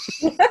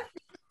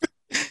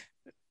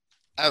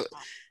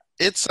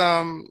 It's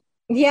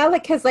yeah,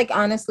 because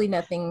honestly,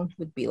 nothing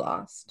would be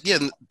lost. Yeah,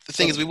 the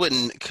thing is, we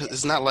wouldn't. Cause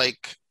it's not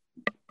like,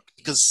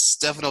 because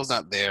Stefano's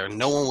not there.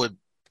 No one would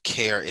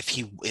care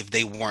if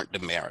they weren't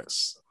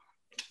Damaris.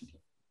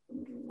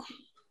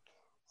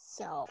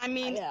 So I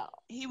mean,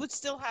 he would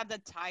still have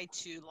that tie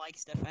to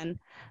Stefan,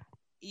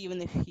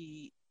 even if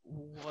he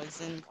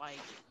wasn't like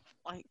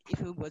if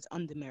he was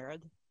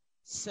undemarried.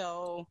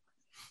 So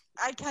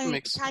I kind of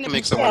make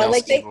someone Yeah, else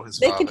like evil his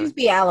they father. could just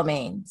be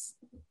Alamains.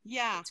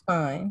 yeah. It's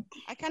fine.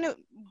 I kind of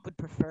would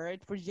prefer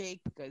it for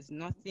Jake because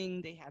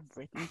nothing they have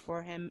written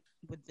for him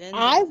within.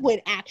 I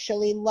would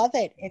actually love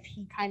it if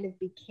he kind of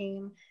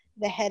became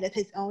the head of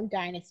his own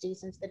dynasty.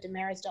 Since the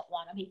Damaras don't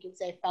want him, he can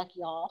say "fuck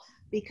y'all,"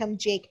 become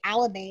Jake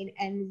Alabane,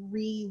 and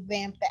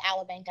revamp the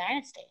Alabane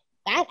dynasty.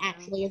 That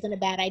actually isn't a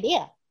bad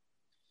idea.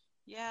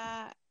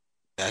 Yeah,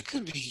 That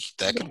could work.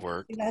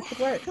 That could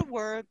work. it could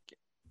work.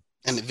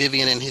 And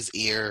Vivian in his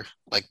ear,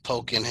 like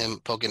poking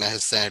at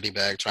his sanity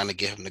bag, trying to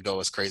get him to go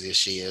as crazy as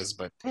she is,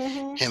 but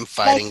him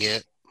fighting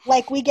it.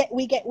 Like we get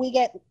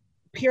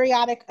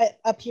periodic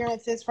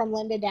appearances from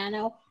Linda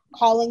Dano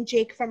calling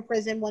Jake from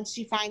prison once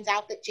she finds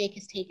out that Jake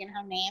has taken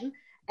her name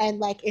and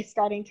like is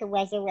starting to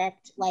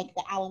resurrect like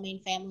the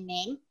Alamein family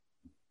name.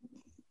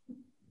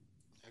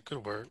 That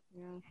could work.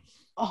 Yeah.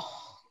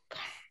 Oh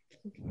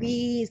God.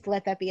 Please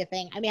let that be a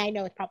thing. I mean, I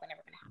know it's probably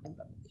never gonna happen,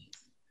 but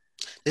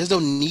There's no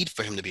need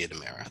for him to be a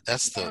Demara.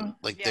 That's Yeah.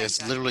 there's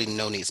exactly. literally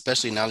no need,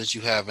 especially now that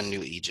you have a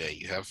new EJ,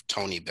 you have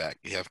Tony back,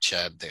 you have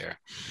Chad there.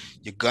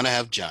 You're gonna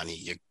have Johnny,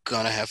 you're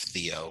gonna have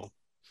Theo.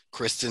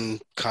 Kristen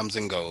comes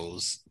and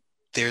goes.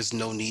 There's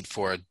no need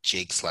for a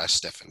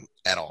Jake/Stefan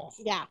at all.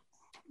 yeah.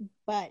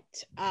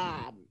 But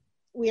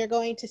we are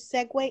going to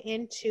segue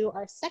into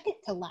our second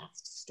to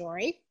last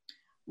story.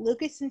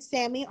 Lucas and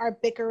Sammy are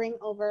bickering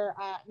over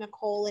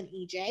Nicole and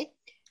EJ.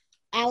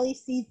 Allie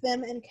sees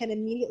them and can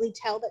immediately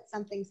tell that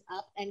something's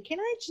up. And can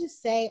I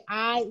just say,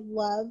 I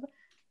love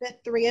the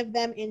three of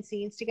them in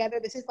scenes together.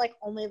 This is like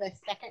only the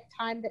second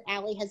time that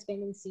Allie has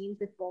been in scenes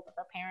with both of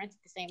her parents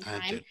at the same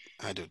time.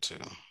 I do too.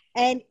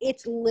 And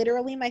it's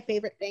literally my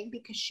favorite thing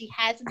because she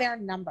has their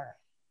number.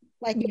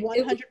 Like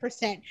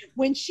 100%.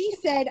 When she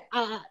said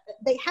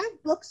they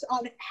have books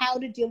on how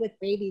to deal with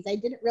babies, I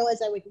didn't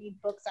realize I would need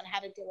books on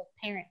how to deal with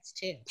parents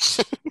too.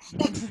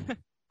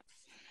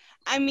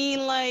 I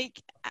mean,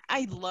 like,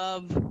 I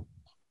love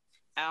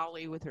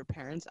Allie with her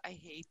parents. I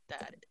hate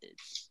that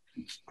it's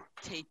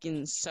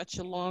taken such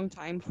a long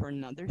time for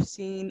another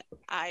scene.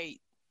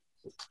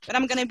 But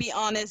I'm gonna be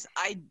honest.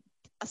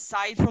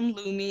 Aside from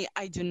Lumi,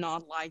 I do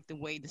not like the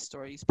way the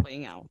story is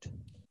playing out.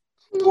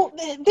 Well,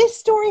 this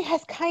story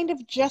has kind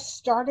of just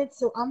started,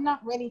 so I'm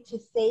not ready to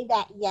say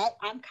that yet.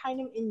 I'm kind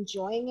of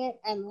enjoying it,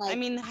 and like, I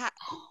mean,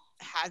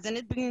 hasn't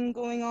it been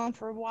going on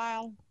for a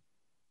while?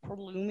 For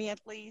Lumi, at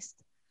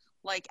least.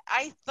 Like,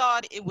 I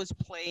thought it was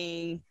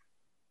playing.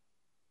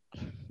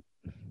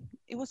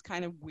 It was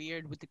kind of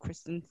weird with the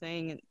Kristen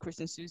thing and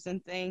Kristen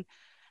Susan thing,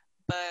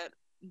 but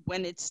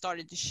when it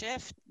started to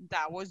shift,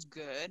 that was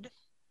good.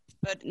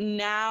 But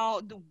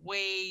now the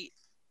way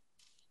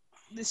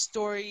the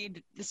story,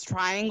 this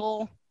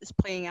triangle is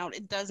playing out,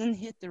 it doesn't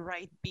hit the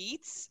right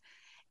beats,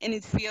 and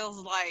it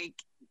feels like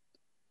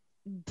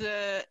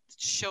the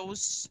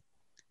show's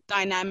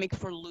dynamic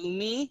for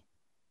Lumi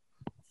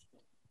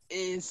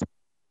is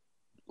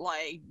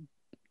like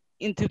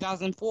in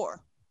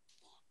 2004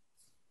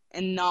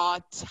 and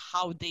not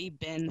how they've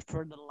been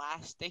for the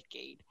last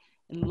decade.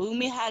 And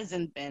Lumi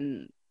hasn't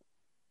been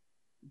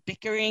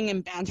bickering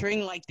and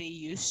bantering like they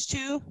used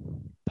to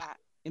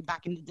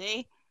back in the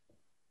day.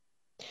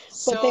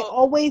 but they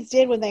always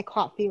did when they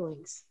caught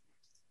feelings.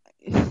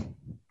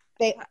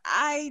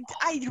 I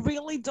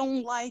really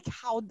don't like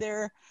how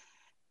they're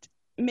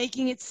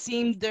making it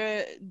seem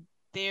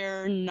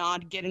they're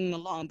not getting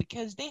along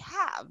because they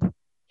have.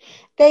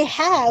 They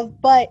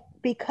have, but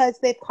because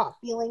they've caught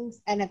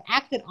feelings and have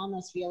acted on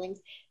those feelings,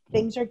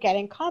 things are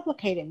getting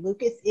complicated.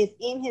 Lucas is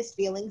in his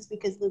feelings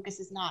because Lucas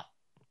is not.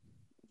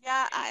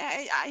 Yeah,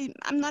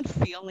 I'm not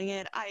feeling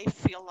it. I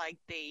feel like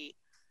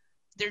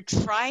they're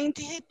trying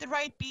to hit the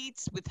right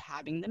beats with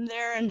having them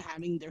there and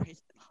having their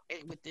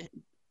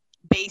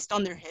based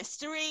on their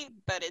history,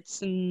 but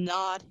it's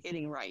not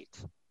hitting right.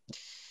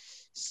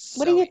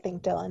 What do you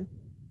think, Dylan?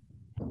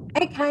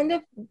 I kind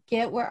of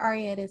get where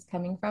Ariette is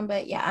coming from,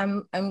 but yeah,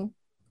 I'm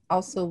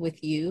also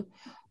with you.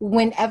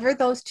 Whenever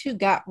those two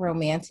got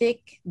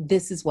romantic,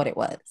 this is what it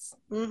was.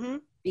 Mm-hmm.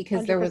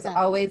 Because there was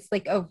always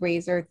like a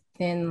razor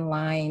thin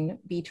line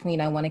between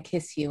I want to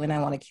kiss you and I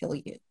want to kill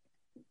you.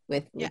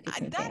 With Lucas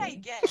and that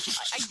Sammy.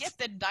 I get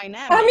the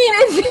dynamic. I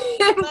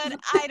mean, but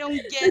I don't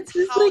get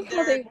how like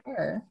they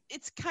were.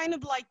 It's kind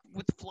of like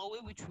with Chloe,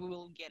 which we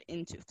will get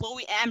into.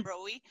 Chloe and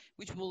Broe,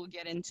 which we'll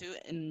get into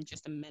in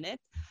just a minute.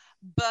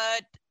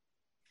 But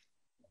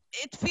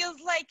it feels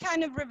like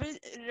kind of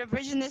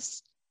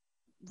revisionist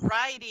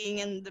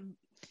writing and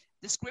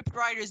the script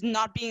writers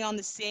not being on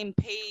the same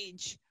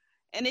page.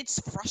 And it's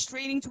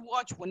frustrating to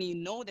watch when you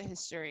know the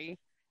history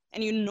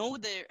and you know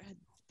their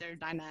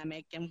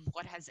dynamic and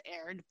what has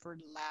aired for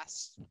the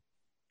last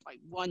like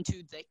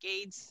 1-2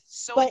 decades.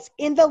 So but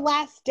in the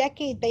last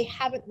decade they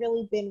haven't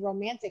really been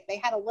romantic.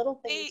 They had a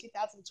little thing in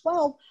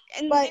 2012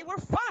 and they were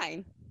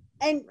fine.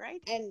 And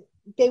right? And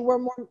they were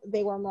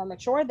more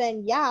mature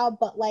then, yeah,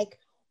 but like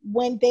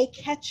when they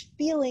catch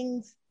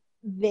feelings,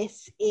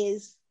 this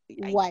is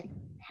what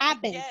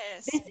happened.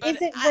 Yes, This but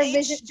isn't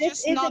it's This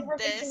just isn't not revisionist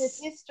this.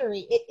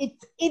 history. It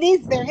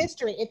is their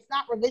history. It's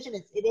not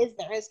revisionist. It is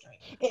their history.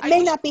 It I may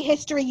wish- not be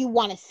history you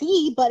want to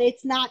see, but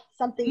it's not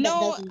something that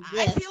No, doesn't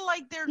I exist. feel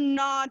like they're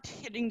not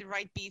hitting the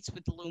right beats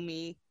with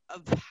Lumi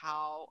of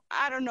how,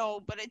 I don't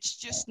know, but it's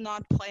just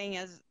not playing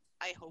as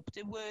I hoped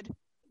it would.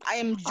 I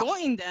am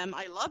enjoying them.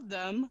 I love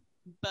them,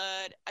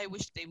 but I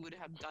wish they would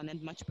have done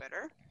it much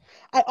better.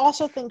 I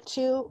also think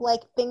too, like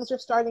things are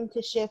starting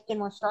to shift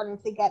and we're starting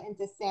to get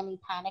into Sammy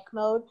panic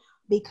mode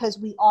because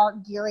we are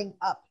gearing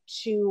up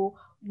to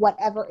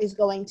whatever is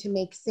going to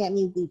make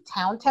Sammy leave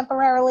town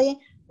temporarily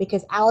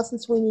because Allison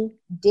Sweeney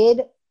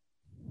did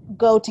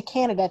go to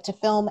Canada to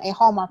film a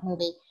Hallmark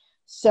movie.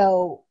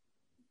 So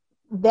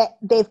that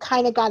they've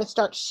kind of got to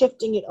start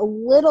shifting it a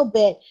little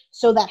bit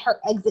so that her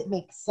exit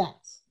makes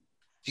sense.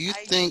 Do you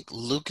think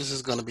Lucas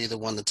is going to be the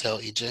one to tell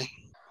EJ?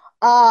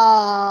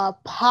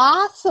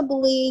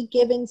 Possibly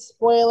given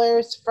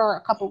spoilers for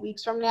a couple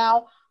weeks from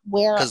now,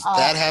 where because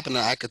that happened,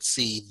 and I could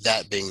see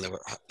that being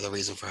the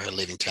reason for her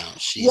leaving town.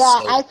 She's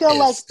I feel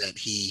like that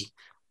he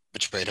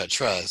betrayed her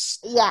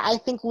trust. Yeah, I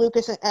think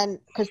Lucas and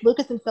because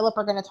Lucas and Philip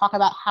are going to talk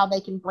about how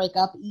they can break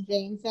up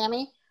EJ and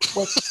Sammy,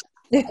 which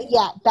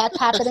that's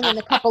happening in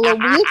a couple of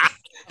weeks.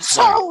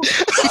 So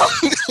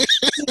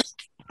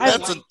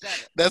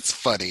that's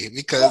funny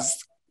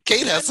because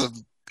Kate has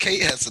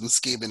some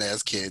scheming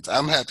ass kids.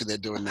 I'm happy they're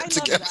doing that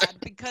together. Love that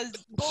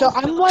because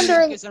I'm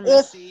wondering if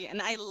messy,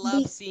 and I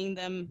love seeing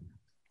them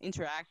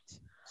interact.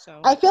 So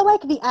I feel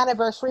like the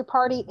anniversary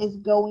party is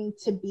going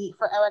to be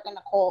for Eric and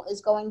Nicole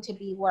is going to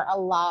be where a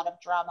lot of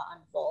drama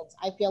unfolds.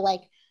 I feel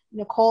like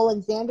Nicole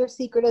and Xander's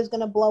secret is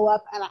going to blow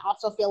up, and I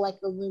also feel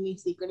like the Lumi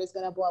secret is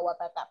going to blow up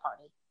at that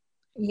party.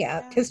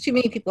 Yeah, because too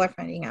many people are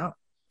finding out.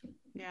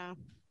 Yeah.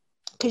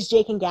 Because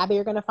Jake and Gabby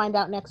are going to find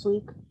out next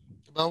week.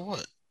 About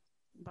what?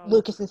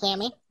 Lucas and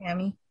Sammy.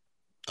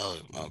 Oh,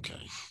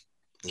 okay.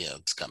 Yeah,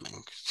 it's coming.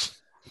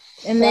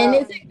 And then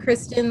is it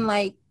Kristen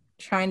like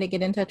trying to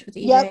get in touch with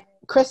EJ? Yep.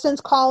 Kristen's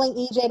calling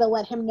EJ to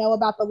let him know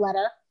about the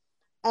letter.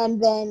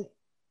 And then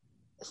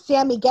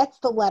Sammy gets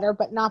the letter,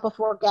 but not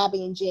before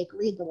Gabby and Jake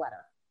read the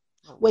letter.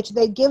 Which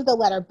they give the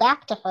letter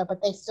back to her,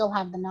 but they still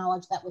have the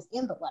knowledge that was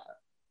in the letter.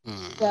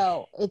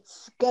 So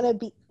it's going to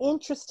be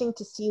interesting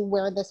to see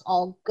where this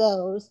all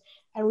goes.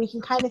 And we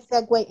can kind of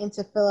segue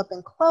into Philip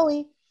and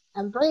Chloe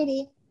and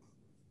Brady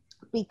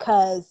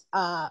because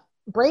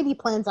Brady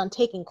plans on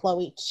taking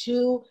Chloe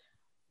to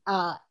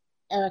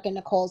Eric and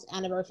Nicole's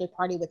anniversary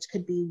party, which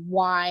could be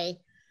why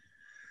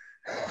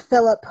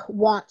Philip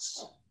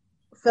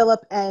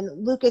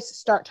and Lucas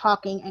start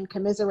talking and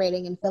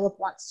commiserating, and Philip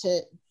wants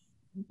to,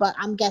 but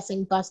I'm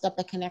guessing, bust up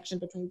the connection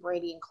between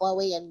Brady and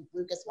Chloe, and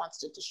Lucas wants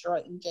to destroy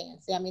EJ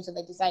and Sammy, so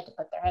they decide to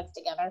put their heads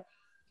together.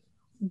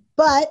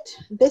 But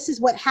this is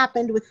what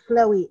happened with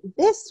Chloe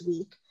this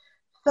week.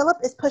 Philip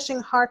is pushing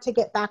hard to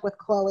get back with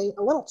Chloe,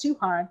 a little too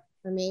hard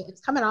for me.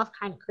 It's coming off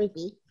kind of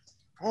creepy.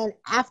 And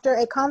after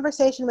a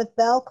conversation with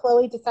Belle,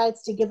 Chloe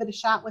decides to give it a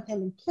shot with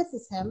him and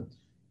kisses him.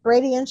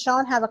 Brady and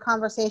Sean have a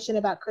conversation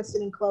about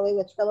Kristen and Chloe,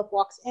 which Philip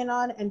walks in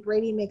on, and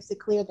Brady makes it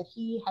clear that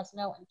he has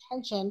no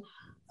intention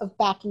of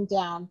backing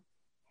down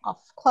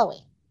off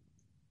Chloe.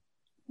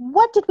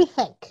 What did we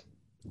think?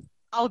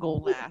 I'll go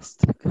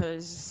last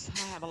because I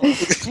have a lot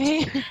to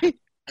say.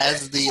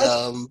 As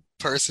the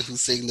person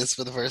who's seeing this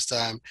for the first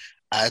time,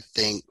 I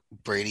think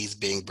Brady's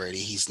being Brady.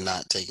 He's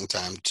not taking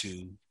time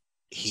to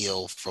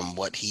heal from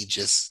what he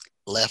just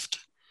left,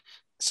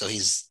 so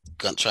he's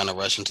trying to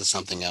rush into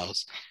something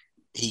else.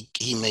 He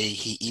even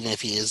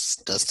if he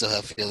does still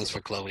have feelings for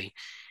Chloe,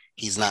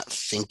 he's not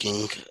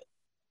thinking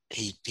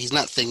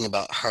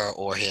about her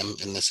or him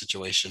in this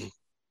situation.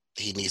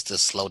 He needs to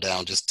slow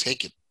down. Just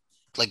take it,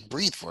 like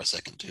breathe for a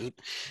second, dude.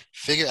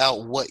 Figure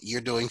out what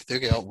you're doing.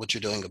 Figure out what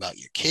you're doing about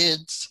your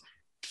kids.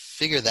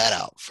 Figure that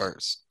out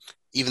first.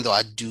 Even though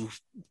I do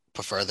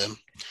prefer them,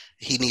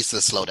 he needs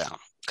to slow down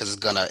because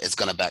it's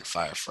gonna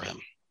backfire for him.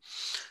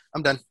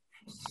 I'm done.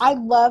 I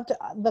loved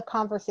the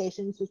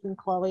conversations between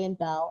Chloe and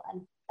Belle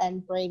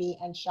and Brady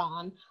and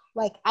Sean.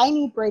 Like, I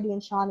need Brady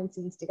and Sean in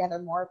scenes together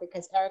more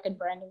because Eric and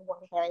Brandon work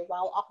very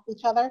well off of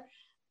each other.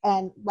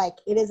 And, like,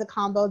 it is a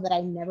combo that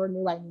I never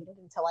knew I needed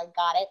until I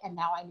got it, and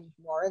now I need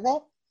more of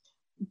it.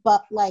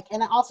 But, like,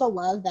 and I also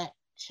love that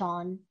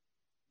Sean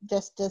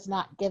just does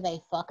not give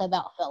a fuck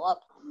about Philip.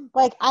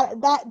 Like,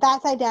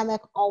 that dynamic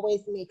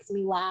always makes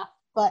me laugh.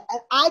 But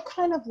I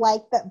kind of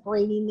like that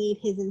Brady made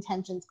his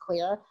intentions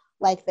clear,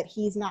 like that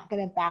he's not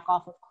going to back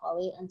off of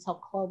Chloe until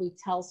Chloe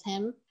tells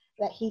him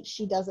that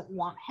she doesn't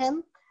want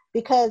him,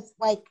 because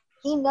like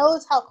he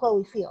knows how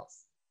Chloe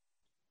feels.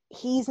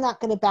 He's not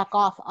going to back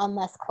off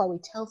unless Chloe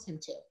tells him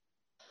to.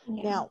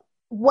 Yeah. Now,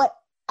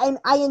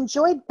 I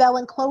enjoyed Belle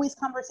and Chloe's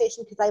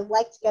conversation because I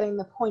liked getting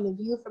the point of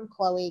view from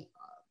Chloe,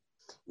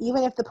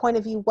 even if the point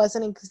of view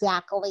wasn't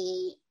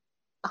exactly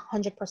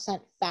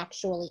 100%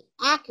 factually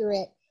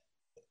accurate.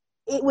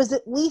 It was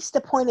at least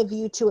a point of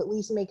view to at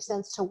least make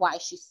sense to why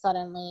she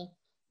suddenly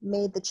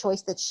made the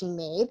choice that she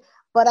made.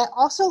 But I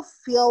also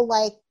feel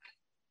like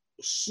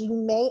she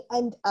may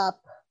end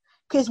up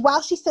because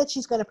while she said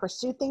she's going to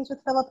pursue things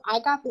with Philip, I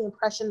got the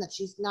impression that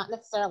she's not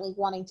necessarily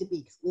wanting to be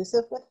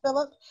exclusive with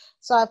Philip.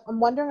 So I'm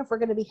wondering if we're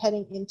going to be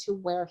heading into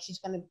where she's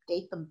going to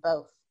date them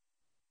both.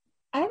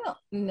 I don't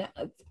know.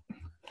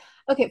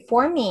 Okay,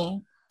 for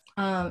me,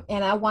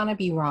 and I want to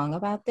be wrong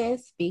about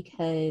this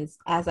because,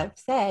 as I've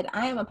said,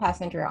 I am a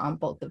passenger on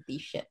both of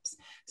these ships.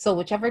 So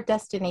whichever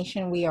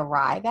destination we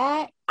arrive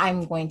at,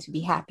 I'm going to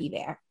be happy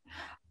there.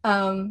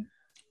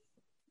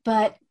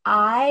 But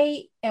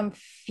I am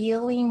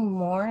feeling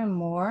more and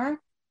more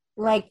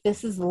like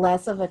this is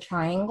less of a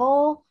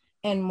triangle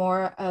and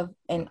more of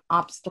an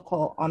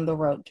obstacle on the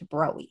road to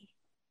Broe.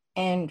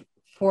 And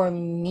for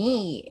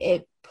me,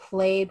 it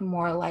played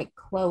more like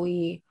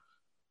Chloe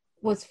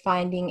was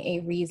finding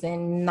a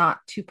reason not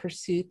to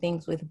pursue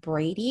things with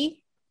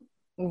Brady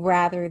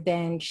rather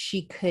than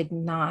she could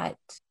not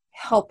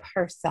help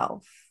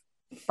herself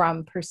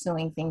from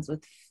pursuing things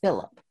with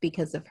Philip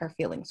because of her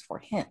feelings for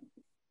him.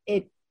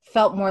 It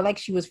felt more like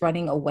she was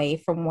running away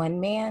from one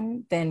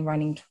man than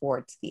running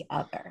towards the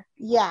other.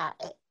 Yeah.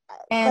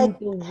 And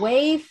the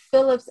way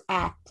Philip's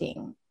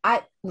acting,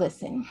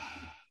 listen,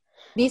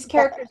 these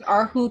characters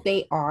are who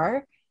they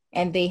are,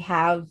 and they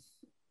have,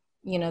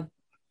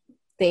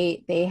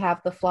 they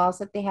have the flaws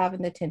that they have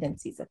and the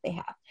tendencies that they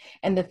have.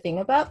 And the thing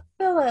about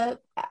Philip,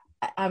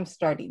 I'm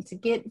starting to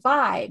get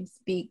vibes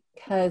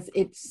because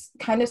it's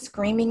kind of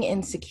screaming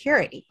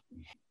insecurity.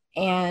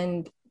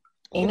 And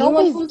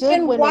anyone who's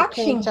been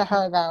watching to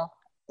her, though,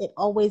 it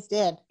always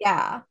did.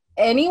 Yeah.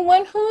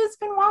 Anyone who has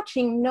been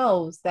watching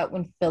knows that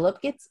when Philip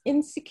gets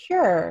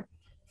insecure,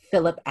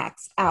 Philip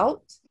acts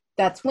out.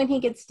 That's when he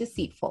gets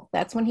deceitful.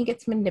 That's when he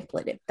gets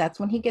manipulative. That's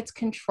when he gets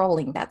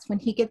controlling. That's when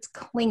he gets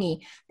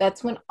clingy.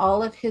 That's when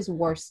all of his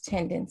worst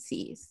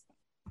tendencies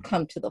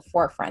come to the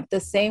forefront. The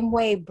same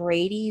way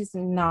Brady's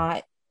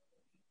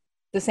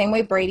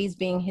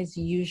being his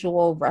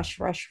usual rush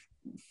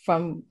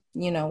from,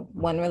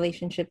 one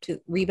relationship to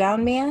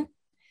rebound man.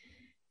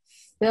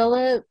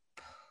 Philip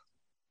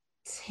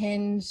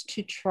tends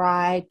to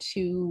try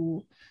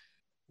to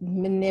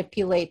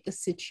manipulate the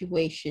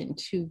situation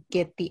to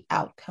get the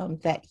outcome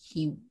that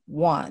he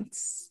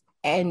wants.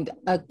 And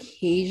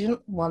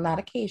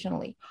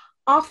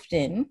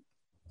often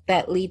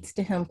that leads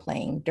to him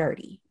playing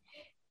dirty.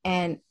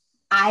 And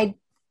I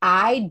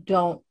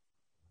don't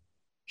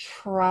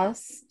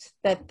trust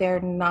that they're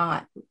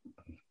not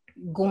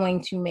going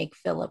to make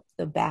Philip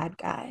the bad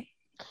guy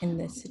in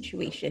this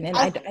situation. And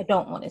I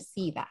don't want to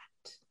see that.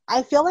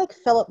 I feel like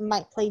Philip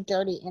might play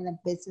dirty in a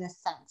business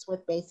sense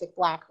with Basic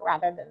Black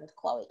rather than with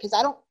Chloe, because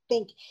I don't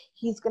think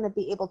he's going to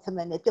be able to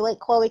manipulate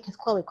Chloe because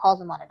Chloe calls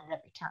him on it at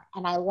every turn,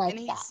 and I like that.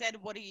 And he said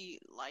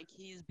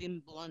he's been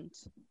blunt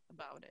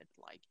about it.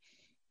 Like,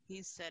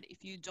 he said,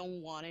 if you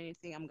don't want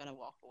anything, I'm going to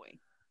walk away.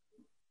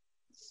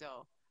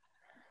 So.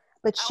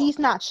 But she's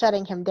not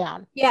shutting him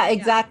down. Yeah,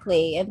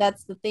 exactly. And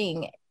that's the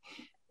thing.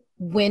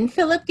 When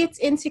Philip gets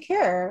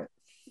insecure,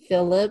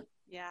 Philip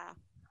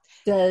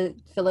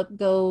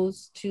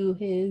goes to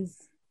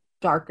his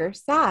darker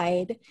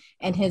side,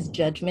 and his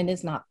judgment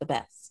is not the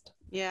best.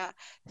 Yeah.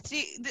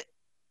 See,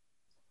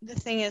 the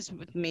thing is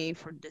with me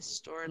for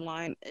this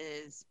storyline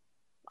is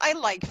I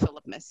like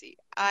Philip Messi.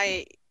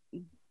 I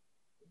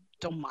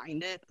don't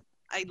mind it.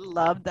 I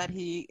love that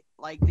he,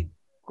 like, the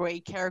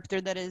great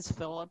character that is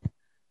Philip.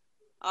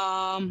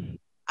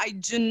 I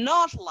do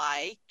not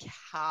like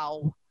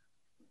how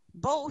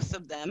both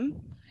of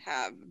them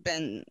have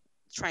been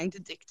trying to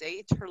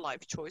dictate her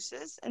life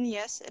choices, and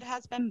yes, it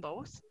has been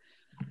both.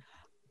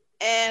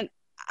 And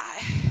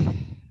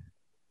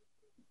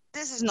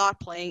this is not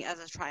playing as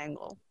a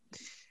triangle,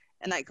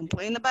 and I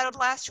complained about it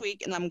last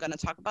week, and I'm gonna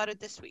talk about it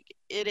this week.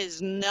 It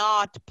is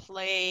not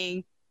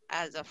playing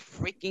as a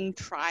freaking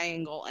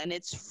triangle, and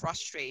it's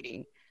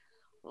frustrating.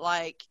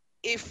 Like,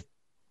 if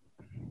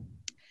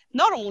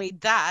not only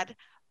that,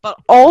 but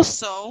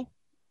also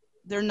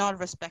they're not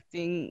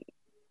respecting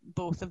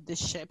both of the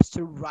ships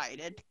to ride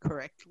it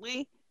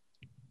correctly,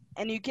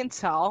 and you can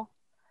tell.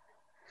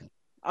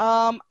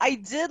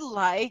 I did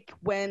like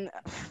when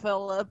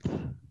Philip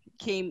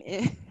came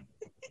in.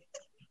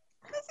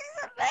 Because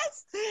he's a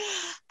mess.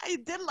 I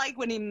did like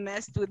when he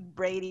messed with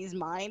Brady's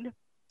mind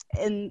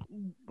and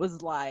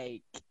was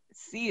like,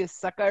 "See you,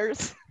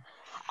 suckers."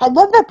 I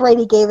love that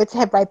Brady gave it to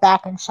him right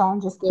back, and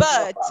Sean just gave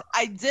it. But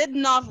I did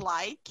not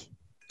like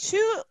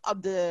two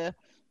of the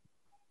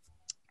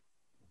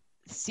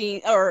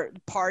scene or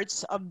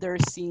parts of their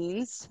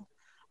scenes,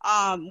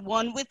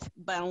 one with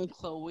Ben and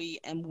Chloe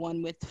and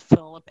one with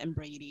Philip and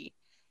Brady,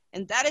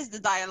 and that is the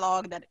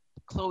dialogue that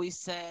Chloe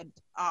said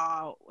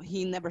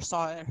he never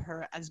saw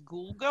her as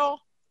Ghoul Girl.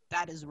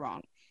 That is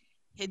wrong.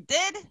 He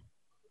did,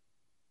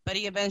 but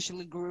he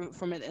eventually grew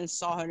from it and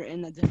saw her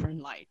in a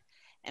different light.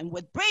 And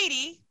with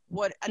Brady,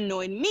 what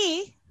annoyed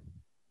me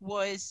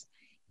was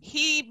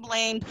he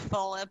blamed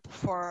Philip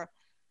for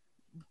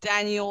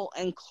Daniel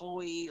and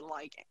Chloe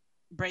like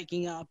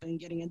breaking up and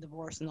getting a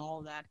divorce and all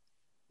of that.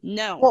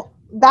 No. Well,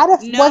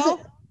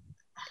 wasn't.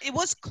 It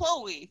was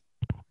Chloe.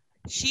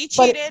 She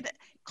cheated.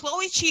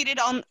 Chloe cheated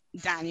on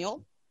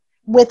Daniel.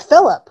 with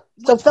Philip.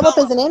 So With Philip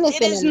Philip. isn't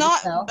innocent It is in this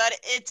not, show. but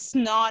it's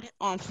not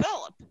on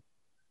Philip.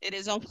 It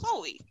is on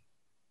Chloe.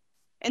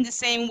 In the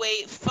same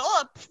way,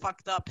 Philip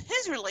fucked up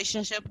his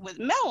relationship with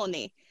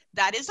Melanie.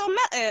 That is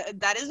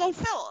on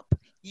Philip.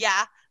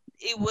 Yeah,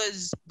 it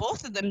was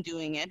both of them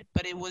doing it,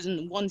 but it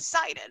wasn't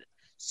one-sided.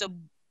 So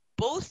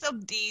both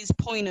of these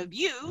point of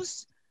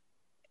views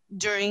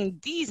during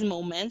these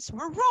moments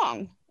were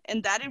wrong,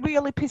 and that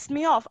really pissed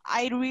me off.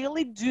 I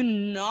really do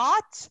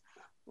not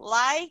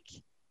like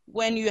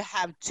when you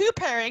have two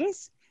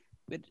pairings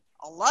with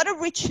a lot of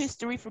rich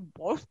history for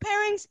both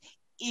pairings.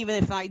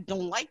 Even if I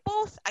don't like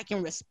both, I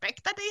can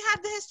respect that they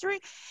have the history,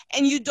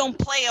 and you don't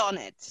play on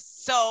it.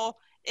 So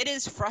it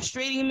is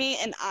frustrating me,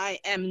 and I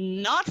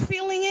am not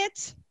feeling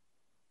it.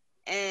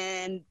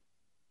 And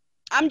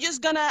I'm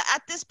just gonna,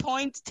 at this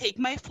point, take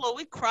my flow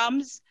with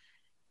crumbs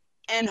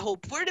and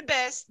hope for the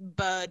best,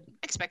 but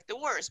expect the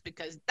worst,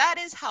 because that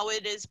is how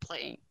it is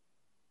playing.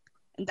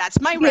 And that's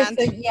my rant.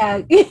 So,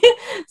 yeah.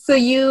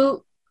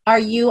 So are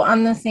you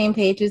on the same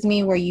page as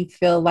me where you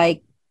feel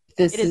like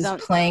this is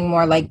playing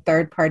more like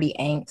third-party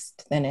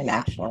angst than an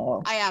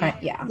actual... I am.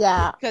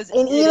 Yeah. Because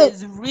it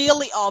is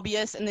really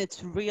obvious, and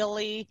it's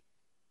really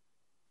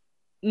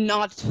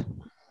not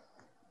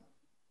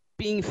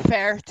being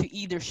fair to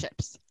either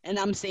ships. And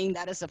I'm saying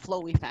that as a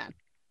Flowy fan.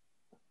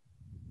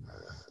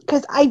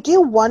 Because I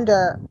do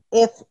wonder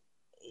if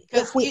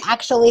we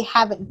actually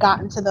haven't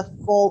gotten to the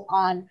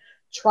full-on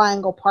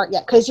triangle part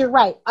yet. Because you're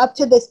right. Up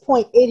to this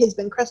point, it has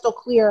been crystal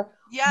clear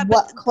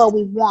what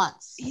Chloe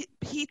wants.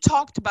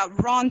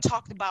 Ron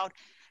talked about,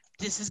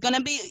 this is going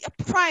to be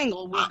a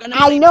triangle. We're going to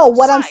I know.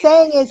 What I'm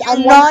saying is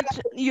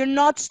you're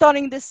not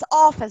starting this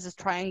off as a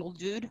triangle,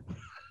 dude.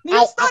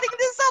 You're starting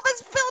this off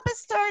as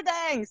Philip's third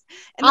angst.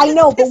 I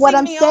know, but what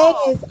I'm saying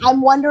is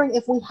I'm wondering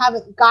if we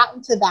haven't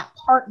gotten to that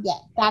part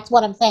yet. That's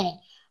what I'm saying.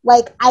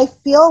 Like, I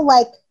feel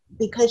like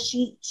because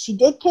she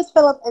did kiss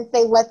Philip and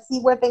say, let's see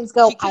where things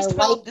go. She kissed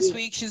Philip this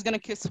week. She's going to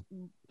kiss...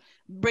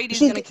 Brady's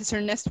going to kiss her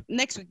next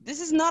week.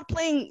 This is not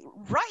playing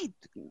right,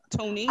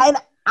 Tony. And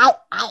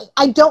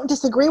I don't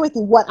disagree with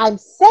you. What I'm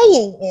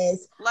saying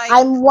is, like,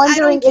 I'm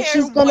wondering if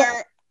she's going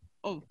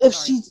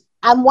to...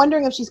 I'm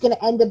wondering if she's going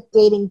to end up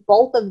dating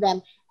both of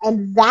them,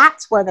 and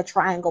that's where the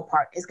triangle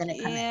part is going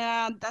to come in.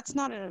 Yeah, that's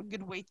not a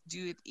good way to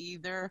do it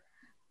either.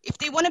 If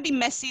they want to be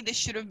messy, they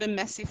should have been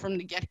messy from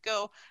the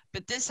get-go,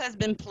 but this has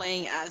been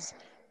playing as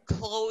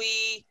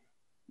Chloe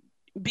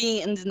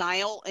being in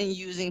denial and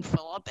using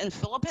Philip, and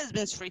Philip has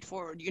been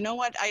straightforward. You know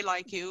what? I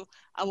like you.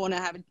 I want to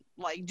have it.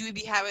 Like, do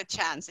we have a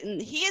chance? And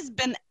he has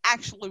been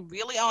actually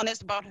really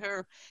honest about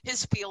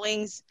his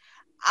feelings.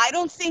 I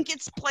don't think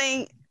it's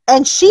playing...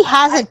 And she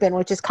hasn't been,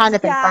 which has kind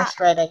of been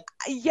frustrating.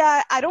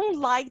 Yeah, I don't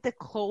like the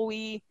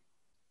Chloe,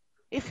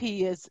 if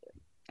he is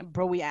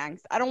broy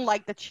angst, I don't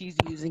like that she's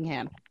using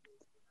him.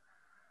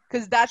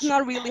 Because that's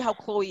not really how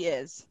Chloe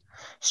is.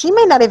 She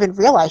may not even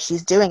realize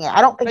she's doing it.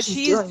 I don't think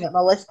she's doing it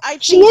maliciously.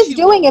 She is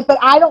doing it, but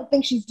I don't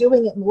think she's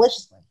doing it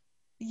maliciously.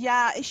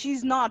 Yeah,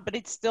 she's not, but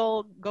it's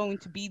still going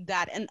to be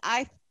that. And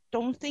I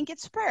don't think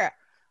it's fair.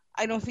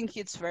 I don't think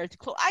it's fair to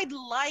Chloe. I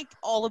like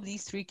all of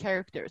these three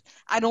characters.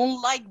 I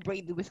don't like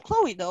Brady with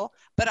Chloe, though,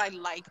 but I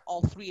like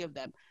all three of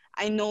them.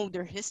 I know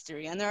their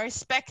history, and I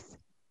respect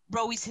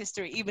Broy's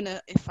history, even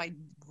if I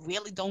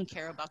really don't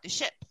care about the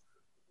ship.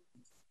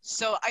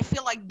 So I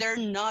feel like they're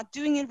not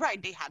doing it right.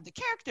 They have the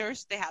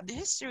characters, they have the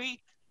history,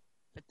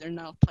 but they're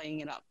not playing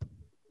it up.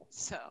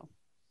 So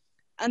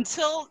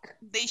until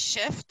they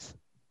shift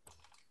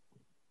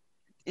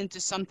into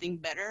something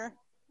better,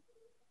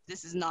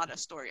 this is not a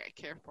story I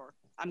care for.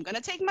 I'm going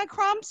to take my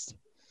crumbs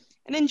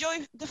and enjoy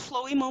the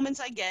flowy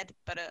moments I get,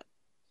 but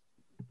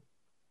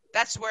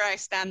that's where I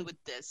stand with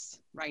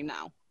this right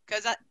now,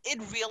 because it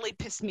really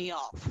pissed me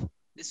off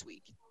this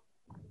week.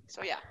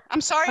 So yeah,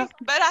 I'm sorry,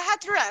 but I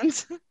had to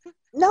rant.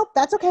 Nope,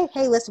 that's okay.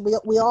 Hey, listen,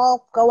 we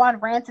all go on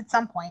rants at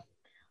some point.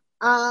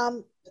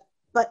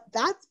 But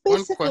that's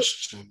basically... One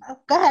question.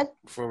 Go ahead.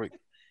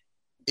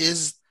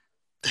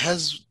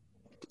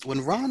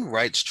 When Ron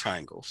writes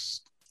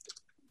triangles,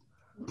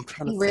 I'm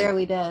trying to He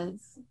rarely does.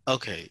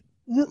 Okay.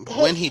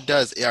 When he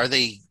does, are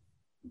they...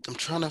 I'm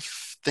trying to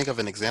think of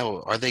an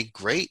example. Are they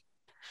great?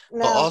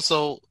 No. But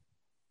also,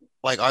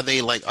 are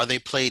they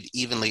played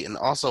evenly? And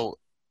also,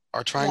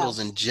 are triangles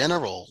in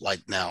general, like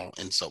now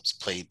in soaps,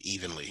 played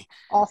evenly?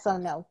 Also,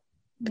 no.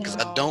 Because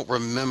I don't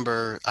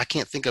remember, I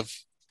can't think of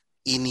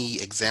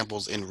any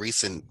examples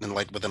within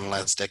the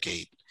last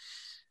decade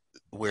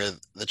where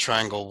the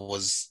triangle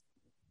was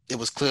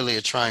clearly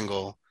a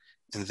triangle,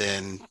 and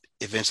then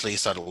eventually it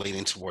started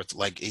leading towards,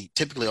 it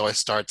typically always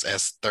starts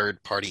as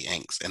third party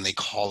angst and they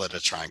call it a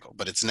triangle,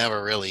 but it's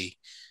never really...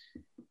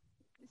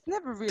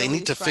 They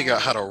need to figure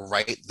out how to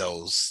write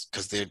those,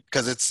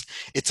 because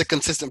it's a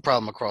consistent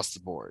problem across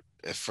the board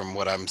from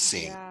what I'm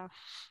seeing. Yeah.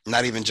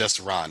 Not even just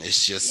Ron.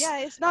 It's just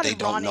it's not they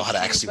don't know how to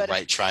actually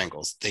write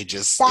triangles. They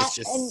just it's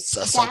just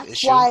a soap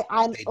issue. Why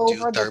I'm they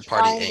over do third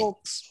party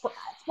angst.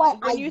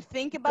 When you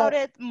think about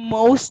it,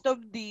 most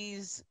of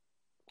these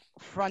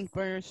front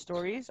burner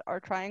stories are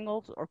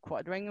triangles or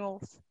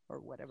quadrangles or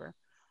whatever.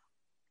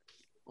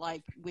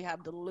 Like we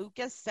have the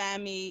Lucas,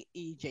 Sammy,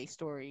 EJ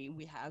story.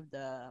 We have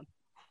the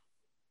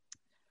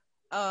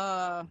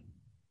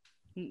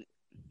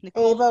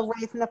Nicole, Ava,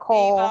 Rafe,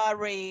 Nicole, Ava,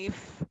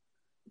 Rafe,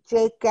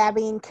 Jake,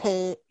 Gabby, and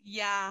Kate.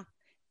 yeah,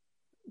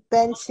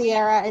 Ben,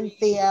 Sierra, and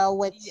Theo.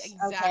 Which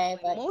exactly. okay,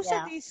 but Most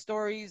of these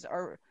stories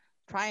are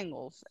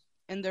triangles,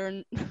 and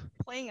they're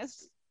playing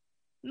as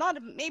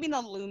maybe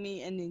not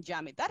Lumi and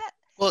Ninjami.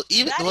 Well,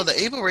 the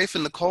Ava, Rafe,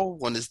 and Nicole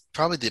one is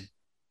probably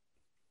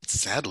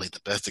sadly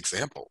the best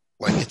example.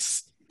 Like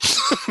it's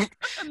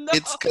No.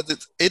 it's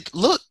because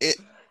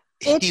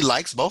he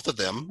likes both of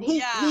them.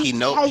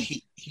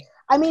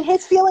 I mean,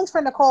 his feelings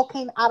for Nicole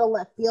came out of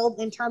left field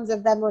in terms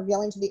of them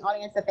revealing to the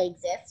audience that they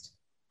exist.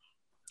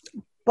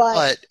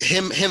 But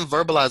him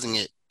verbalizing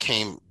it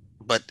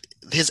but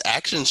his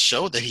actions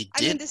showed that he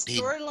did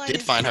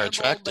find her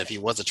attractive. He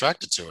was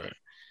attracted to her.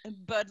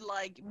 But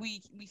like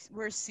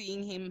we're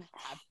seeing him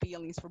have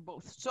feelings for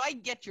both. So I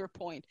get your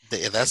point.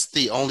 That's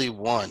the only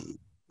one.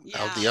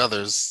 Yeah. Of the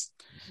others,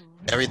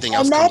 everything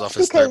else comes off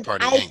as third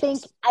party. I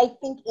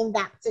think in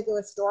that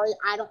particular story,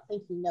 I don't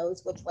think he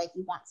knows which way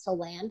he wants to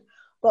land.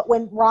 But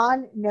when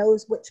Ron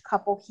knows which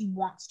couple he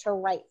wants to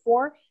write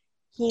for,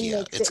 he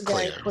makes it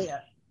very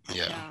clear.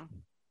 Yeah.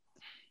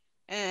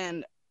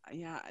 And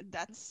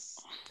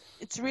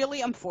it's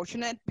really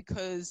unfortunate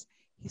because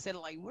he said,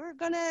 like, we're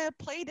gonna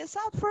play this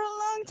out for a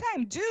long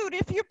time. Dude,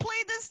 if you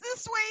play this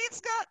way,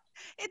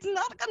 it's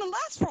not gonna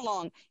last for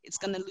long. It's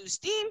gonna lose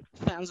steam,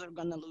 fans are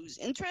gonna lose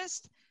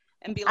interest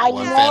and be like,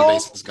 one fan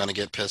base is gonna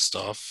get pissed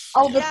off.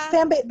 Oh,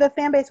 the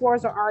fan base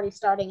wars are already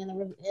starting in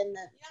the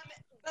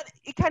but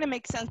it kind of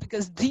makes sense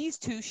because these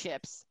two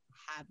ships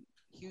have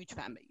huge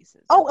fan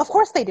bases. Oh, of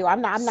course they do.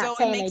 I'm not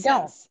saying they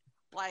don't.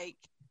 Like,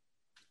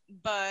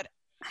 but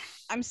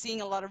I'm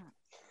seeing a lot of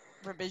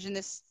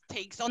revisionist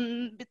takes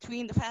on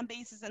between the fan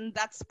bases, and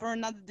that's for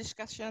another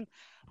discussion.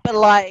 But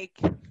like,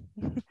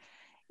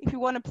 if you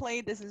want to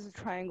play this as a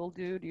triangle,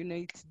 dude, you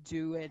need to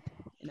do it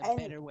in a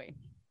better way.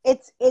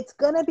 It's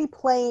gonna be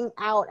playing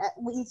out at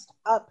least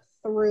up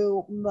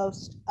through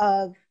most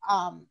of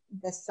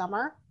the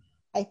summer.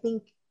 I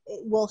think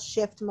it will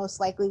shift most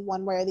likely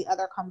one way or the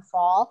other come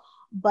fall,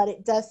 but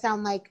it does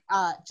sound like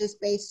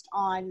just based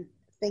on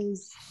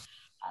things.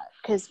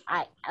 Because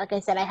like I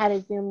said, I had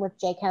a Zoom with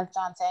Jay Kenneth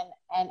Johnson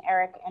and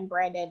Eric and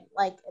Brandon,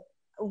 like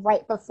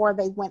right before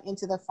they went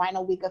into the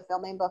final week of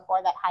filming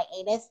before that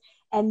hiatus,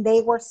 and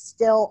they were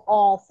still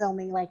all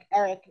filming. Like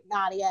Eric,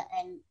 Nadia,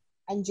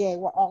 and Jay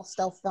were all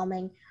still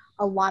filming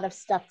a lot of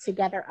stuff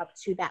together up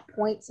to that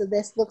point. So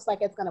this looks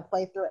like it's going to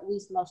play through at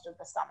least most of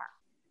the summer.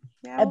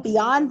 Yeah,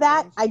 beyond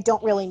that, I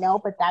don't really know,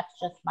 but that's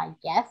just my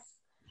guess.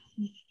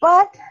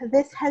 But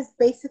this has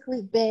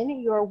basically been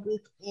your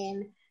week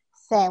in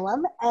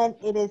Salem, and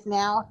it is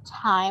now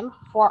time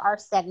for our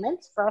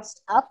segments.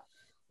 First up,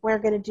 we're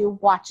going to do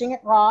Watching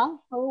It Wrong.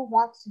 Who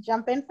wants to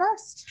jump in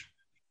first?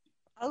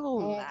 I'll go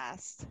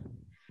last.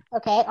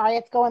 Okay,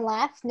 Ariette's going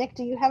last. Nick,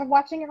 do you have a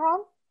Watching It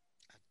Wrong?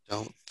 I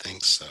don't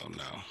think so,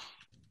 no.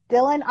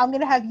 Dylan, I'm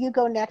going to have you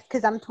go next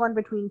because I'm torn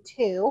between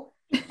two,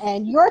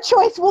 and your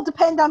choice will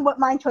depend on what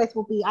my choice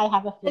will be. I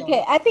have a feeling.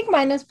 Okay, I think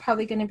mine is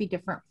probably going to be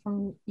different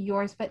from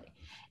yours, but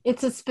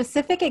it's a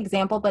specific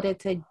example, but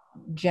it's a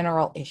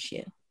general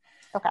issue.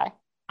 Okay.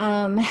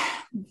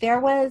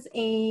 There was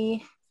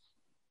a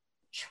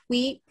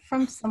tweet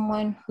from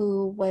someone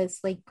who was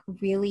like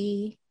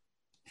really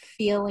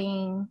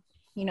feeling,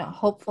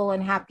 hopeful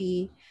and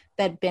happy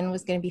that Ben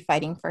was going to be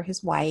fighting for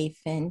his wife.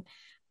 And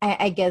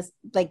I guess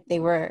like they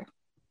were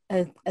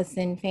a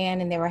Sin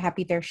fan and they were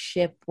happy their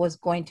ship was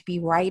going to be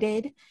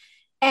righted.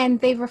 And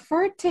they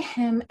referred to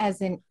him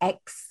as an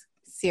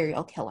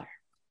ex-serial killer.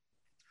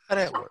 How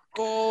did that work?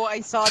 Oh,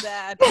 I saw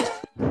that.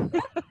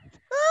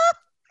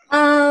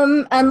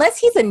 Unless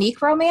he's a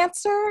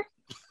necromancer.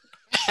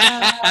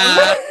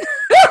 Like,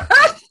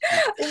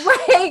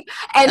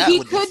 and that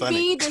he could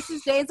be, this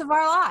is Days of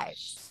Our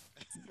Lives.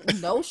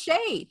 No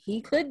shade.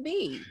 He could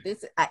be.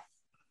 This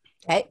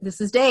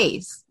is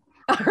Days.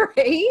 All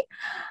right.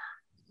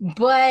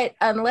 But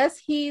unless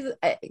he's,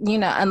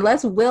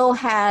 unless Will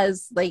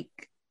has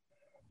like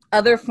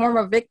other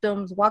former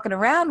victims walking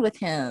around with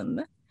him,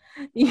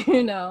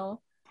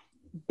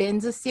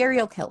 Ben's a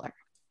serial killer.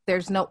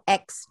 There's no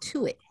X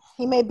to it.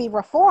 He may be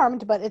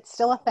reformed, but it's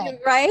still a thing.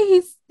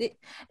 Right?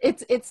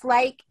 It's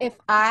like if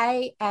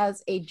I,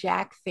 as a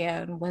Jack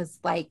fan, was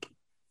like,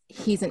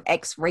 he's an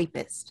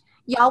ex-rapist.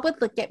 Y'all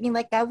would look at me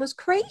like I was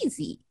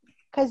crazy.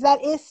 Because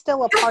that is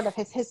still a part of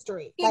his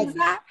history.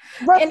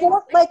 Exactly.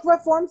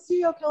 Reformed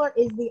serial killer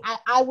is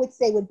I would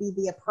say would be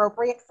the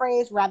appropriate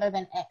phrase rather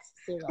than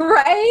ex-serial killer.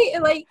 Right?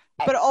 Like,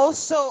 but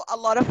also a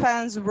lot of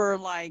fans were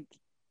like,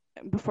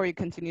 before you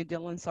continue,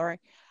 Dylan, sorry.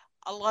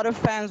 A lot of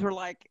fans were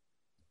like,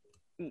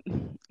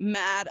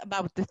 mad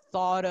about the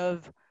thought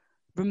of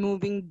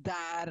removing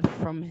that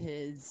from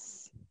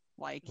his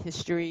like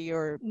history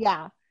or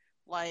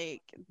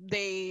like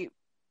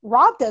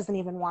Rob doesn't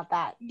even want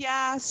that.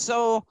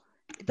 So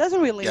it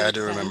doesn't really I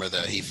do remember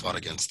that he fought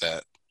against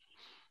that.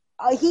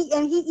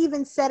 he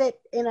even said it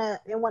in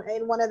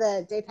one of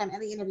the daytime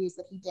Emmy interviews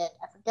that he did.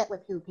 I forget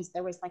with who, because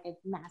there was like a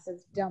massive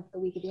dump the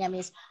week of the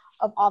Emmys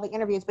of all the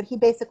interviews. But he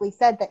basically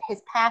said that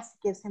his past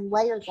gives him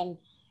layers, and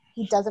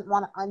he doesn't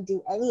want to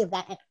undo any of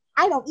that. And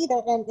I don't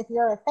either. And if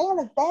you're a fan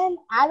of Ben,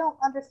 I don't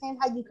understand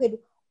how you could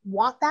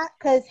want that,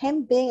 because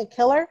him being a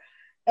killer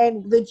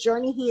and the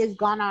journey he has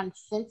gone on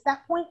since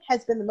that point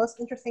has been the most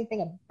interesting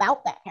thing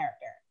about that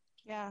character.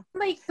 Yeah.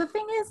 Like, the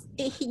thing is,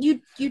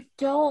 you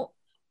don't,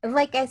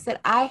 like I said,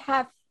 I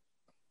have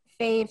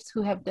faves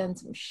who have done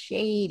some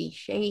shady,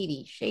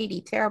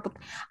 terrible.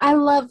 I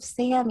love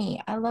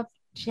Sammy. I love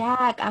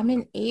Jack. I'm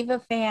an Ava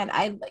fan.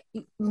 I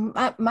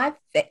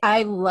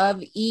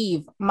love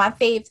Eve. My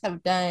faves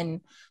have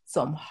done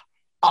some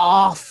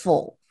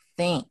awful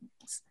things,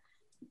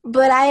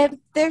 but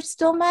they're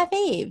still my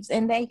faves,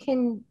 and they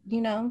can,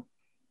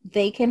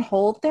 they can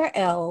hold their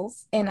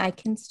L's, and I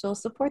can still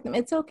support them.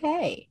 It's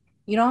okay.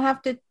 You don't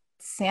have to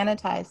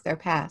sanitize their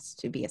past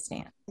to be a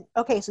stan.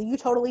 Okay, so you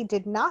totally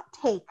did not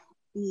take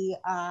the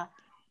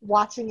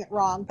watching it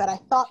wrong that I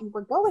thought you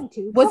were going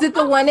to. Was it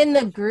the one in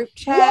the group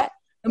chat?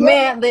 Yeah.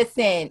 Man,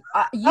 listen.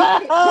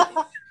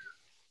 Oh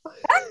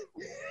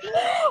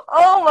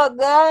my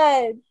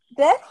God.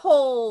 That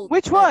whole...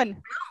 Which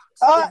one?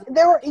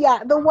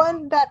 The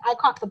one that I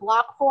caught the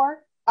block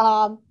for.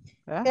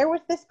 There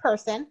was this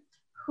person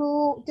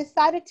who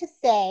decided to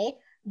say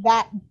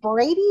that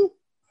Brady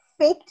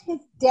faked his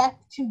death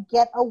to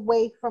get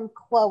away from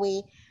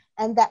Chloe,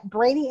 and that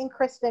Brady and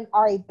Kristen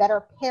are a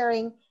better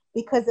pairing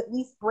because at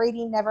least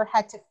Brady never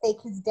had to fake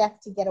his death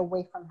to get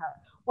away from her,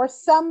 or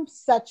some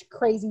such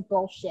crazy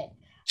bullshit.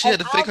 She had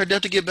to fake her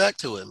death to get back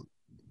to him.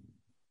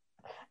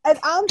 And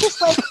I'm just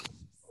like,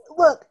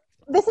 look,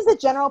 this is a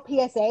general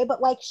PSA,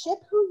 but like, ship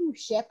who you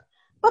ship,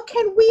 but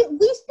can we at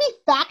least be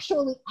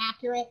factually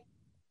accurate?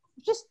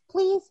 Just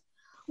please.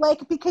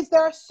 Like, because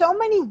there are so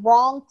many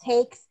wrong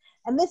takes.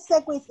 And this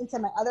segues into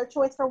my other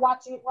choice for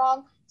watching it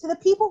wrong. To the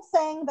people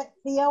saying that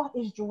Theo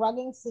is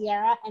drugging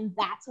Sierra and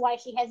that's why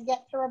she has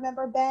yet to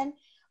remember Ben.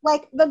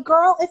 Like, the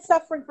girl is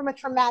suffering from a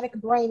traumatic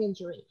brain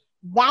injury.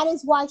 That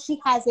is why she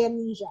has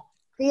amnesia.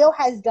 Theo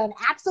has done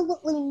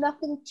absolutely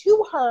nothing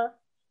to her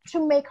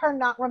to make her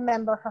not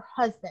remember her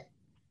husband.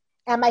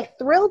 Am I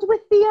thrilled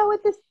with Theo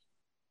at this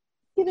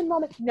given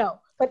moment?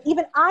 No. But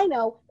even I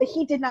know that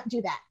he did not do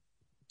that.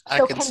 I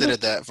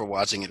considered that for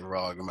watching it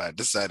wrong, and I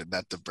decided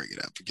not to bring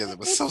it up because it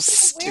was so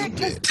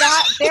stupid.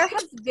 There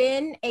has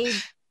been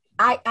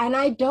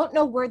I don't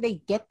know where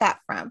they get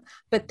that from,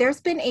 but there's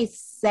been a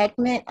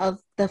segment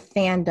of the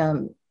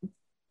fandom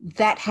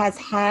that has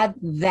had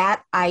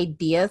that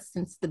idea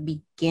since the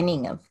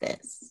beginning of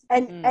this.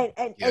 And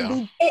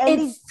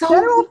the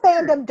general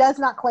fandom does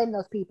not claim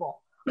those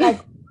people.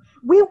 Like,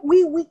 we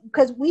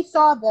because we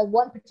saw the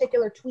one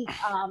particular tweet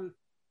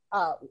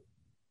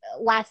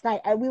last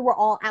night, and we were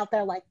all out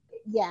there like,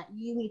 yeah,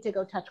 you need to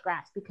go touch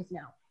grass, because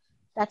no,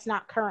 that's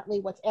not currently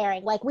what's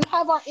airing. Like, we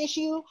have our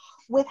issue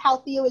with how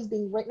Theo is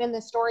being written in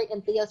this story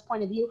and Theo's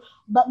point of view,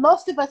 but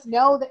most of us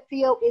know that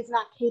Theo is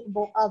not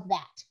capable of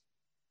that.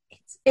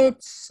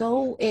 It's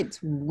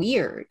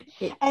weird.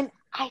 And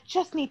I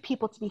just need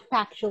people to be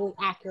factually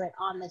accurate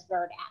on this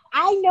Bird app.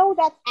 I know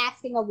that's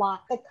asking a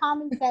lot. The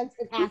common sense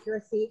and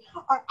accuracy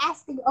are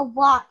asking a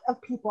lot of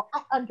people.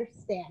 I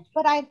understand,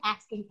 but I'm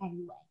asking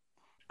anyway.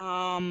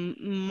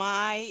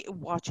 My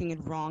watching it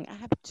wrong, I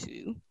have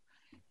two.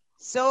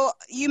 So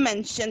you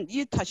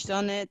touched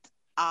on it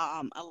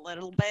a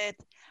little bit,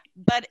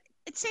 but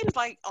it seems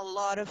like a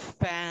lot of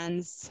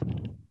fans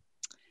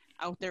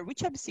out there,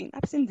 which I've seen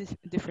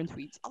different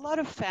tweets, a lot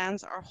of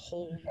fans are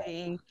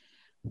holding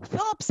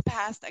Philip's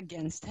past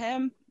against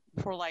him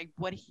for like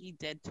what he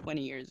did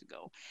 20 years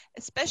ago,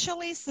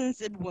 especially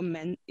since it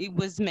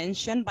was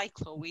mentioned by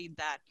Chloe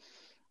that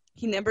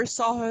he never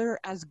saw her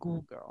as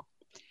Ghoul Girl.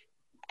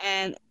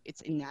 And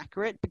it's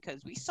inaccurate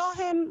because we saw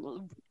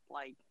him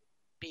like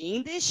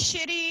being this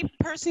shitty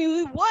person who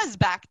he was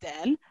back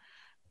then,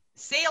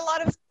 say a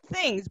lot of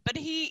things, but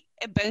he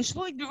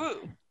eventually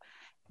grew.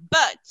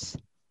 But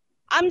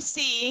I'm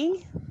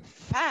seeing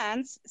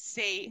fans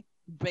say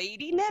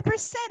Brady never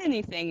said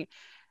anything.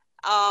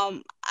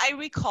 I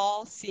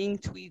recall seeing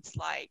tweets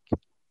like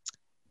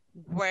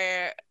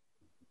where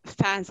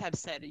fans have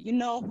said,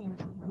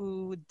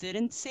 who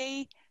didn't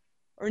say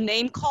or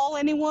name call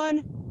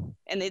anyone?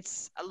 And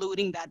it's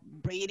alluding that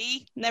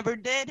Brady never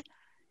did.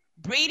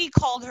 Brady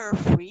called her a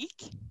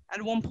freak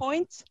at one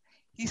point.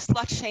 He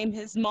slut-shamed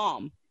his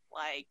mom.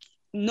 Like,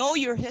 know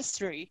your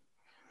history.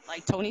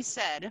 Like Tony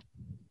said,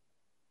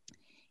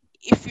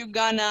 if you're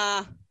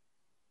gonna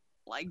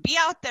like be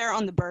out there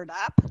on the Bird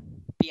app,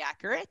 be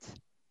accurate.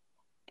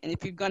 And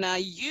if you're gonna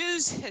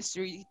use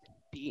history,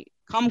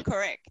 become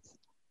correct.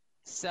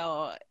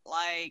 So,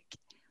 like,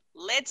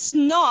 let's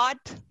not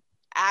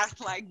act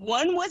like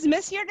one was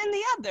messier than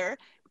the other,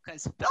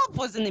 because Philip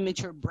was an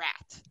immature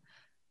brat.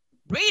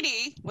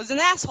 Brady was an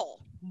asshole.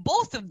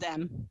 Both of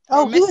them.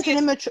 Oh, he was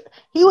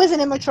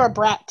an immature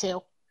brat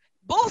too.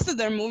 Both of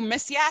them were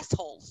messy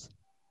assholes.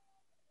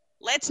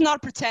 Let's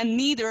not pretend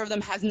neither of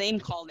them has name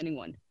called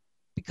anyone,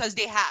 because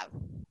they have.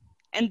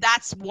 And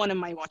that's one of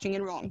my watching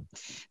it wrong.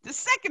 The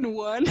second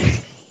one,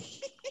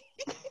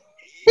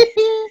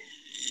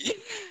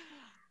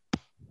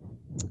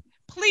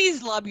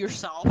 please love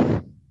yourself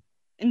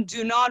and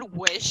do not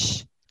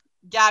wish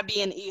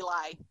Gabby and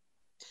Eli.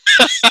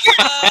 That's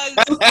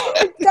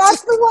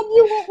the one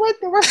you went with.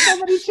 There were so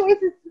many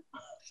choices.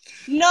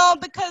 No,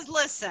 because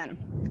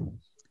listen,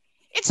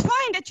 it's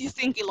fine that you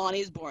think Ilani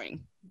is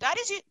boring. That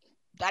is it.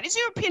 That is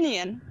your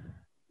opinion.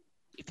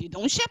 If you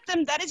don't ship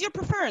them, that is your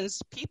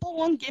preference. People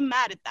won't get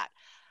mad at that.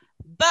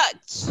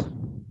 But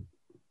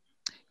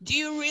do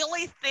you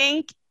really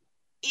think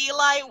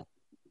Eli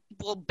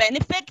will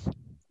benefit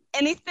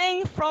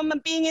anything from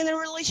being in a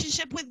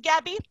relationship with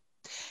Gabby?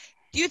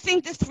 Do you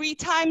think the 3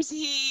 times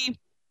he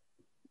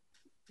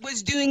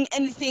was doing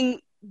anything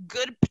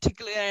good,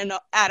 particularly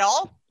at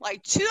all?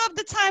 Like 2 of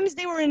the times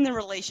they were in the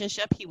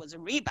relationship, he was a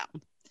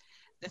rebound.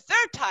 The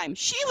 3rd time,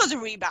 she was a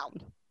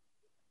rebound.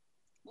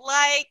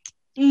 Like,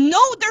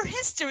 know their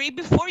history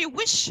before you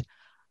wish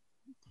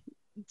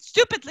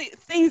stupidly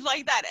things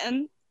like that.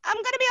 And I'm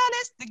gonna be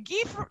honest, the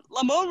gift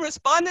Lamone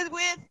responded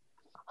with,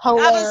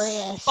 that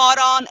was spot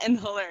on and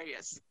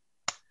hilarious.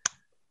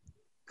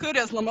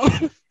 Kudos,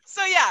 Lamone.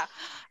 So yeah,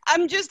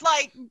 I'm just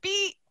like,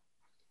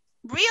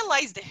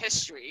 realize the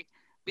history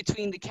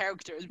between the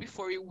characters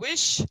before you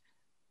wish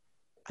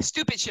a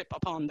stupid ship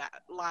upon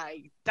that,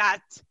 like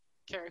that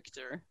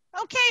character.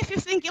 Okay, if you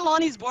think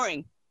Ilani's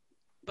boring,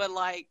 but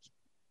like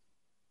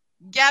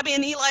Gabby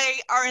and Eli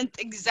aren't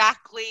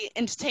exactly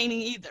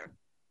entertaining either.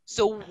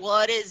 So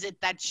what is it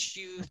that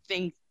you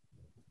think?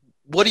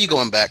 What are you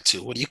going back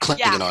to? What are you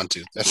clinging on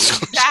to?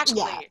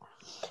 Exactly. Yeah.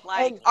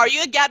 Like, are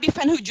you a Gabby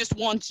fan who just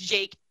wants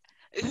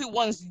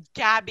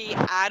Gabby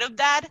out of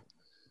that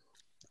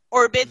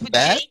orbit with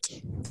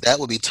Jake? That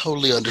would be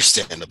totally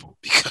understandable.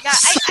 Because yeah,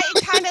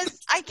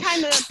 I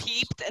kind of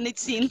peeped, and it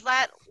seems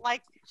that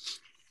like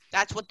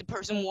that's what the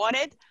person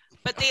wanted.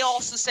 But they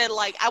also said,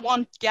 like, I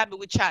want Gabby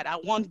with Chad. I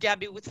want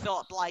Gabby with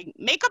Philip. Like,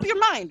 make up your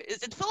mind.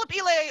 Is it Philip,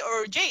 Eli,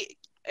 or Jake?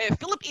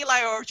 Philip,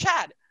 Eli, or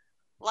Chad?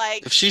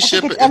 Like, if she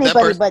ship it, it's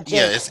anybody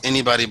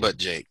but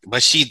Jake.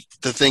 But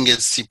the thing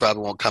is, she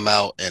probably won't come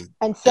out and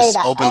say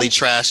that openly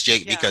trash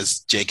Jake because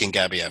Jake and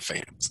Gabby have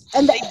fans.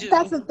 And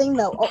that's the thing,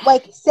 though.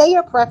 Like, say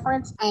your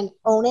preference and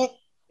own it,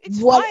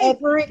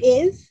 whatever it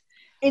is,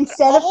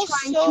 instead of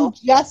trying to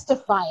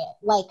justify it.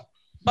 Like,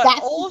 but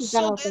that's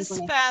also this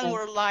fan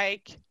were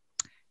like,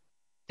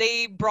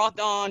 they brought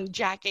on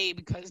Jack A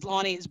because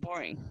Lonnie is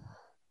boring.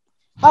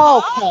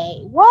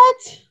 Okay,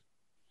 what?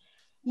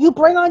 You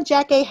bring on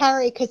Jack A.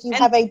 Harry because you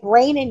have a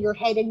brain in your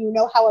head and you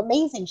know how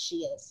amazing she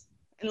is.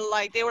 And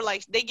like they were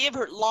like, they gave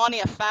her Lonnie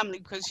a family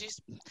because she's.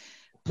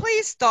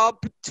 Please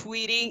stop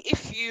tweeting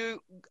if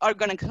you are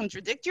gonna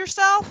contradict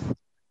yourself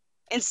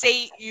and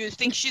say you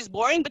think she's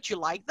boring, but you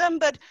like them,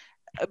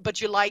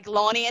 but you like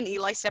Lonnie and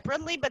Eli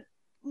separately. But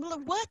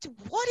what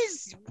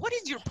is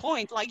your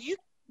point? Like you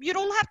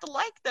don't have to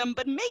like them,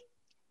 but make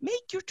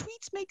your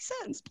tweets make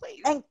sense,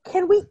 please. And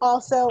can we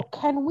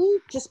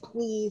just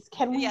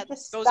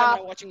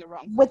stop watching it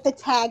wrong with the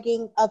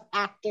tagging of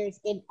actors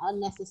in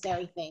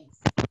unnecessary things?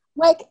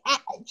 Like,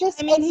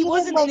 he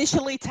wasn't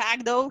initially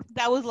tagged though.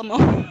 That was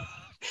Lamone,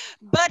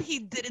 but he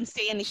didn't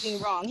say anything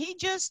wrong. He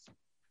just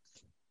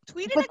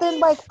tweeted. But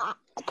then, like,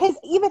 because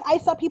even I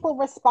saw people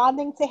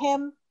responding to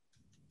him.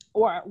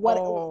 Or what,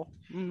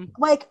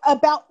 like,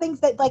 about things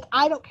that, like,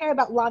 I don't care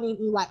about Lonnie and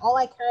Eli. All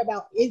I care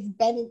about is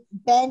Ben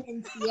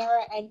and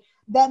Sierra and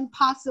them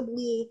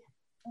possibly,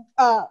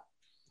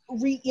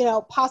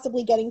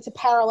 possibly getting to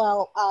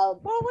parallel.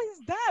 What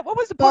was that? What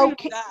was the point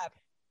of that?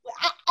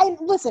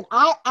 Listen,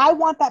 I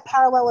want that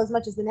parallel as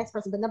much as the next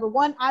person. But number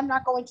one, I'm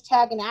not going to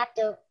tag an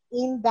actor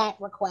in that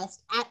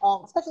request at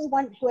all, especially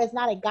one who has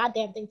not a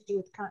goddamn thing to do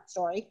with the current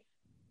story.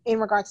 In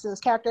regards to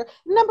this character.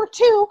 Number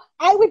 2,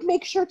 I would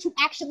make sure to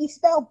actually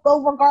spell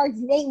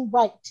Beauregard's name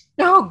right.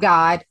 Oh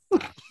God.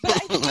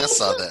 I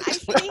saw that. I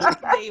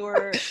think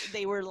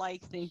they were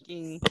like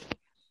thinking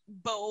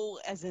Beau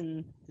as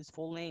in his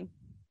full name.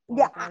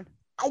 Yeah,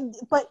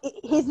 but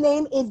his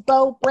name is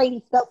Beau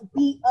Brady, spelled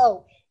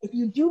B-O. If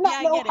you do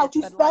not know how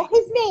to spell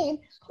his name,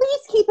 please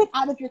keep it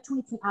out of your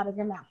tweets and out of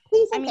your mouth.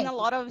 Please. I mean, a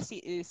lot of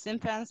Sim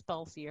fans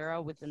spell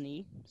Sierra with an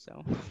E,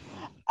 so.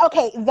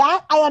 Okay,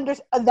 that I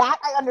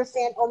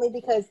understand only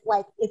because,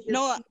 like, if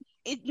you're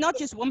it's not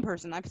just one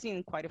person. I've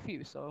seen quite a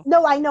few. So.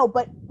 No, I know,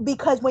 but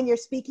because when you're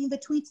speaking the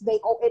tweets,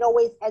 it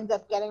always ends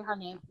up getting her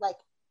name, like,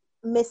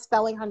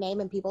 misspelling her name,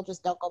 and people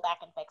just don't go back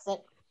and fix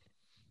it.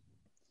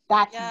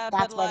 That's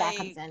where that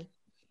comes in.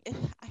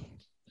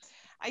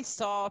 I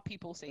saw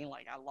people saying,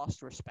 like, I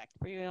lost respect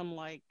for you. I'm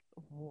like,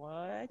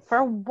 what?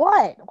 For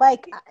what?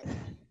 Like,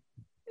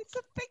 it's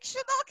a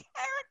fictional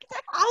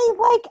character.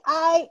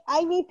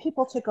 I need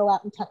people to go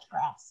out and touch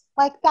grass.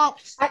 Like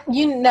that.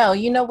 You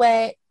know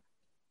what?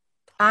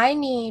 I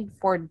need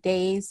for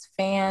Days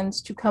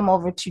fans to come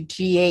over to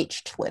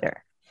GH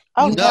Twitter.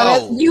 Oh,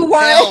 you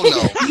want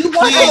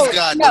Please,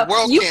 God, the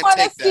world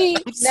can't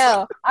take that.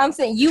 No, I'm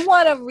saying you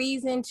want a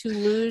reason to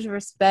lose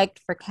respect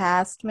for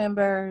cast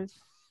members.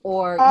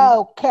 or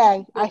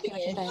Okay, I see being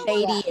what you're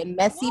saying. shady Yeah. and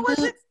messy What was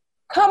boots, it?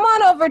 come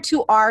on over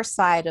to our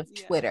side of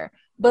Yeah. Twitter.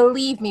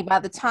 Believe me, by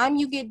the time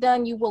you get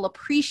done, you will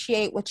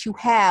appreciate what you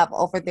have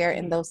over there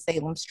in those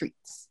Salem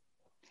streets.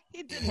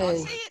 He did not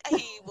say it.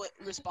 He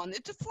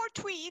responded to 4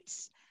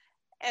 tweets,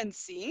 and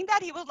seeing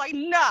that, he was like,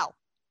 "No,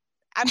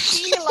 I'm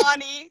Team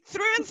Ilani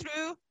through and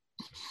through.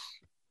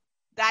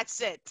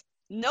 That's it.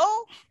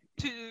 No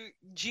to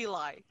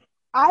July."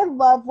 I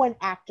love when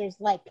actors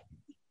like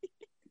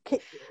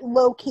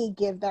low key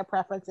give their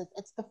preferences.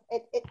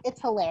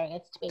 It's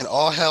hilarious to me. And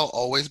all hell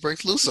always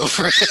breaks loose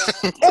over it.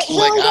 It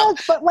really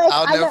does, but like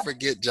I'll I never know,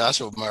 forget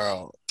Joshua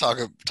Morrow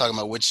talking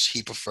about which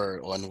he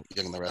preferred on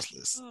Young and the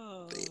Restless.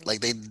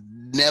 They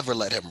never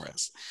let him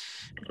rest.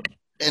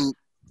 And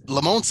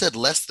Lamone said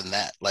less than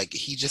that. Like,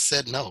 he just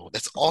said no.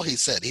 That's all he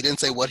said. He didn't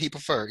say what he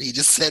preferred. He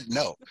just said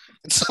no.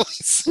 That's all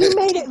he said. he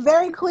made it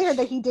very clear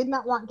that he did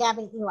not want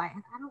Gabby and Eli,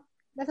 and I don't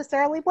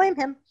necessarily blame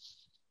him.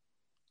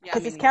 Yeah,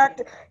 Because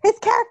his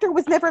character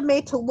was never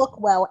made to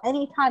look well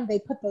anytime they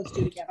put those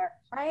two together.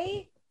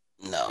 Right?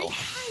 No. 3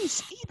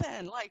 times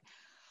even. Like,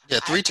 Yeah,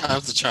 3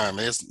 times the charm.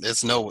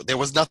 There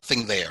was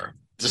nothing there.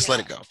 Just let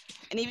it go.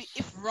 And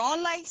if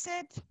Ron likes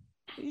it,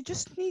 you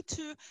just need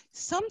to.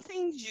 Some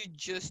things you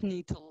just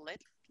need to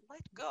let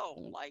go.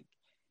 Like,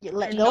 You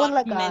let they're go and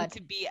not let God. meant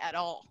to be at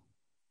all.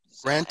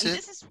 So, Granted,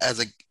 this is, as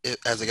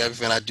a Gabby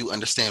fan, I do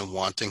understand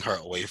wanting her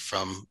away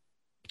from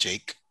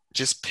Jake.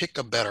 Just pick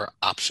a better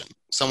option.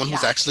 Someone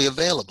who's actually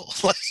available.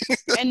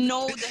 and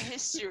know the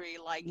history.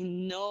 Like,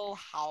 know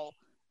how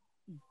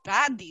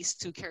bad these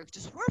 2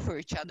 characters were for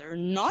each other.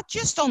 Not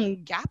just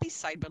on Gabby's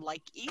side, but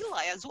like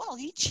Eli as well.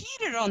 He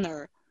cheated on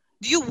her.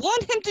 Do you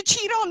want him to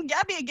cheat on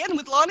Gabby again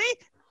with Lonnie?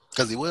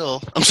 Because he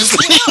will. I'm just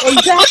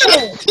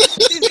Exactly.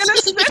 He's gonna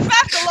sniff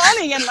after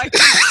Lonnie and like,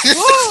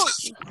 whoa!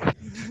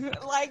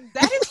 Like,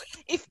 that is,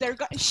 if they're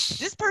going,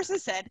 this person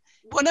said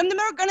one of them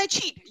are gonna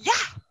cheat. Yeah,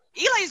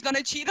 Eli's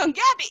gonna cheat on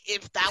Gabby.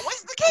 If that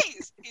was the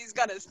case, he's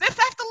gonna sniff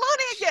after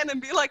Lonnie again and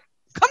be like,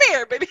 come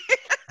here, baby.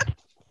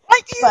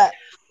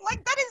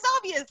 Like, that is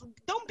obvious.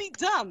 Don't be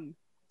dumb.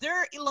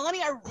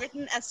 Lonnie are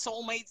written as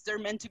soulmates. They're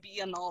meant to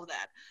be and all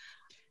that.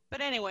 But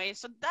anyway,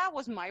 so that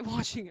was my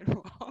watching it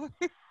wrong.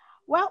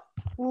 Well,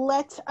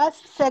 let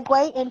us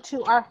segue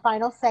into our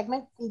final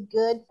segment, the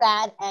good,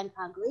 bad, and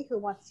ugly. Who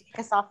wants to kick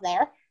us off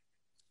there?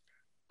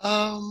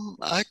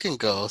 I can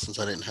go since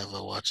I didn't have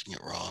a watching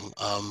it wrong.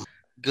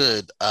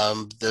 Good.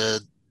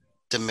 The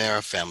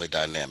DiMera family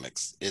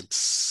dynamics. It's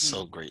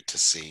so great to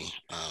see.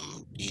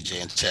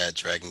 EJ and Chad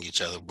dragging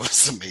each other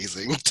was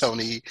amazing.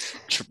 Tony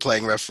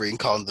playing referee and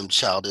calling them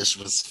childish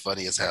was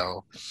funny as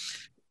hell.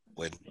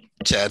 When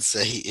Chad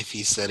said if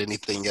he said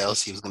anything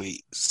else, he was going to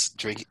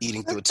be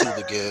eating through a tube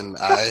again.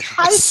 I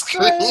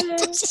screamed.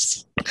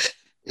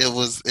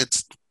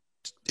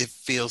 It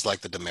feels like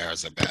the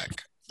DiMeras are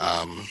back.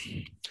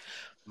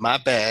 My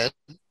bad.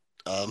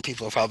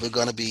 People are probably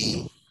going to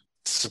be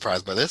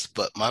surprised by this,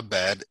 but my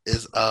bad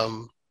is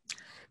the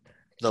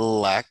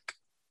lack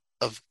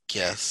of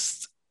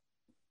guests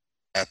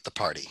at the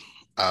party.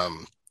 I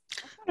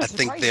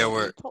think there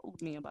were. You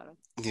told me about it.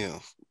 Yeah,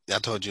 I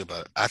told you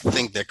about it. I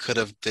think there could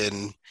have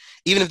been,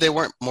 even if there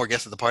weren't more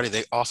guests at the party,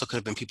 there also could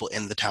have been people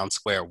in the town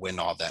square when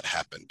all that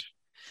happened.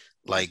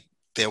 Like,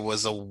 there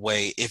was a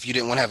way, if you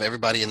didn't want to have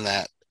everybody in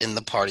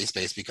the party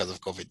space because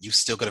of COVID, you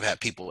still could have had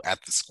people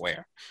at the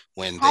square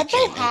when they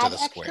came into the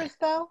square. Extras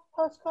though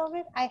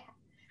post-COVID?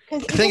 The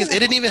thing is, it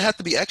didn't even have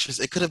to be extras.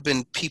 It could have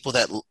been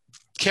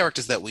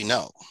characters that we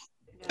know,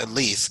 at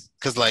least.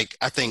 Because, like,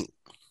 I think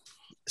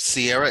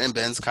Sierra and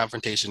Ben's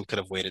confrontation could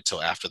have waited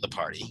till after the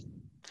party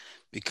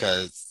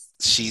because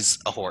she's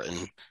a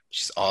Horton.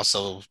 She's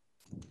also,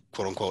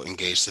 quote unquote,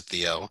 engaged to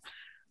Theo.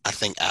 I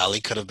think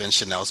Allie could have been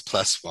Chanel's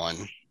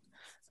 +1.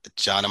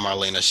 John and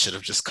Marlena should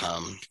have just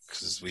come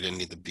because we didn't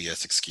need the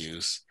BS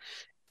excuse.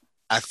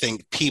 I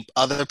think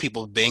other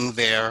people being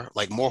there,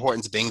 like more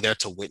Hortons being there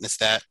to witness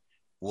that,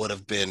 would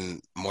have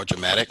been more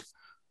dramatic.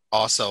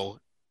 Also,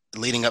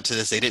 leading up to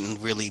this, they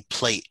didn't really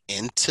play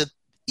into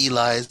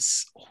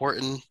Eli's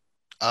Horton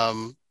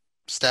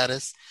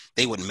status.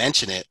 They would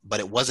mention it, but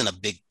it wasn't a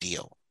big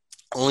deal.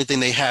 Only thing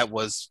they had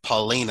was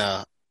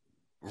Paulina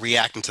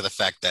reacting to the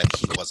fact that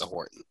he was a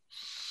Horton.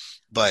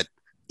 But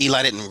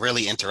Eli didn't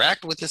really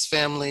interact with his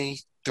family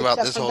throughout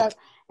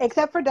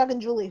except for Doug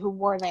and Julie, who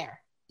were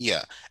there.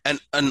 Yeah,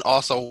 and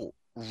also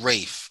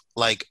Rafe.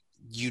 Like,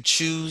 you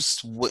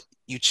choose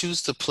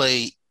to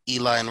play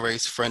Eli and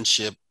Rafe's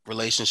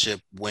relationship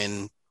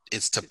when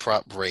it's to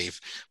prop Rafe,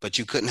 but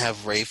you couldn't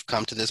have Rafe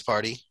come to this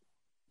party.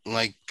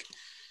 Like,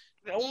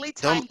 the only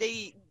time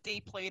they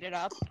played it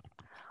up,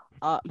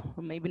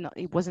 maybe not,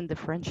 it wasn't the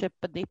friendship,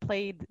 but they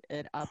played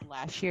it up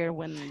last year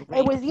when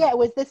Rafe, it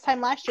was this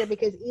time last year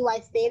because Eli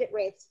stayed at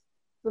Rafe's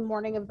the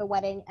morning of the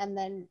wedding, and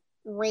then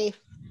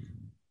Rafe.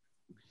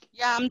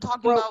 Yeah, I'm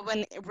talking about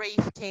when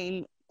Rafe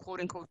came, quote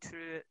unquote,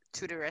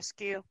 to the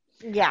rescue.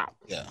 Yeah.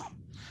 Yeah.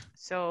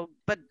 So,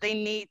 but they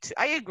need to.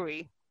 I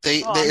agree.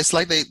 It's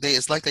like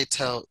they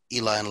tell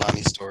Eli and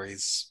Lonnie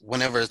stories.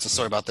 Whenever it's a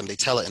story about them, they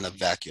tell it in a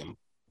vacuum.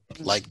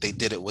 Like they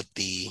did it with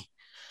the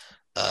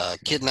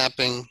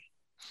kidnapping.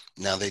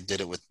 Now they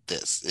did it with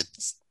this.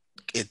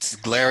 It's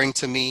glaring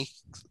to me.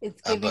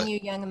 It's giving you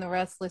Young and the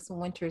Restless and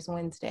Winter's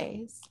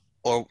Wednesdays.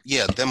 Or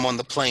them on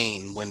the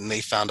plane when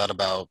they found out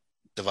about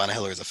Devon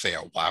Hillary's affair.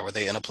 Why were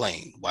they in a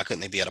plane? Why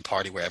couldn't they be at a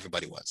party where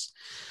everybody was?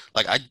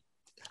 Like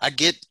I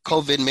get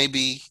COVID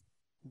maybe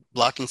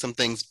blocking some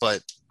things,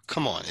 but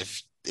come on,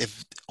 if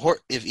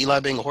Eli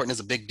being a Horton is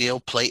a big deal,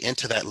 play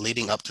into that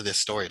leading up to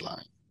this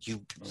storyline.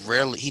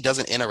 He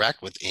doesn't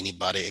interact with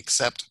anybody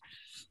except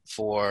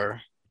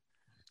for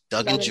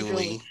Doug and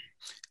Julie,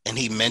 and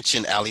he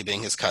mentioned Allie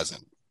being his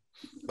cousin,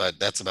 but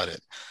that's about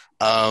it.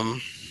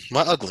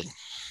 My ugly.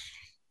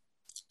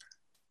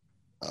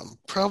 I'm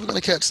probably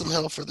gonna catch some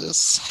hell for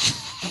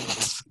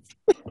this.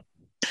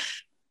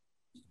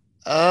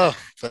 But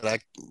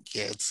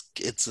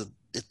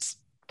it's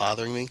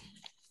bothering me.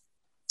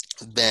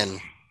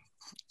 Ben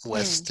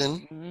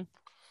Weston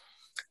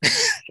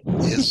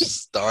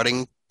is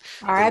starting.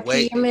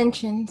 R.I.P. your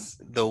mentions.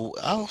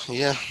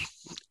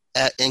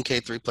 At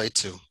NK3 Play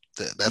 2.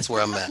 That's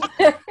where I'm at.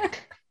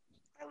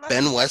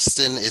 Ben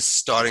Weston is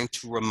starting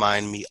to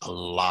remind me a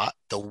lot.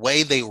 The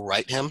way they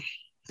write him,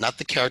 not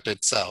the character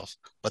itself,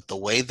 but the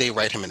way they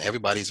write him and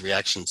everybody's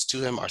reactions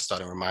to him are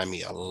starting to remind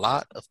me a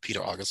lot of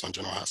Peter August on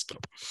General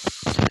Hospital.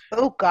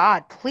 Oh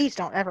God, please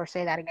don't ever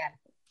say that again.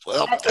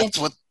 Well,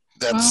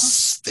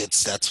 that's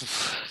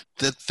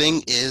the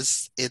thing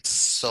is, it's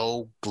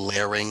so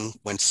glaring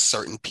when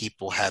certain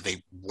people have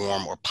a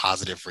warm or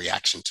positive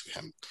reaction to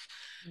him.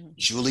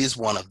 Julie is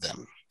one of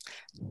them.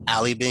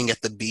 Allie being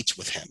at the beach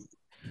with him.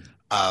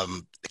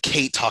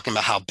 Kate talking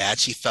about how bad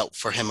she felt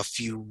for him a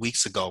few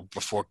weeks ago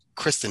before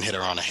Kristen hit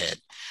her on the head.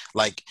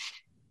 Like,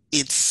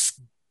 it's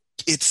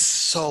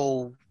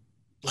so,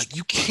 like,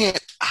 you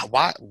can't,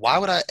 why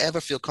would I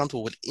ever feel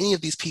comfortable with any of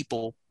these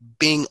people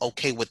being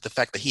okay with the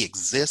fact that he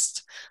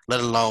exists, let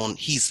alone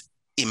he's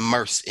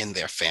immersed in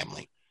their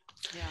family?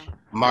 Yeah.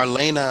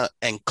 Marlena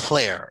and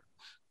Claire,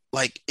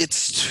 like,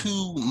 it's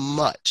too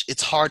much.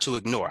 It's hard to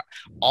ignore.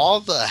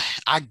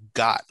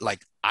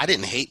 I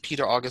didn't hate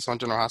Peter August on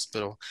General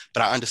Hospital,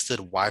 but I understood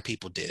why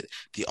people did.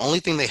 The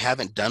only thing they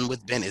haven't done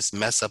with Ben is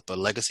mess up a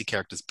legacy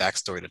character's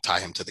backstory to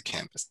tie him to the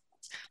canvas.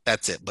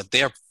 That's it. But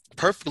they're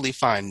perfectly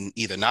fine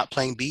either not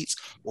playing beats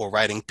or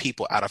writing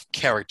people out of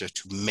character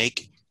to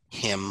make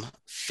him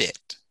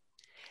fit.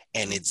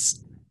 And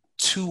it's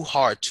too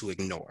hard to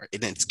ignore.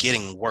 And it's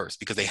getting worse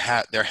because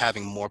they're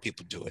having more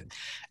people do it.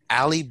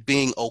 Allie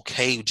being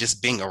okay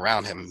just being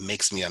around him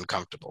makes me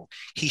uncomfortable.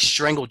 He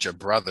strangled your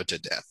brother to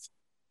death.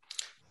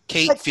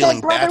 Kate but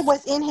feeling brother bad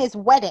was in his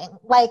wedding,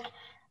 like,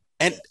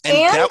 and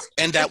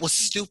that was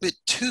stupid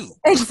too.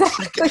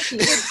 Exactly.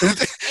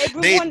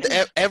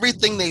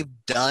 Everything they've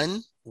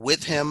done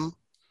with him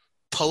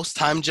post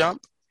time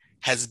jump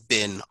has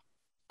been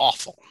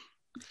awful.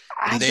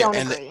 I don't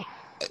agree.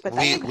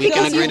 We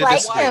can agree to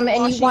disagree. Him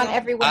and you want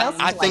everyone else.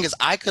 I think is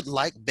I could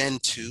like Ben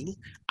too.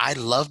 I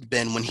loved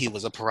Ben when he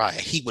was a pariah.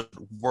 He would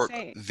work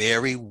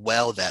very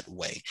well that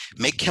way.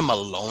 Make him a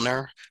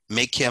loner.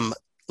 Make him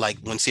like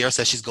when Sierra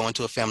says she's going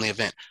to a family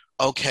event.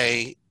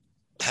 Okay,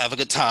 have a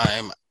good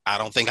time. I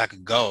don't think I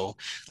could go.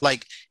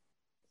 Like,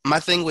 my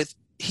thing with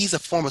he's a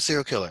former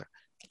serial killer.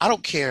 I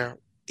don't care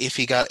if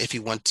he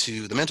went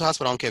to the mental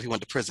hospital. I don't care if he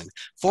went to prison.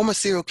 Former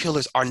serial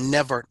killers are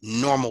never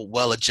normal,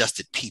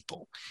 well-adjusted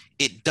people.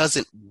 It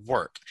doesn't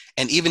work.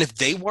 And even if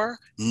they were,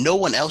 no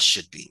one else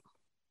should be.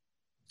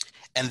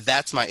 And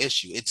that's my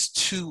issue.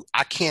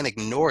 I can't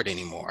ignore it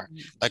anymore.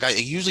 Like,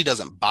 it usually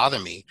doesn't bother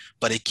me,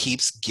 but it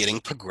keeps getting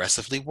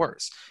progressively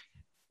worse.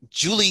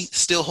 Julie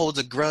still holds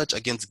a grudge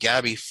against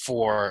Gabby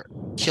for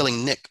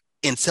killing Nick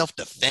in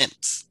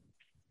self-defense.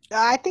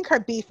 I think her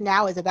beef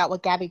now is about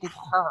what Gabby did to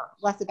her,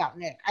 less about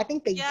Nick. I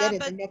think they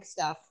did the Nick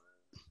stuff.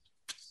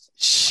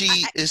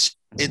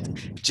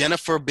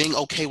 Jennifer being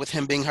okay with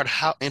him being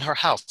in her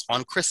house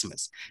on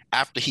Christmas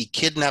after he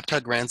kidnapped her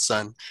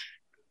grandson,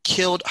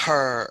 killed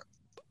her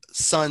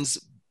son's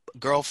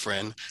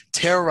girlfriend,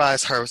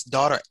 terrorized her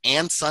daughter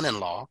and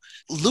son-in-law.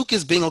 Luke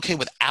is being okay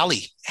with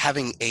Allie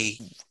having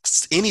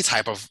any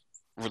type of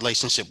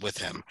relationship with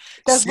him.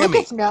 Does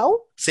Lucas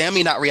know?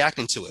 Sammy not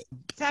reacting to it.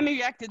 Sammy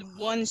reacted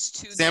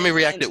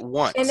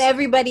once. And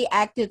everybody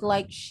acted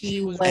like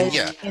she was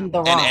in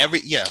the wrong.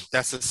 And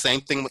that's the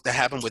same thing that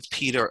happened with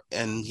Peter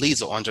and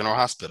Lisa on General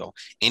Hospital.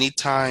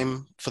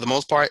 Anytime, for the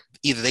most part,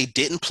 either they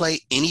didn't play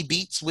any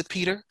beats with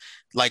Peter.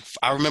 Like,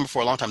 I remember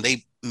for a long time,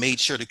 they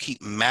made sure to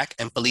keep Mac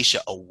and Felicia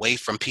away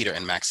from Peter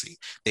and Maxie.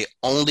 They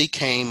only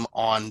came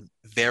on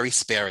very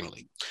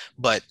sparingly.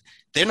 But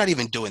they're not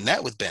even doing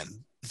that with Ben.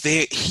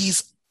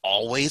 He's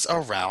always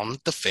around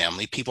the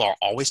family. People are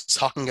always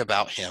talking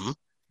about him,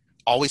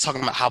 always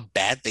talking about how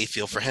bad they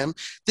feel for him.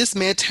 This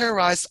man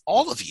terrorized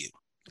all of you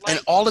and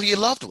all of your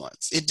loved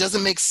ones. It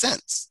doesn't make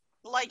sense.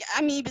 Like,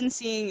 I'm even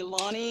seeing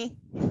Lonnie.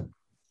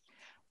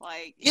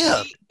 Like,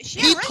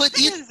 he put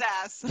his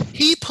ass.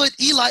 He put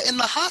Eli in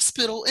the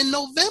hospital in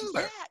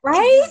November,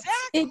 right?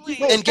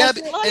 Exactly. And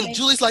Gabby and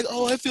Julie's like,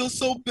 "Oh, I feel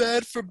so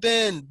bad for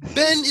Ben.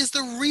 Ben is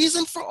the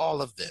reason for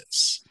all of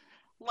this."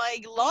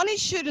 Like, Lonnie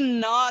should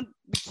not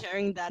be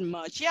caring that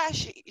much. Yeah,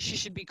 she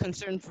should be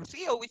concerned for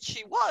Theo, which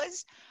she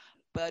was.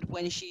 But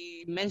when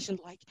she mentioned,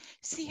 like,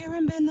 Sierra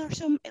and Ben are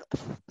some...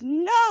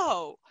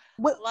 No!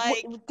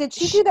 Like, Did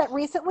she do that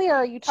recently, or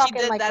are you she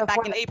talking did like that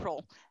back before in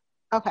April.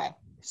 Okay.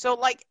 So,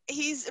 like,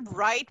 he's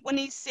right when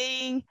he's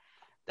saying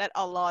that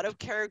a lot of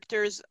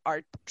characters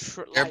are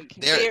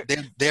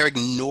they're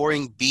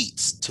ignoring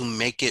beats to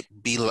make it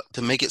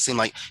seem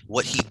like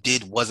what he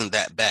did wasn't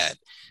that bad,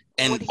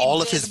 and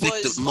all of his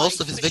victims,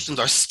 most of his victims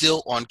are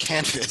still on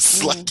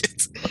canvas. Like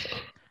it's...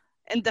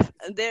 and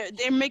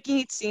they're making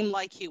it seem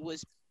like he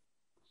was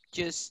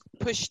just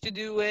pushed to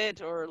do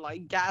it, or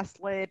like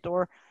gaslit,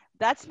 or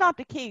that's not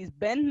the case.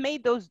 Ben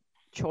made those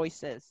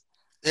choices.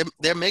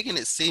 They're making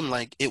it seem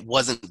like it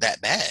wasn't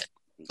that bad.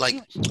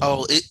 Like,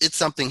 oh, it's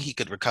something he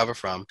could recover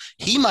from.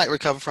 He might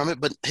recover from it,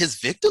 but his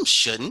victims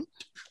shouldn't.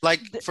 Like,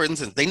 for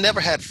instance, they never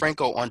had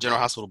Franco on General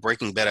Hospital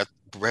breaking bread at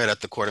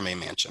the Quartermaine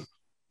mansion.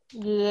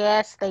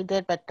 Yes, they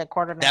did, but the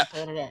Quartermaine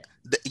hated it.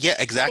 Yeah,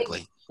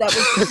 exactly. That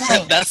was the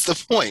point. That's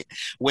the point.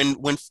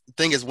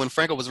 When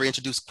Franco was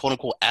reintroduced, quote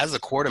unquote, as a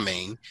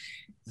Quartermaine,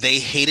 they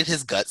hated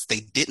his guts.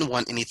 They didn't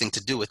want anything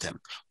to do with him.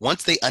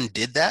 Once they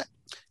undid that,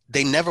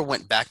 they never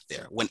went back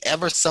there.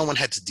 Whenever someone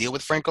had to deal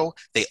with Franco,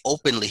 they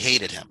openly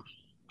hated him.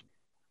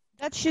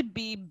 That should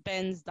be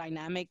Ben's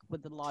dynamic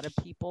with a lot of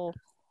people.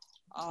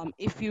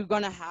 If you're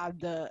gonna have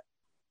the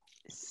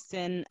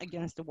sin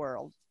against the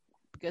world,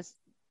 because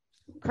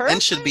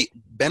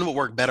Ben would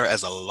work better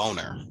as a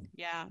loner.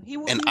 Yeah,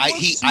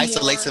 he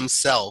isolates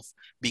himself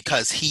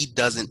because he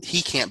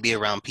can't be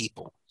around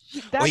people,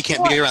 or he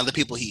can't be around the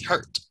people he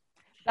hurt.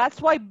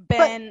 That's why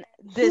Ben.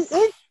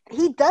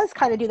 He does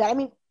kind of do that. I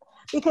mean,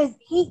 because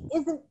he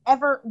isn't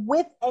ever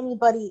with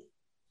anybody.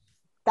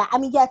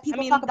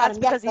 People talk about him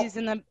because he's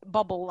in a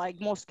bubble,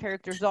 like most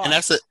characters are. And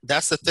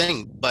that's the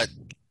thing. But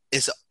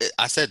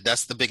I said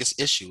that's the biggest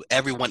issue.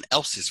 Everyone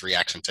else's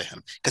reaction to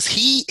him, because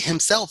he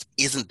himself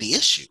isn't the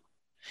issue.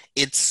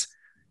 It's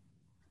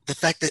the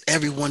fact that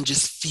everyone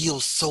just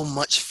feels so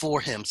much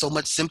for him, so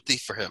much sympathy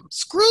for him.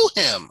 Screw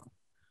him.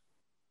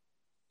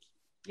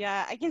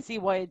 Yeah, I can see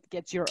why it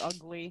gets your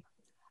ugly.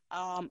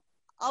 I'll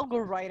go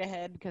right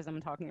ahead because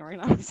I'm talking right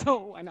now, so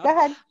why not? Go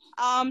ahead.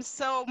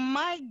 So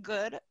my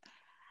good.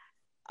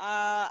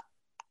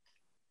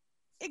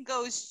 It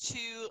goes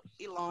to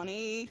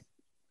Ilani,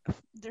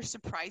 their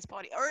surprise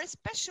party, or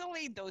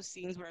especially those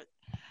scenes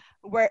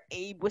where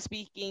Abe was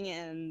speaking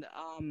and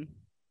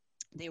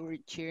they were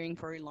cheering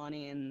for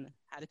Ilani and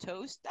had a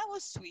toast. That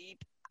was sweet.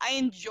 I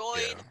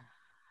enjoyed.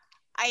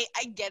 Yeah.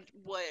 I get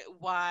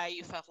why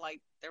you felt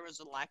like there was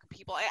a lack of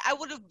people. I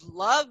would have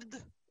loved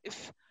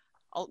if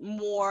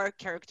more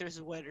characters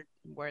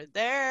were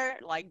there,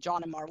 like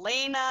John and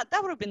Marlena.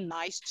 That would have been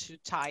nice to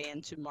tie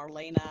into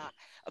Marlena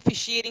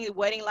officiating the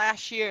wedding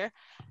last year.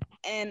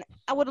 And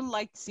I would have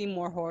liked to see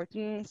more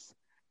Hortons.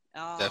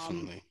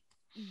 Definitely.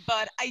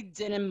 But I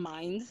didn't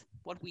mind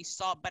what we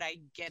saw, but I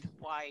get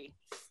why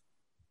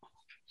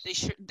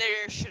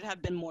there should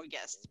have been more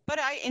guests. But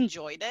I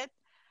enjoyed it.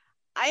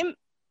 I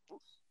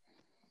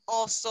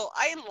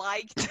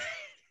liked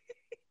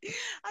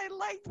I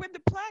liked when the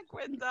plaque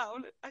went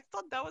down. I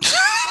thought that was so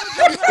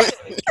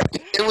dramatic.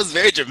 It was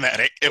very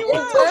dramatic.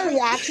 Her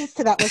reactions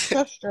to that was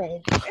so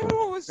strange.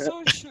 Everyone was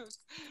so shook.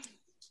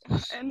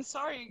 And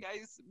sorry,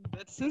 guys,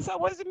 but since I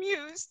was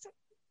amused.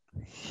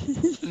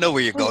 I know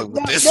where you're going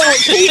with this. No,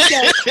 please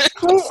don't.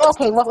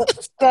 Okay, well,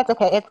 that's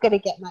okay. It's going to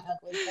get my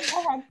ugly.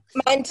 Go ahead.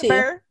 Mine too.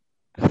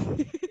 That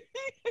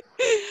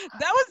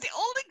was the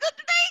only good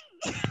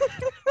thing.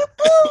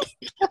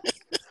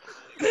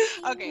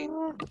 Okay.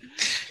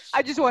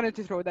 I just wanted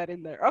to throw that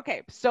in there.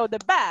 Okay, so the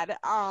bad,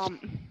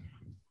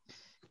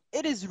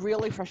 it is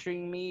really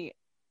frustrating me,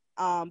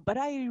 but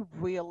I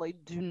really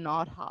do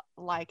not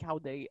like how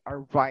they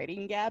are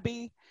writing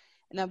Gabby,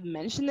 and I've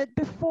mentioned it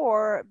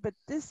before, but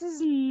this is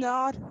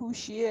not who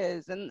she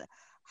is, and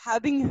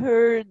having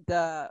her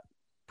the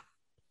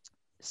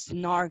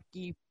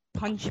snarky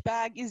punch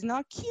bag is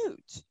not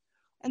cute,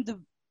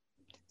 and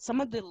some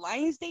of the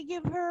lines they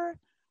give her,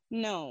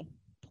 no,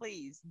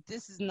 please,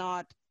 this is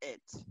not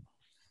it.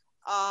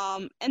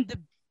 And the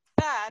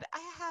bad,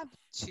 I have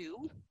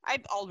two.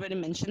 I've already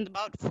mentioned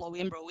about Chloe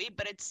and Broe,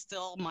 but it's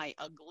still my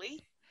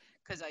ugly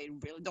because I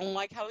really don't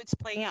like how it's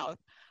playing out.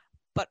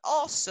 But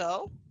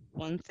also,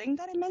 one thing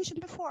that I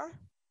mentioned before,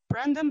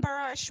 Brandon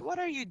Barash, what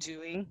are you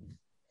doing?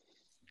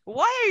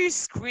 Why are you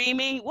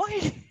screaming?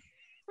 Why?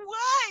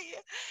 Why?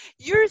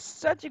 You're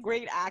such a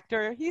great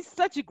actor. He's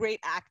such a great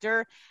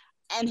actor,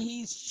 and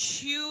he's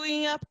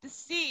chewing up the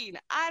scene.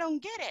 I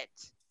don't get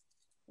it.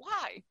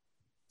 Why?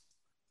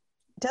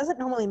 Doesn't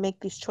normally make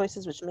these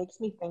choices, which makes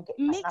me think it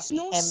makes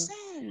no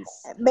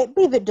sense.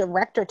 Maybe the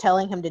director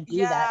telling him to do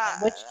that.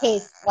 In which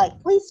case,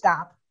 please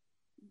stop.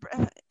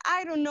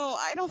 I don't know.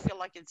 I don't feel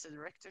like it's a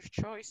director's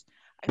choice.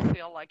 I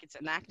feel like it's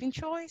an acting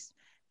choice,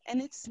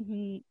 and it's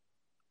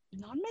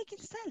not making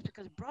sense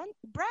because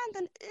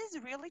Brandon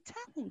is really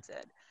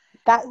talented.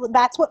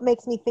 That's what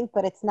makes me think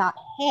that it's not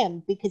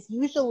him, because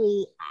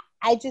usually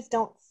I just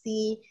don't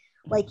see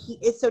Like, he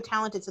is so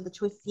talented, so the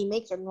choices he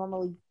makes are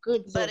normally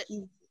good. So But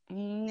he's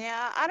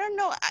yeah, I don't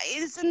know.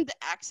 Isn't the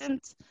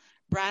accent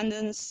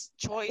Brandon's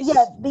choice?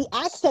 yeah, the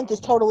accent is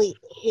totally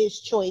his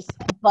choice,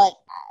 but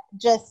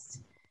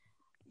just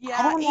I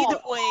Yeah, don't either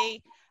know.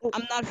 way,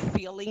 I'm not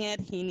feeling it.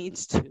 He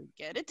needs to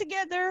get it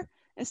together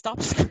and stop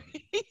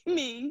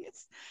screaming.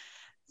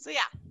 So yeah,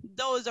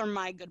 those are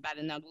my good, bad,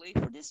 and ugly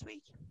for this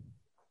week.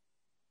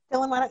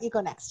 Dylan, why don't you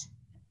go next?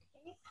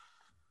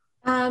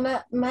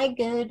 My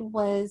good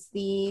was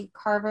the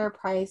Carver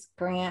Price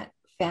Grant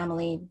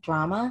family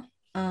drama.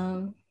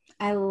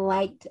 I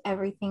liked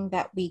everything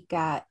that we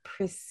got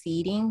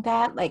preceding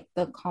that, like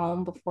the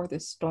calm before the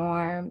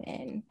storm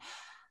and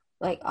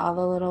like all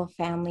the little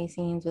family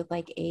scenes with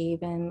like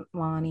Abe and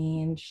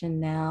Lonnie and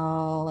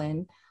Chanel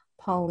and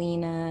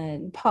Paulina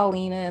and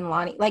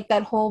Lonnie, like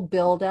that whole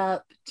build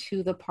up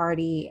to the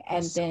party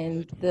and So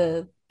then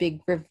the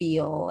big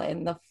reveal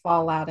and the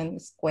fallout in the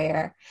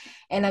square.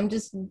 And I'm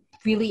just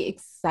really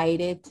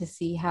excited to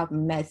see how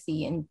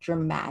messy and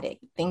dramatic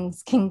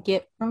things can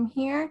get from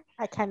here.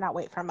 I cannot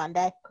wait for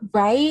Monday.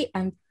 Right?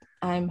 I'm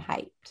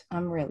hyped.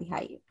 I'm really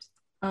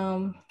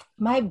hyped.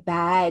 My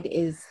bad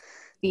is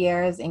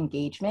Sierra's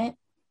engagement.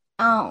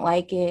 I don't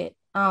like it.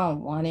 I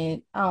don't want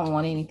it. I don't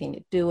want anything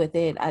to do with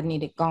it. I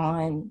need it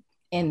gone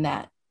in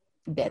that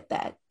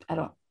I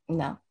don't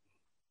know.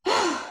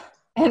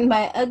 And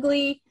my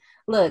ugly,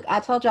 look,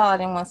 I told y'all I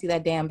didn't want to see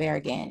that damn bear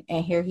again.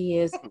 And here he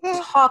is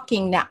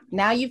talking now.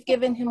 Now you've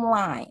given him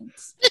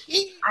lines.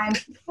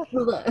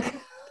 Look.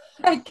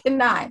 I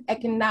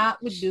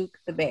cannot with Duke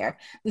the bear.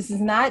 This is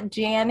not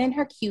Jan and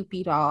her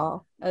Cupid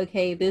doll.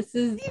 Okay, this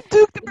is leave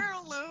Duke the bear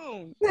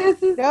alone.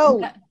 this is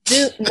No.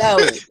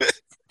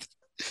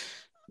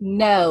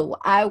 No,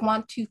 I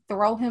want to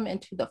throw him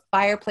into the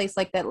fireplace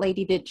like that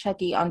lady did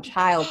Chucky on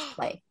Child's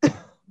Play.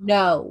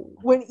 No.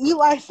 When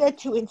Eli said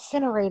to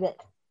incinerate it.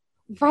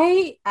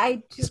 Right?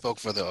 He spoke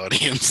for the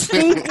audience.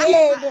 He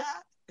did.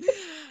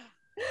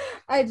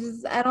 I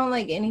don't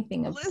like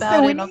anything about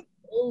Listen, it. I'm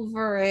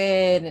over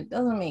it. It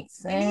doesn't make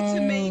We need sense.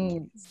 to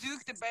make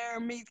Duke the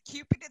bear meet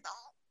Cupid the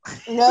doll.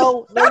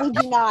 No, we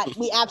do not.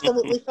 We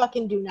absolutely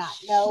fucking do not.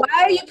 No.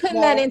 Why are you putting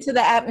No. that into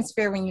the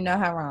atmosphere when you know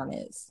how Ron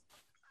is?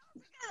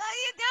 How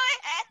you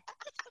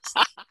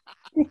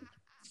doing?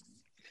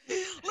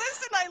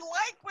 Listen, I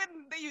like when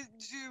they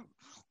do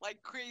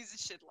like crazy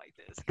shit like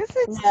this because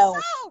it's No.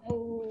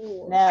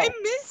 so. No. I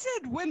miss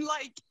it when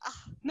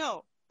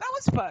no, that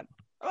was fun.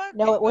 Okay,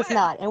 No, it was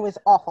not. It was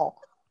awful.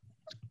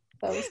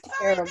 That was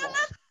Sorry, terrible.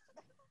 Dylan.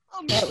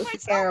 I'll That mute was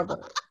myself.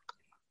 terrible.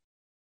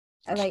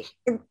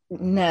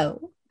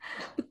 No.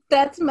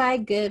 That's my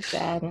good,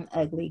 bad, and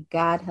ugly.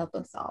 God help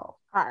us all.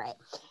 All right.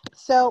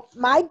 So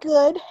my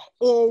good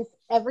is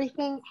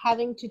everything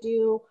having to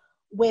do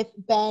with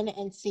Ben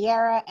and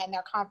Sierra and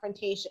their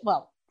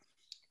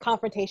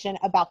confrontation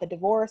about the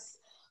divorce.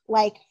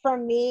 Like, for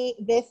me,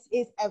 this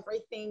is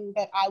everything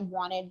that I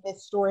wanted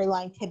this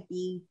storyline to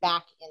be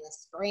back in the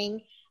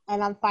spring,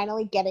 and I'm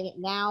finally getting it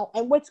now.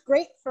 And what's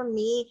great for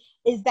me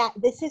is that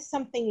this is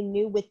something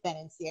new with Ben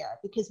and Sierra,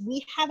 because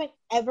we haven't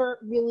ever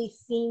really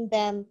seen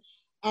them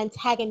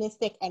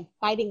antagonistic and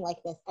fighting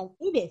like this, and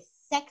it is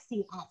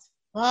sexy as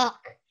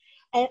fuck.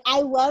 And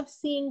I love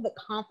seeing the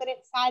confident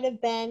side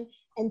of Ben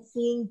and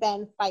seeing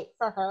Ben fight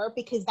for her,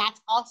 because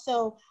that's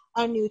also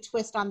a new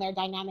twist on their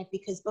dynamic,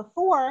 because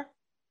before,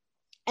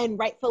 and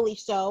rightfully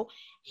so,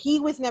 he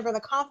was never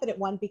the confident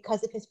one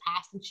because of his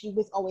past, and she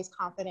was always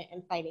confident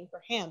and fighting for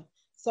him.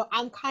 So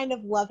I'm kind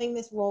of loving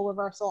this role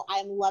reversal.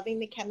 I'm loving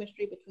the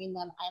chemistry between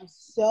them. I'm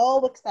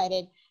so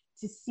excited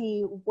to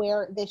see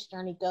where this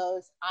journey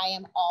goes. I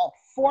am all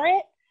for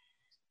it.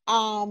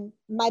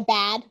 My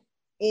bad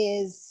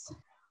is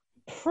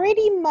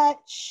pretty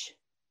much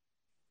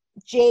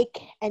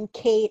Jake and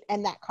Kate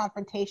and that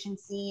confrontation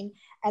scene,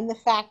 and the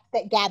fact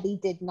that Gabby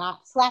did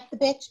not slap the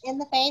bitch in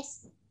the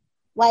face.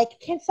 Like,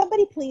 can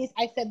somebody please,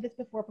 I said this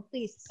before, but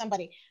please,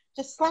 somebody,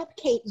 just slap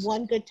Kate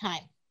one good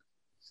time,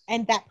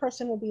 and that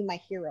person will be my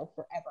hero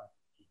forever.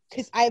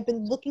 Because I've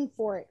been looking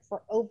for it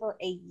for over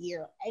a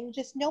year, and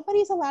just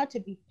nobody's allowed to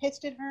be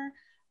pissed at her.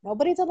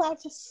 Nobody's allowed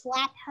to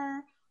slap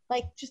her.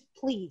 Like, just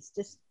please,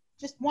 just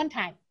one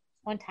time.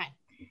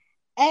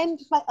 And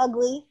my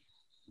ugly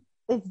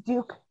is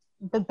Duke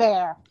the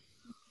bear.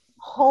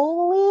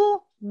 Holy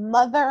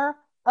mother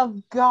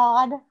of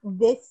God,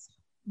 this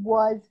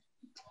was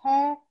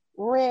terrible.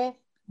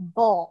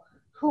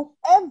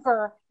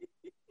 Whoever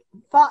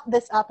thought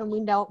this up, and we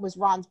know it was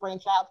Ron's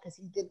brainchild because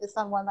he did this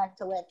on One Life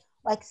to Live.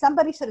 Like,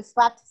 somebody should have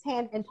slapped his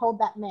hand and told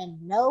that man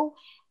no.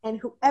 And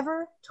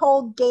whoever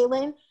told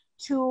Galen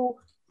to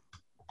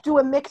do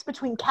a mix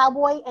between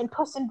cowboy and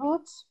Puss in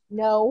Boots,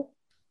 no.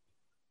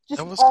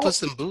 That was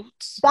Puss in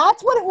Boots?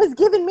 That's what it was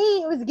giving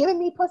me. It was giving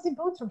me Puss in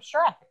Boots from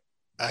Shrek.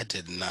 I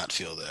did not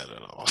feel that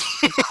at all.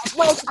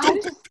 Like,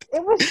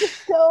 it was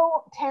just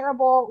so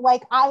terrible.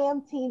 Like, I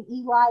am Team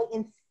Eli.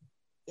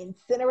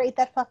 Incinerate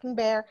that fucking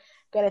bear.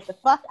 Get it the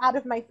fuck out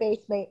of my face.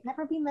 May it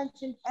never be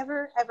mentioned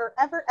ever, ever,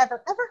 ever,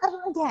 ever, ever,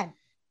 ever again.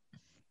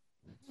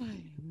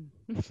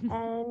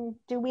 And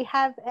do we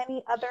have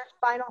any other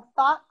final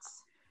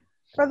thoughts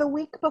for the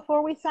week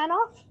before we sign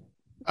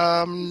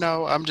off?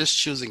 No, I'm just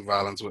choosing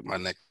violence with my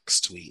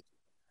next tweet.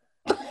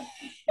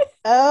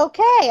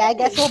 Okay, I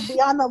guess we'll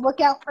be on the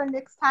lookout for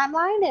Nick's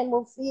timeline and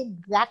we'll see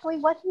exactly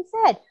what he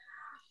said.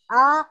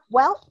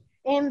 Well,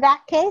 in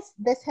that case,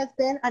 this has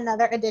been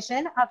another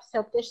edition of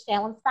Soap Dish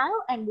Salem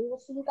Style, and we will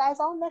see you guys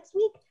all next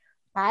week.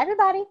 Bye,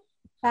 everybody.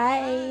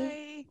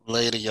 Bye.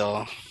 Later,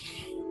 y'all.